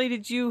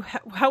 Kelly,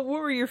 what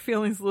were your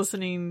feelings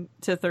listening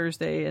to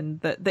Thursday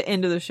and the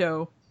end of the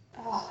show?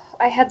 Oh,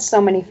 I had so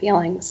many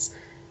feelings.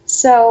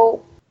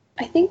 So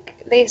I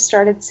think they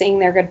started saying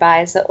their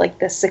goodbyes at like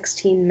the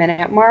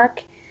 16-minute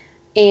mark,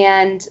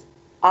 and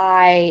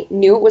I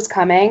knew it was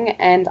coming,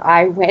 and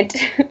I went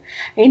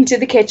into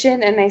the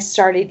kitchen and I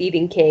started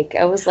eating cake.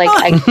 I was like,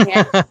 I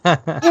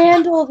can't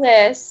handle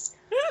this.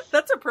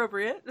 That's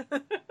appropriate.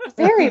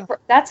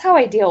 That's how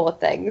I deal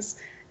with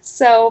things.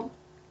 So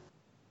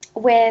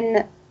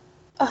when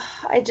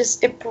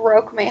it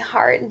broke my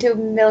heart into a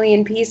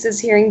million pieces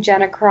hearing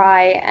Jenna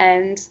cry,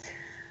 and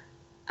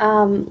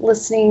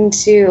listening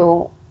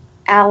to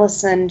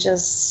Alison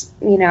just,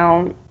 I'm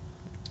going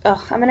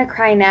to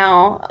cry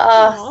now.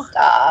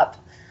 Stop.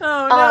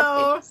 Oh,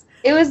 no.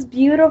 It was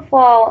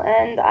beautiful,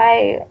 and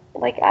I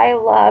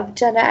love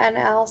Jenna and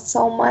Al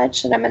so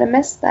much, and I'm going to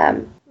miss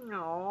them.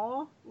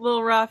 Aw.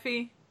 Little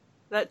Raffi,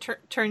 that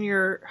turn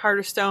your heart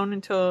of stone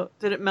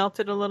did it melt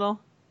it a little?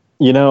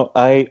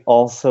 I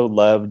also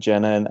love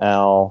Jenna and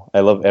Al.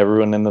 I love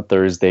everyone in the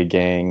Thursday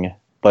gang,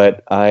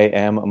 but I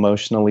am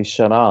emotionally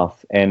shut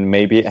off. And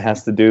maybe it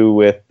has to do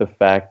with the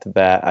fact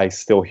that I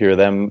still hear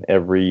them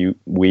every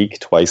week,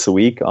 twice a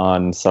week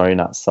on Sorry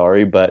Not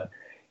Sorry. But,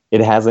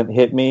 It hasn't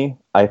hit me.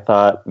 I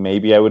thought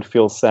maybe I would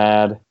feel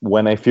sad.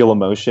 When I feel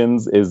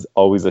emotions is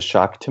always a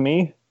shock to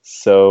me.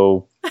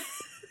 So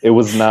it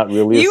was not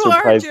really a You are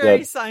surprise Jerry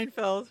that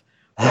Seinfeld.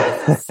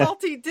 It's a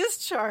salty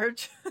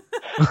discharge.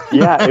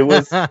 yeah,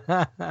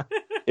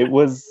 it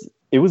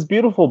was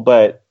beautiful,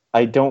 but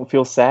I don't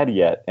feel sad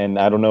yet, and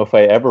I don't know if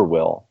I ever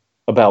will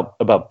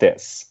about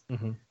this.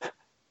 Mm-hmm.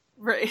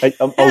 Right.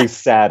 I'm always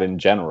sad in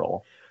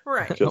general.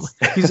 Right.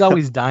 He's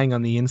always dying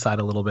on the inside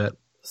a little bit.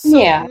 So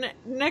Yeah.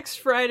 Next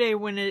Friday,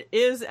 when it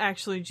is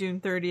actually June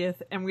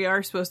 30th and we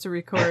are supposed to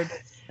record,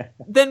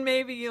 then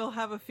maybe you'll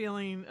have a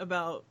feeling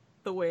about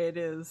the way it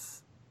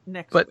is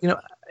next But, week. you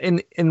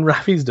know, in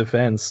Raffi's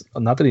defense,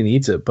 not that he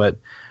needs it, but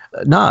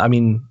I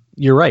mean,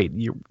 you're right.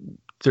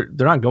 They're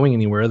not going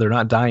anywhere. They're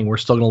not dying. We're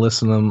still going to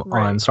listen to them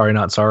Right. on Sorry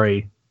Not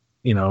Sorry.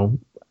 You know,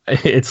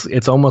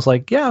 it's almost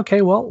like, yeah,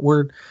 okay, well,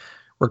 we're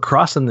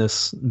crossing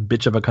this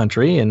bitch of a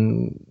country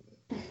and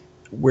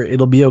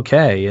it'll be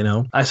okay, you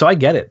know? So I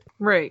get it.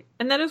 Right.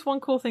 And that is one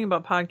cool thing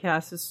about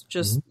podcasts is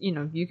just, you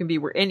know, you can be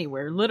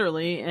anywhere,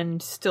 literally,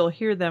 and still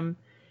hear them.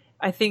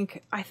 I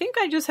think I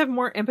just have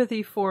more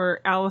empathy for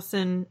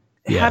Alison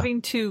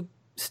having to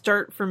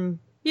start from,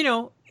 you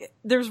know,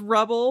 there's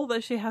rubble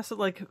that she has to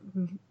like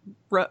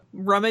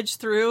rummage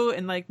through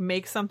and like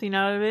make something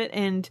out of it.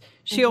 And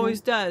she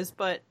always does.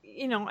 But,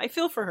 you know, I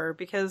feel for her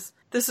because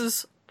this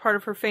is part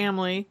of her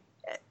family.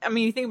 I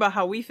mean, you think about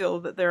how we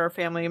feel that they're our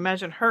family.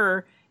 Imagine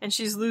her, and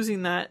she's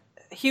losing that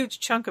huge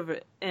chunk of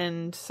it.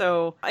 And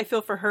so I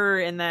feel for her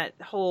in that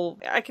whole,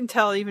 I can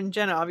tell even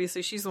Jenna,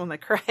 obviously she's the one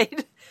that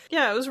cried.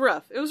 Yeah, it was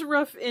rough. It was a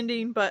rough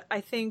ending, but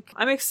I think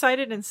I'm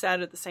excited and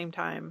sad at the same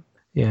time.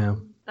 Yeah.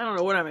 I don't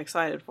know what I'm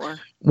excited for.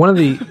 One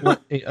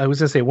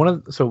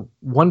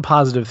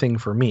positive thing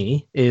for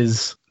me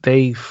is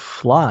they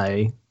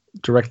fly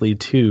directly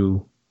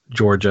to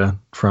Georgia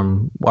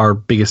from our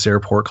biggest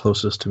airport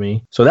closest to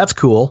me. So that's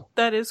cool.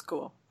 That is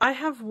cool. I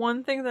have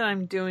one thing that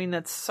I'm doing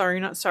that's Sorry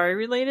Not Sorry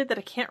related that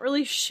I can't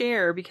really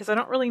share because I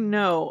don't really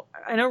know.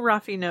 I know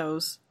Raffi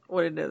knows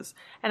what it is.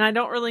 And I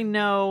don't really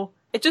know.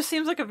 It just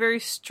seems like a very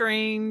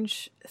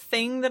strange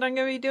thing that I'm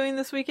going to be doing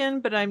this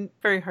weekend, but I'm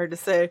very hard to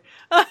say.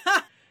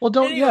 Well,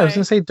 don't. Anyway. Yeah, I was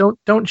gonna say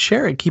don't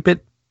share it. Keep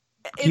it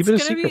a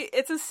secret.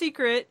 It's a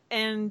secret,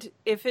 and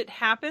if it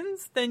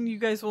happens, then you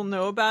guys will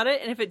know about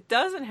it. And if it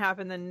doesn't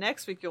happen, then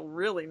next week you'll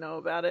really know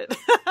about it.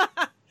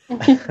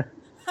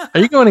 Are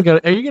you going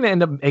to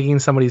end up egging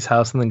somebody's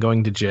house and then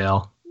going to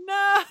jail?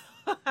 No,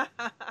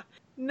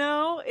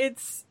 no.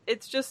 It's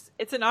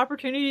an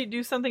opportunity to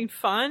do something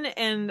fun,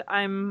 and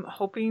I'm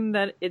hoping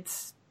that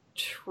it's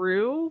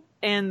true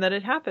and that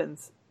it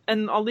happens.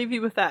 And I'll leave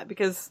you with that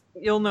because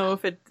you'll know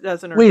if it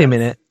doesn't. Or Wait does. a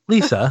minute,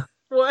 Lisa.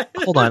 What?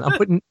 Hold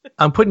on.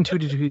 I'm putting two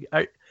to two.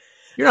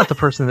 You're not the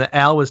person that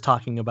Al was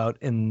talking about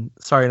in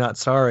Sorry Not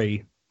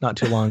Sorry not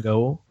too long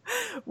ago.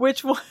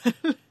 Which one?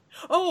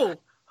 Oh,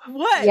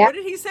 what? Yeah. What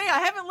did he say? I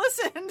haven't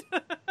listened.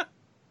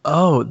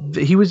 Oh,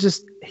 he was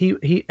just he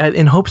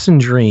in Hopes and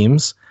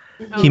Dreams.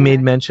 He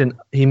made mention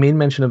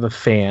of a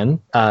fan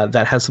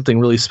that has something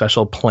really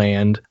special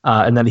planned,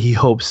 and that he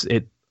hopes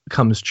it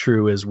comes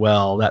true as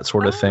well. That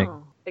sort of thing.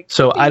 It could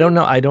So be. I don't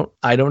know. I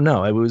don't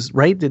know. It was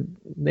right. Did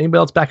anybody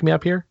else back me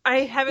up here? I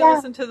haven't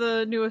listened to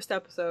the newest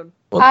episode.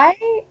 Well-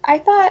 I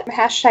thought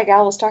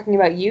 #Al was talking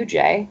about you,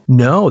 Jay.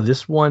 No,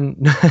 this one.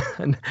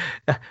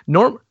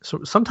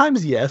 So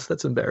sometimes yes,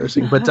 that's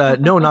embarrassing,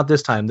 but no, not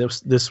this time.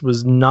 This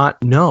was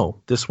not. No,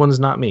 this one's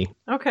not me.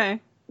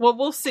 Okay. Well,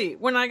 we'll see.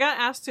 When I got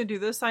asked to do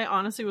this, I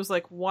honestly was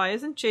like, why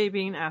isn't Jay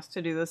being asked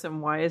to do this?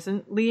 And why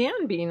isn't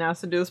Leanne being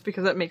asked to do this?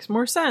 Because that makes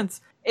more sense.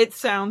 It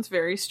sounds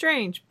very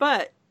strange,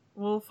 but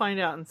we'll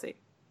find out and see.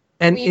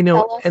 And Will you know,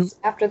 tell us and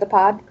after the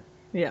pod.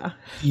 Yeah.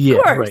 yeah,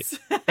 Of right. course.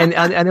 And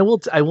I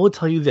will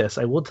tell you this.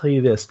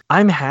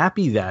 I'm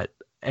happy that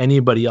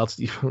anybody else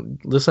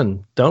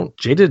listen.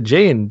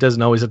 Jay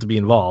doesn't always have to be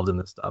involved in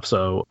this stuff.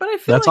 So But I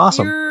feel that's like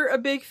awesome. you're a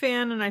big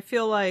fan, and I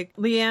feel like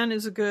Leanne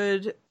is a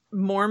good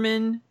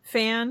Mormon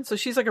fan. So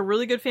she's like a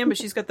really good fan, but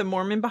she's got the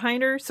Mormon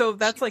behind her. So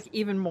that's like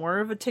even more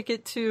of a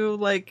ticket to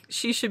like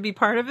she should be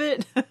part of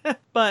it.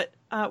 But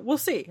we'll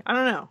see. I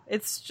don't know.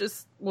 It's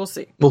just we'll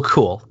see. Well,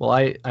 cool. Well,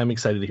 I'm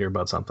excited to hear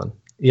about something.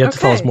 You have to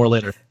tell us Okay. more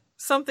later.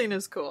 Something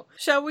is cool.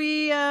 Shall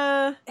we,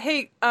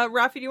 hey,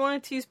 Raffi, do you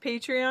want to tease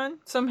Patreon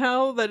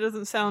somehow? That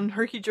doesn't sound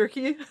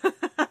herky-jerky.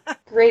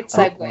 Great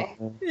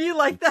segue. You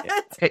like that?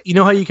 Hey, you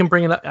know how you can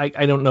bring it up?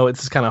 I don't know.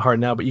 It's kind of hard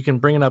now, but you can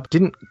bring it up.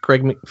 Didn't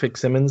Greg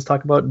Fitzsimmons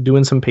talk about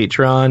doing some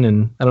Patreon?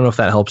 And I don't know if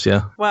that helps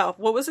you. Wow.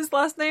 What was his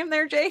last name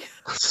there, Jay?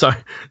 Sorry.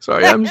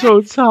 I'm so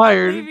I'm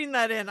tired. leaving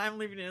that in. I'm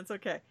leaving it in. It's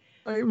okay.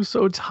 I'm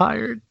so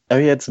tired. Oh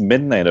yeah, it's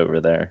midnight over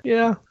there.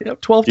 Yeah.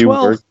 Yep. 12. Do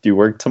you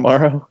work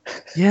tomorrow?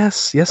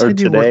 Yes. Or I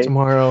do work today?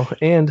 tomorrow.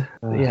 And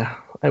yeah,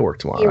 I work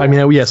tomorrow. You I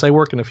mean, yes, I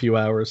work in a few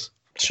hours.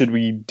 Should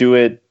we do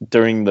it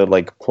during the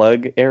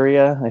plug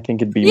area? I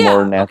think it'd be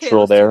more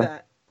natural okay, let's do there.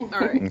 that. All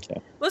right.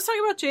 Okay. Let's talk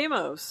about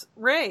JMOs.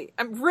 Ray.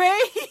 I'm Ray.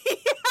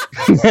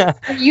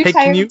 Are you Hey,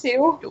 tired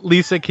too?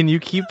 Lisa, can you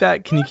keep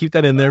that? Can you keep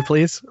that in there,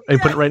 please? I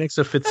put it right next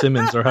to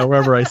Fitzsimmons or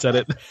however I said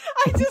it.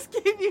 I just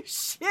gave you you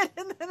shit,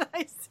 and then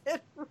I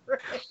said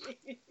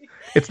Ray.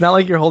 It's not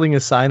like you're holding a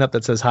sign up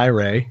that says "Hi,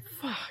 Ray."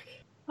 Fuck.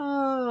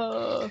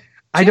 Oh.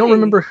 I don't Jay,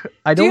 remember.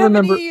 I don't do you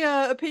remember. have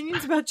any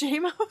opinions about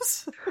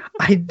JMOs?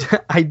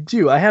 I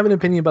do. I have an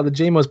opinion about the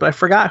JMOs, but I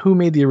forgot who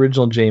made the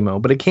original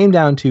JMO. But it came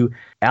down to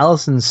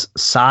Alison's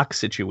sock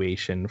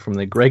situation from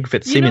the Greg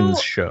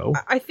Fitzsimmons show.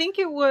 I think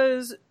it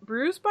was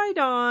Bruised by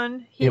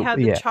Dawn. He had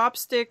the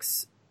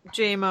chopsticks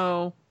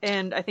JMO,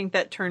 and I think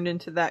that turned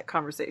into that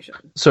conversation.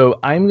 So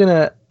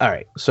all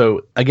right.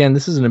 So again,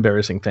 this is an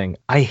embarrassing thing.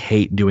 I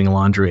hate doing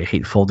laundry. I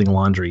hate folding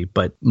laundry,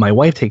 but my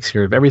wife takes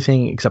care of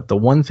everything except the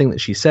one thing that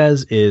she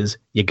says is,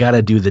 you got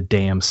to do the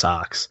damn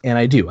socks. And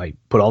I do. I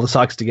put all the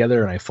socks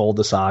together and I fold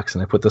the socks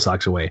and I put the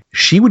socks away.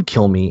 She would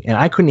kill me, and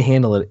I couldn't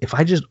handle it if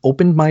I just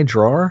opened my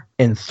drawer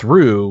and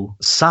threw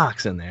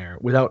socks in there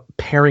without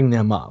pairing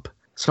them up.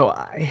 So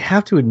I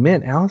have to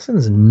admit,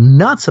 Alison's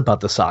nuts about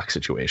the sock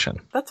situation.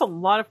 That's a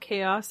lot of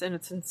chaos, and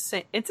it's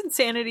insane. It's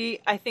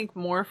insanity, I think,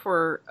 more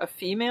for a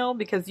female,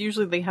 because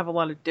usually they have a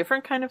lot of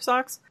different kind of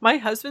socks. My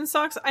husband's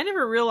socks, I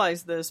never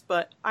realized this,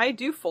 but I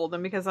do fold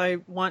them because I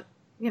want,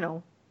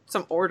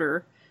 some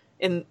order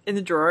in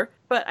the drawer.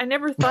 But I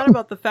never thought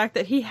about the fact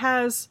that he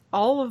has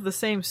all of the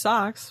same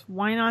socks.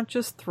 Why not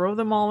just throw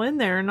them all in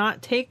there and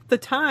not take the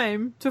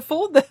time to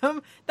fold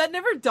them? That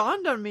never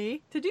dawned on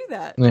me to do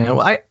that. Yeah,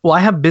 I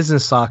have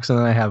business socks and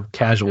then I have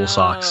casual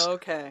socks. Oh,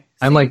 okay.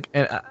 I'm like,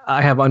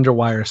 I have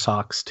underwire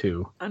socks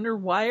too.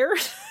 Underwire?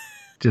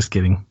 Just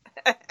kidding.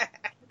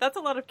 That's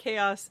a lot of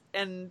chaos.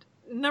 And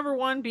number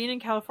one, being in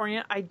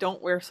California, I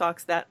don't wear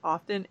socks that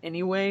often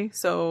anyway,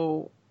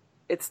 so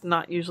it's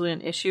not usually an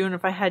issue. And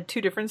if I had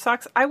two different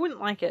socks, I wouldn't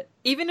like it.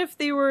 Even if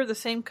they were the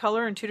same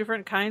color and two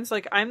different kinds,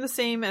 like I'm the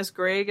same as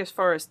Greg as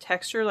far as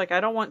texture. Like I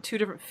don't want two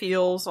different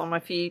feels on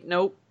my feet.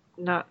 Nope.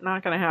 Not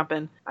gonna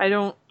happen.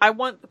 I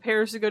want the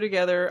pairs to go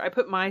together. I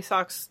put my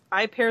socks,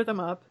 I pair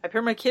them up. I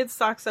pair my kids'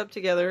 socks up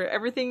together.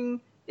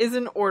 Everything is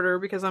in order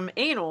because I'm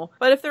anal.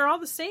 But if they're all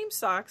the same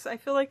socks, I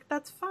feel like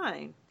that's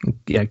fine.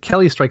 Yeah,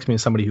 Kelly strikes me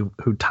as somebody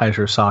who ties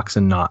her socks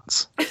in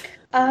knots.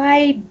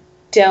 I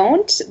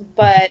don't,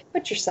 but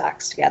put your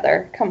socks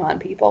together. Come on,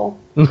 people.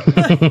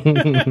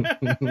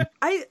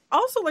 I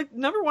also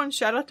number one,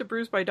 shout out to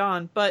Bruised by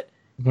Dawn, but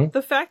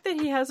the fact that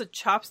he has a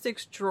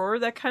chopsticks drawer,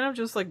 that kind of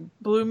just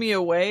blew me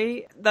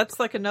away. That's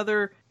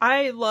another,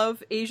 I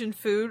love Asian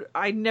food.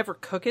 I never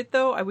cook it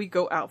though. We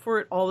go out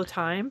for it all the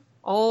time.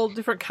 All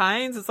different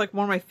kinds. It's one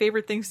of my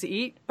favorite things to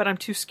eat, but I'm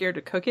too scared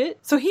to cook it.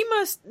 So he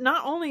must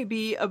not only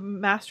be a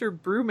master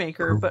brew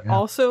maker, but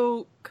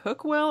also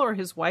cook well, or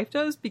his wife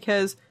does,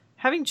 because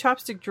having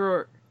chopstick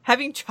drawer.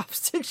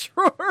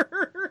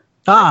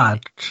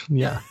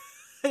 Yeah.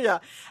 Yeah.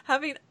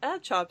 Having a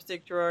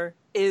chopstick drawer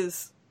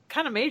is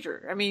kind of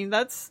major. I mean,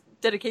 that's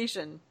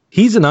dedication.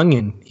 He's an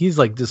onion. He's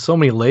just so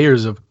many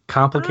layers of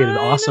complicated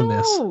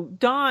awesomeness. No,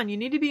 Dawn, you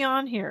need to be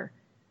on here.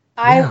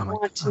 I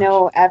want to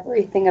know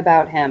everything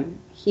about him.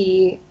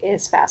 He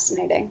is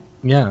fascinating.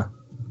 Yeah.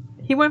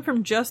 He went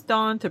from just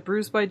Dawn to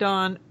Bruised by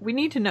Dawn. We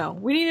need to know.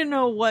 We need to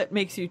know what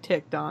makes you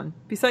tick, Dawn,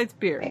 besides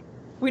beer. Okay.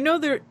 We know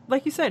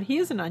like you said, he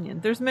is an onion.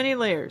 There's many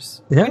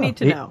layers. Yeah, we need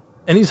to know.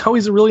 And he's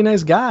always a really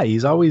nice guy.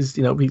 He's always,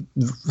 he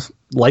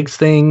likes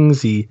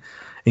things.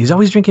 He's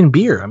always drinking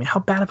beer. I mean, how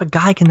bad of a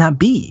guy can that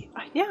be?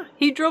 Yeah.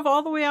 He drove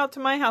all the way out to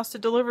my house to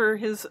deliver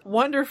his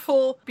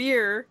wonderful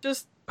beer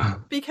just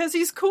because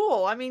he's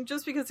cool. I mean,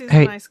 just because he's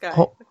a nice guy.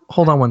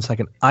 Hold on one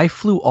second. I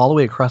flew all the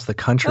way across the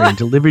country and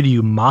delivered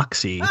you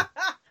Moxie.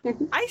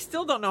 I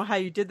still don't know how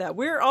you did that.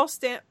 We're all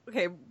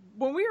okay,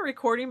 when we were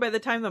recording, by the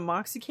time the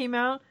Moxie came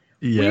out,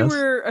 we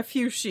were a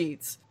few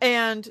sheets,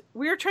 and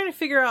we were trying to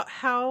figure out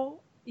how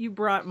you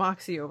brought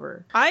Moxie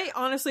over. I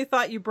honestly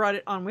thought you brought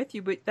it on with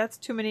you, but that's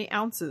too many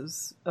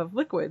ounces of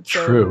liquid.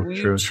 So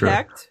true.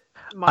 Checked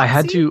Moxie? I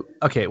had to.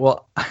 Okay,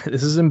 well,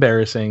 this is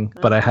embarrassing,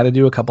 but I had to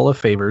do a couple of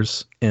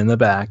favors in the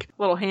back.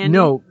 Little handy.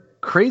 No,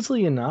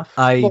 crazily enough,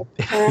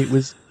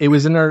 it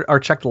was in our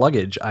checked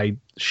luggage. I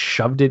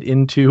shoved it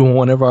into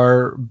one of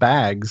our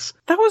bags.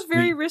 That was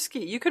very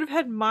risky. You could have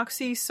had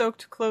Moxie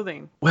soaked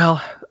clothing.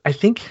 Well, I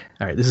think,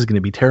 all right, this is going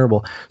to be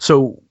terrible.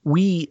 So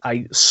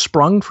I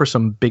sprung for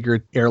some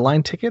bigger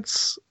airline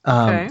tickets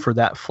for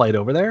that flight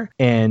over there.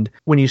 And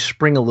when you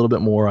spring a little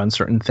bit more on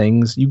certain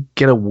things, you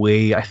get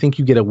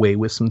away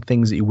with some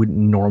things that you wouldn't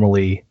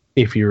normally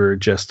if you're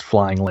just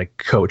flying like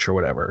coach or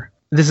whatever.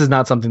 This is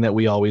not something that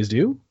we always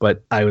do,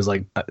 but I was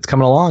like, it's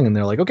coming along. And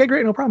they're like, okay,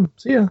 great, no problem.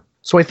 See ya.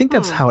 So I think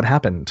that's how it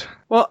happened.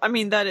 Well, I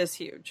mean, that is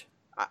huge.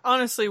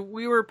 Honestly,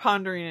 we were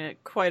pondering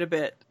it quite a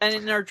bit. And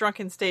in our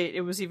drunken state,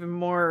 it was even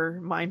more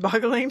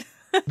mind-boggling.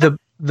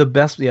 The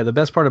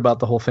best part about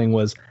the whole thing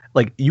was,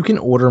 you can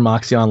order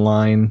Moxie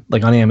online,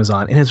 on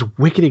Amazon, and it's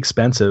wicked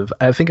expensive.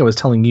 I think I was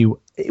telling you,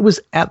 it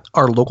was at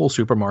our local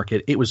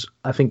supermarket. It was,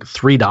 I think,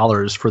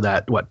 $3 for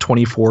that,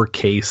 24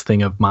 case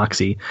thing of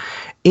Moxie.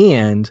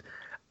 And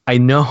I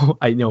know.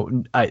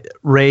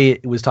 Ray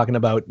was talking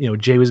about,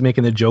 Jay was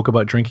making the joke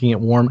about drinking it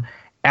warm.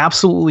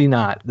 Absolutely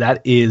not.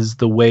 That is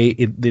the way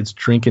it's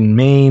drink in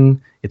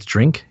Maine. It's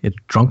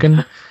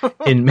drunken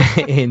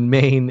in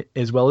Maine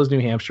as well as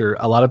New Hampshire.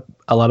 A lot of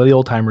the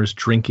old timers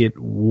drink it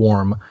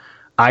warm.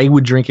 I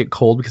would drink it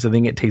cold because I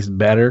think it tastes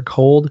better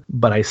cold,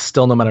 but I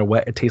still, no matter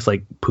what, it tastes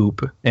like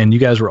poop. And you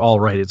guys were all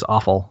right. It's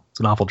awful. It's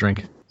an awful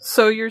drink.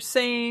 So you're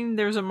saying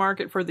there's a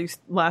market for these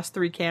last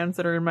 3 cans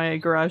that are in my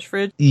garage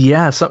fridge?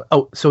 Yeah. So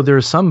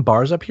there's some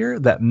bars up here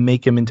that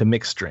make them into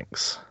mixed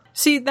drinks.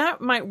 See,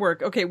 that might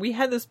work. Okay, we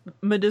had this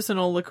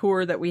medicinal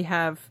liqueur that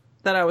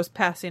I was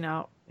passing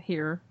out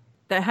here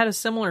that had a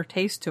similar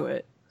taste to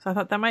it. So I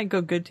thought that might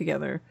go good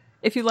together.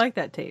 If you like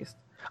that taste.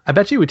 I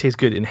bet you it would taste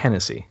good in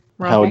Hennessy.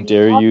 How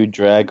dare you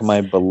drag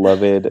my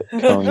beloved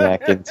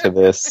cognac into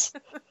this?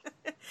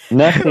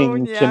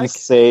 Nothing can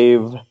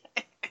save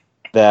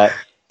that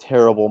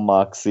terrible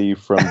moxie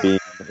from being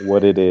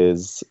what it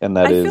is, and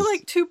that is... I feel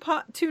like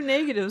two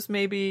negatives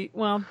maybe...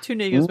 Well, 2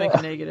 negatives make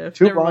a negative.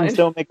 Two wrongs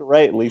don't make a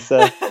right,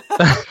 Lisa.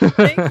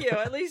 Thank you.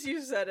 At least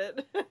you said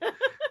it.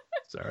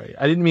 Sorry.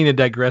 I didn't mean to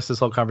digress this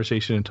whole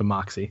conversation into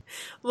moxie.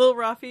 Little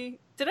Raffi,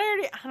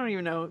 I don't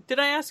even know. Did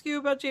I ask you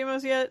about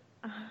JMOs yet?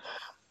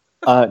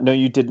 No,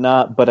 you did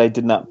not, but I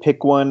did not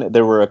pick one.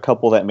 There were a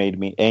couple that made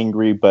me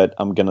angry, but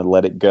I'm going to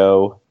let it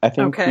go. I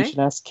think we should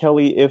ask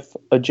Kelly if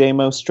a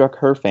JMO struck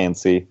her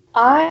fancy.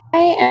 I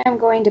am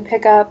going to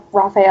pick up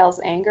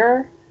Rafael's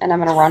anger, and I'm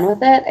going to run with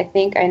it. I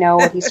think I know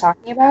what he's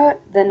talking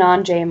about. The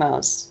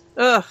non-JMOs.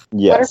 Ugh.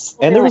 Yes,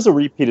 and there was a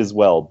repeat as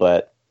well,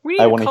 but we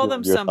need to call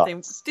them something.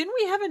 Thoughts. Didn't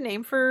we have a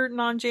name for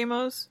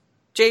non-JMOs?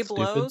 J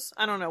Blows?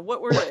 I don't know.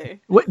 What were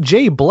they? What?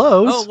 J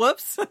Blows? Oh,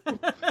 whoops.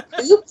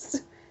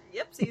 Oops.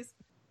 Yipsies.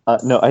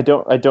 No, I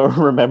don't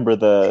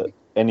remember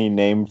any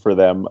name for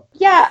them.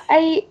 Yeah,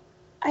 I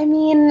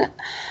mean,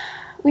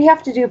 we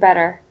have to do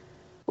better.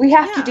 We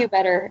have to do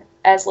better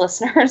as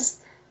listeners.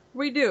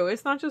 We do.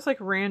 It's not just like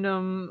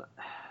random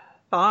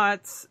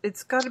thoughts.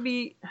 It's got to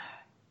be...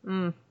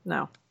 no.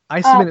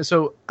 I submitted...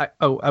 I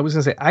was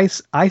going to say,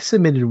 I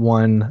submitted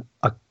one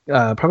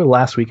probably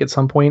last week at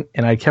some point,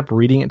 and I kept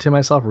reading it to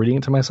myself,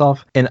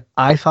 and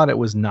I thought it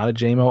was not a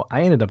JMO.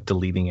 I ended up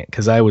deleting it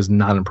because I was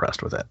not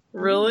impressed with it.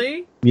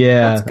 Really?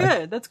 Yeah. That's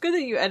good. That's good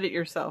that you edit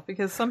yourself,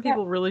 because some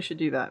people really should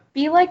do that.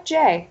 Be like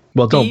Jay.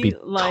 Well, don't be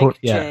like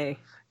Jay.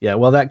 Yeah,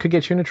 well, that could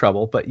get you into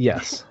trouble, but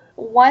yes.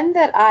 One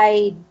that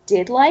I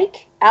did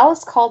like,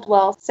 Alice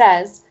Caldwell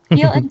says,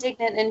 feel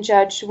indignant and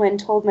judged when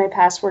told my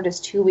password is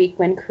too weak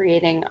when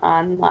creating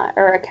online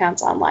or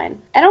accounts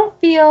online. I don't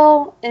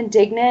feel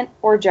indignant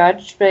or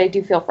judged, but I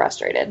do feel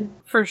frustrated.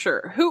 For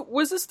sure. Who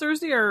was this,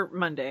 Thursday or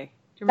Monday?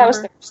 Do you That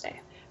remember? was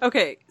Thursday.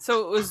 Okay,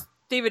 so it was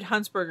David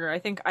Huntsberger. I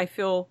think I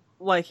feel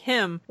like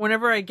him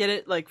whenever I get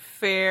it like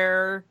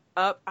fair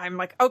up. I'm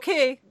like,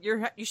 okay,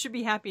 you should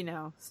be happy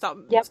now.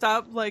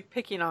 Stop like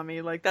picking on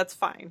me. Like, that's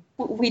fine.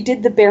 We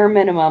did the bare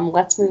minimum.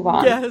 Let's move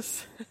on.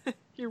 Yes,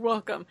 you're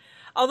welcome.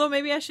 Although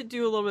maybe I should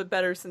do a little bit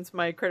better since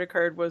my credit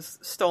card was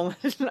stolen.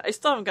 I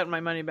still haven't gotten my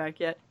money back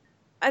yet.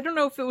 I don't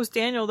know if it was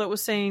Daniel that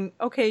was saying,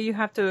 okay, you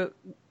have to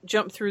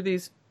jump through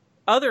these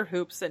other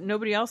hoops that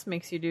nobody else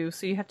makes you do.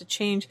 So you have to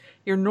change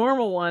your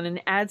normal one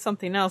and add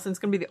something else. And it's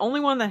going to be the only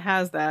one that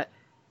has that.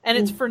 And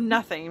it's for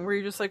nothing. Where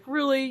you're just like,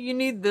 really? You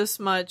need this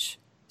much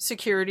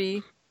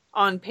security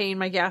on paying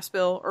my gas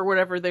bill or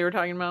whatever they were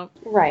talking about.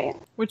 Right.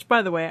 Which,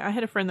 by the way, I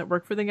had a friend that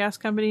worked for the gas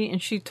company,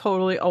 and she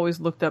totally always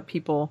looked up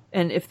people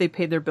and if they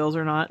paid their bills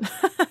or not.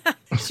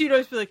 She'd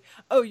always be like,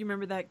 oh, you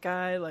remember that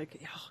guy?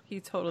 Like, oh, he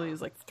totally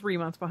is like 3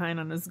 months behind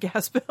on his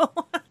gas bill.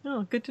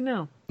 Oh, good to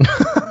know.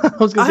 I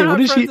was going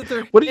to say,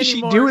 what did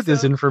she do with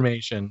this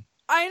information?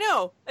 I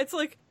know. It's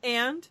like,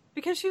 and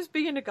because she was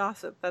big into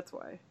gossip, that's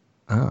why.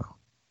 Oh.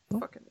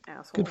 Fucking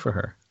asshole. Good for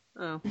her.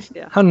 Oh,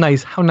 yeah. How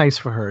nice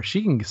for her.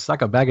 She can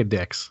suck a bag of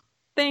dicks.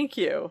 Thank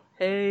you.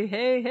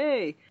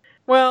 Hey.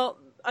 Well,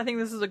 I think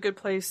this is a good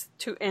place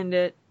to end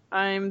it.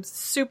 I'm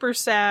super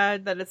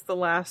sad that it's the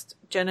last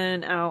Jenna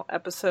and Al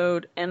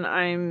episode, and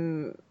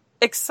I'm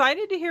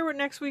excited to hear what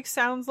next week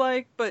sounds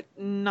like, but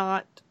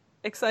not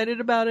excited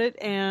about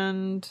it,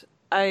 and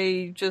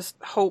I just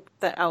hope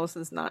that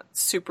Alison's not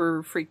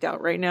super freaked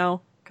out right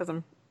now, because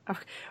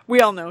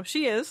we all know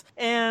she is,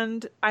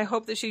 and I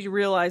hope that she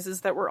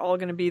realizes that we're all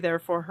going to be there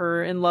for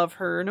her and love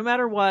her no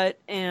matter what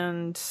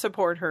and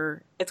support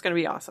her. It's going to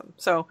be awesome.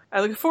 So I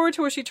look forward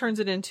to what she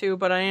turns it into,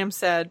 but I am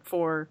sad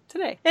for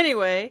today.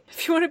 Anyway,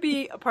 if you want to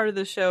be a part of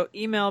the show,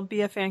 email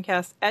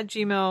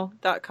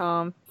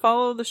bffancast@gmail.com.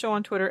 Follow the show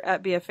on Twitter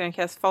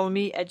 @bffancast. Follow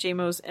me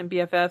 @jmos and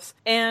BFFs.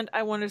 And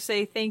I want to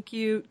say thank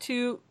you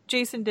to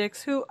Jason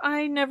Dix, who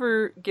I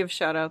never give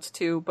shout outs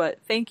to, but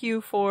thank you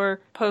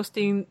for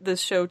posting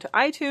this show to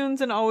iTunes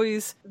and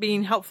always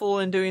being helpful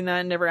in doing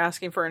that and never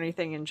asking for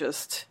anything and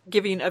just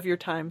giving of your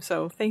time.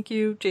 So thank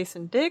you,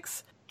 Jason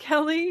Dix.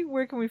 Kelly,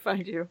 where can we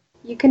find you?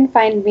 You can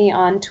find me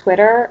on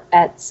Twitter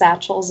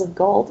 @Satchels of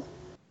Gold.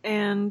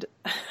 And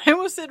I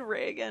almost said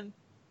Ray again.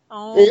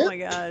 Oh my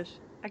gosh.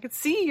 I could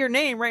see your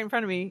name right in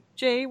front of me.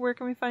 Jay, where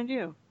can we find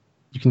you?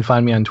 You can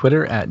find me on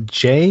Twitter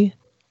 @J_Insley,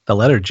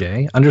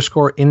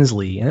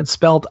 and it's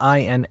spelled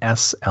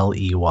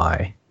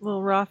INSLEY.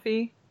 Little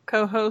Raffi,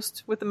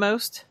 co-host with the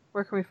most.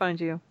 Where can we find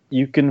you?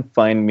 You can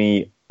find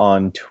me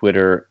on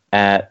Twitter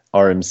at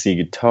RMC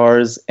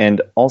Guitars,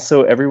 and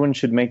also everyone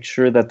should make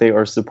sure that they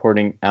are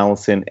supporting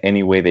Alison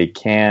any way they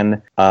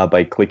can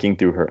by clicking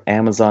through her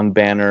Amazon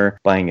banner,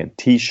 buying a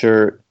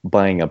t-shirt,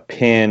 buying a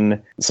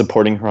pin,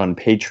 supporting her on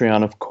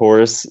Patreon, of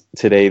course.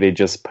 Today they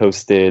just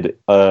posted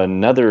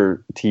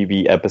another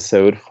TV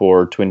episode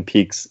for Twin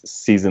Peaks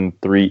Season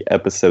 3,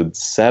 Episode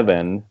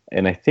 7,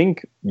 and I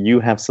think you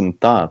have some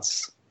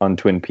thoughts on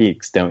Twin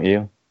Peaks, don't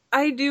you?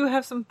 I do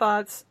have some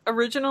thoughts.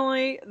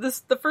 Originally,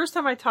 the first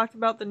time I talked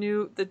about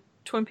the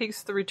Twin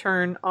Peaks: The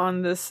Return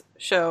on this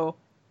show,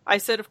 I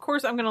said, of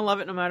course, I'm going to love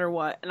it no matter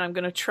what, and I'm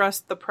going to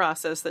trust the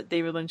process that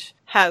David Lynch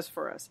has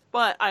for us.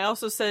 But I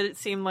also said it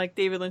seemed like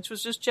David Lynch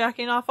was just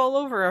jacking off all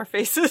over our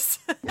faces.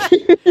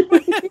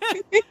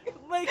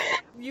 Like,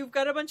 you've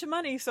got a bunch of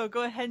money, so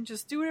go ahead and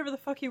just do whatever the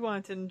fuck you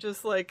want and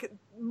just, like,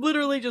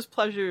 literally just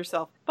pleasure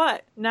yourself.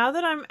 But now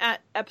that I'm at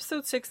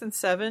episode 6 and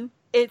 7,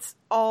 it's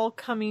all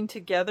coming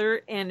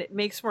together and it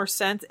makes more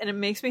sense and it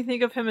makes me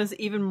think of him as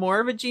even more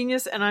of a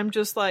genius, and I'm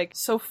just like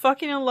so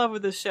fucking in love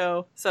with this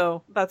show.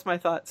 So that's my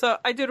thought. So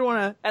I did want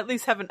to at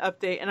least have an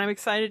update, and I'm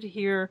excited to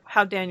hear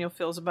how Daniel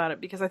feels about it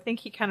because I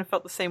think he kind of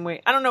felt the same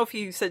way. I don't know if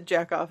he said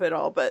jack off at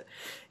all, but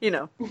you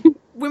know,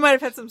 we might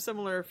have had some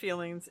similar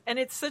feelings, and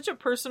it's such a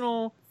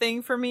personal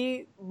thing for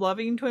me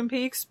loving Twin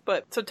Peaks,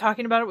 but so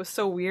talking about it was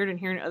so weird and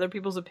hearing other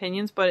people's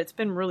opinions, but it's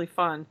been really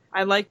fun.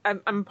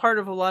 I'm part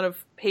of a lot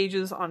of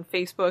pages on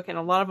Facebook, and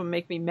a lot of them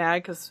make me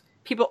mad because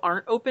people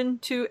aren't open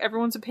to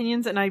everyone's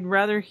opinions, and I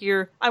want to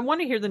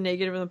hear the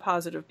negative and the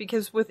positive,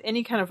 because with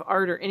any kind of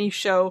art or any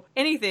show,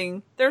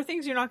 anything, there are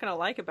things you're not going to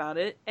like about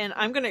it, and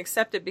I'm going to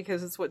accept it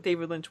because it's what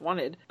David Lynch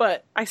wanted,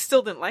 but I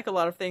still didn't like a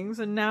lot of things,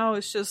 and now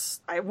it's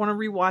just, I want to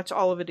rewatch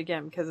all of it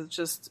again because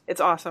it's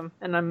awesome,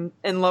 and I'm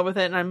in love with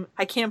it, and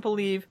I can't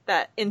believe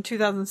that in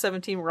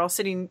 2017 we're all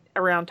sitting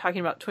around talking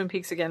about Twin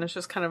Peaks again. It's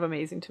just kind of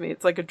amazing to me.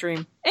 It's like a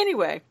dream.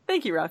 Anyway,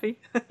 thank you, Raffi.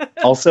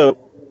 Also,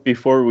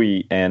 before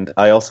we end,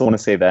 I also want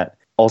to say that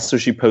also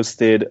she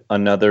posted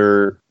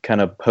another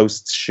kind of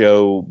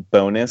post-show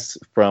bonus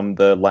from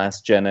the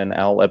last Jenna and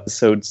Al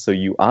episode, so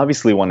you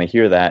obviously want to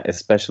hear that,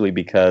 especially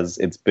because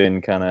it's been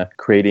kind of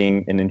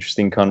creating an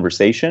interesting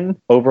conversation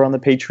over on the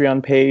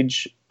Patreon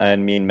page,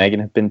 and me and Megan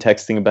have been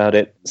texting about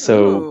it,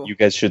 so you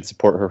guys should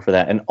support her for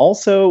that. And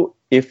also,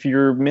 if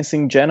you're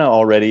missing Jenna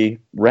already,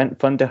 rent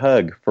Fun to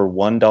Hug for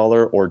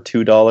 $1 or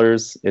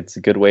 $2. It's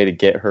a good way to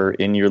get her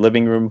in your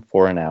living room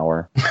for an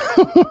hour.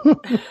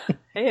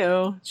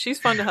 Heyo, she's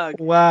fun to hug.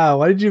 Wow,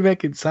 why did you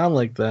make it sound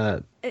like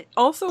that?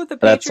 Also with the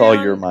Patreon, that's all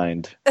your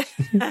mind.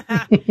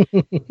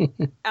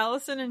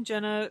 Alison and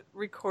Jenna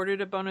recorded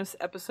a bonus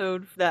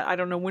episode that I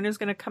don't know when is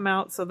going to come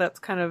out, so that's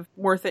kind of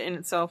worth it in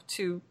itself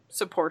to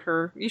support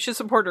her. You should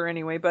support her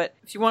anyway, but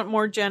if you want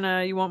more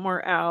Jenna, you want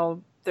more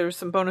Al, there's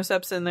some bonus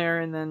eps in there,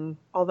 and then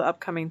all the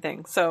upcoming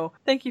things. So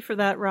thank you for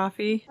that,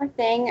 Raffi. One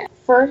thing.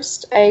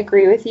 First, I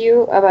agree with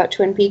you about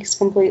Twin Peaks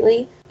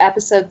completely.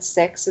 Episode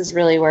 6 is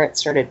really where it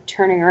started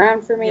turning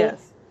around for me.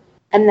 Yes.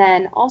 And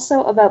then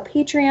also about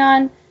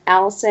Patreon,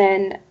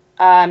 Alison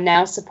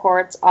now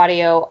supports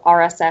audio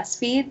RSS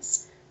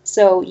feeds.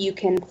 So you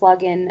can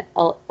plug in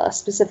a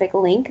specific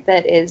link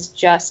that is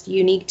just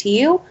unique to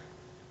you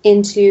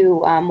into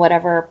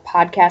whatever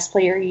podcast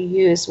player you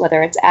use,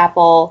 whether it's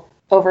Apple,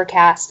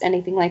 Overcast,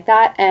 anything like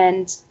that.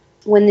 And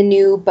when the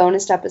new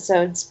bonus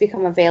episodes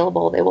become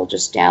available, they will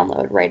just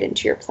download right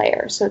into your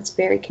player. So it's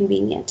very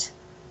convenient.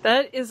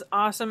 That is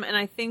awesome. And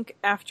I think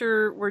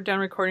after we're done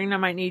recording, I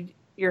might need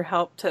your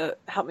help to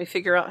help me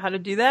figure out how to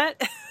do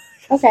that.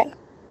 Okay.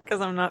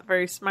 Because I'm not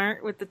very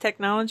smart with the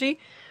technology.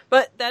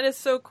 But that is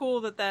so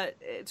cool that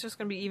it's just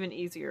going to be even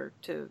easier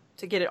to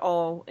get it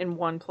all in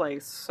one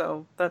place.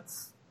 So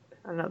that's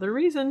another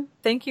reason.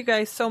 Thank you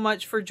guys so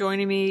much for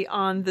joining me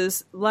on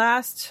this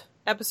last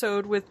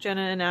episode with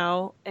Jenna and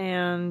Al,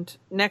 and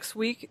next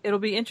week it'll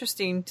be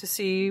interesting to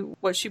see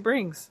what she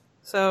brings.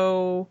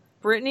 So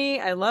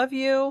Brittany, I love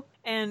you,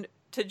 and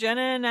to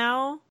Jenna and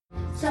Al,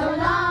 so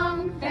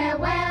long,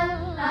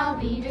 farewell, I'll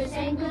be just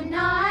saying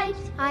goodnight.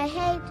 I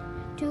hate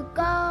to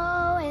go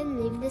and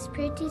leave this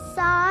pretty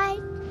sight.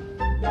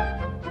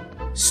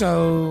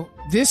 So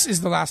this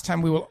is the last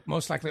time we will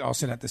most likely all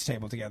sit at this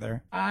table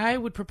together. I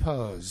would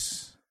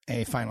propose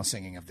a final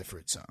singing of the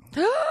Fruit song.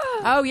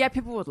 Oh, yeah,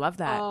 people would love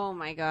that. Oh,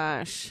 my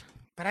gosh.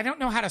 But I don't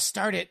know how to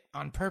start it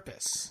on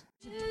purpose.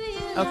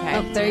 Okay.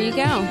 Oh, there you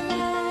go.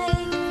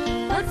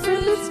 What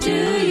fruits do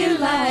you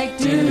like?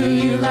 Do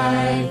you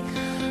like?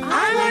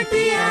 I like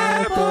the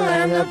apple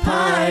and the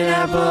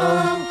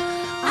pineapple.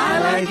 I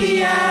like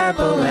the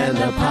apple and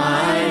the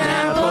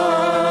pineapple.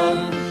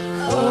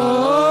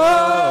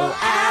 Oh,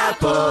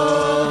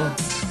 apple,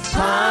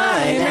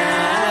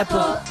 pineapple.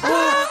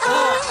 Oh,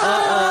 oh,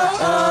 oh,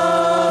 oh,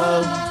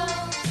 oh.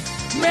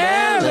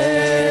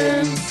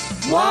 Melon,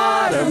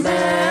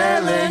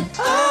 watermelon.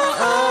 Oh,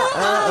 oh,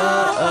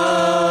 oh, oh,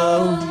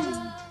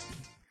 oh.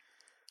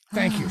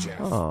 Thank you, Jeff.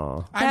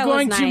 Aww. I'm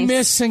going to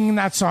miss singing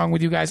that song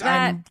with you guys.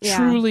 I'm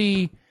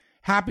truly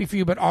happy for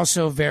you, but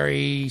also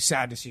very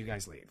sad to see you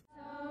guys leave.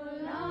 So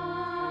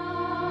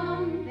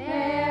long,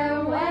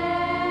 farewell,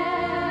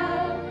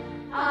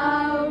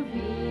 auf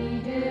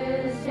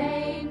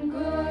Wiedersehen,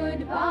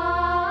 goodbye,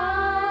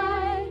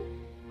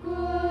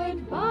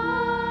 goodbye.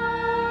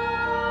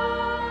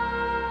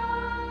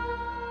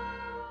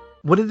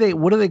 What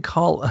do they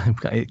call?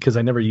 Because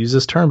I never use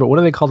this term, but what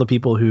do they call the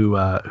people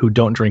who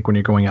don't drink when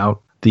you're going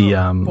out? The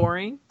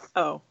boring.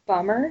 Oh,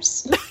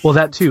 Bummers. Well,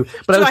 that too.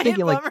 But I was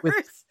thinking bummers. like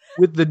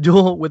with the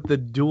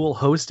dual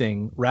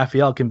hosting,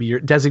 Rafael can be your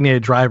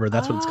designated driver.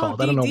 That's what it's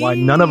called. I don't know why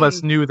none of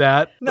us knew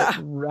that. No,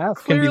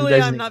 Raph can be the clearly,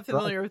 designated I'm not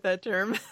familiar driver. with that term.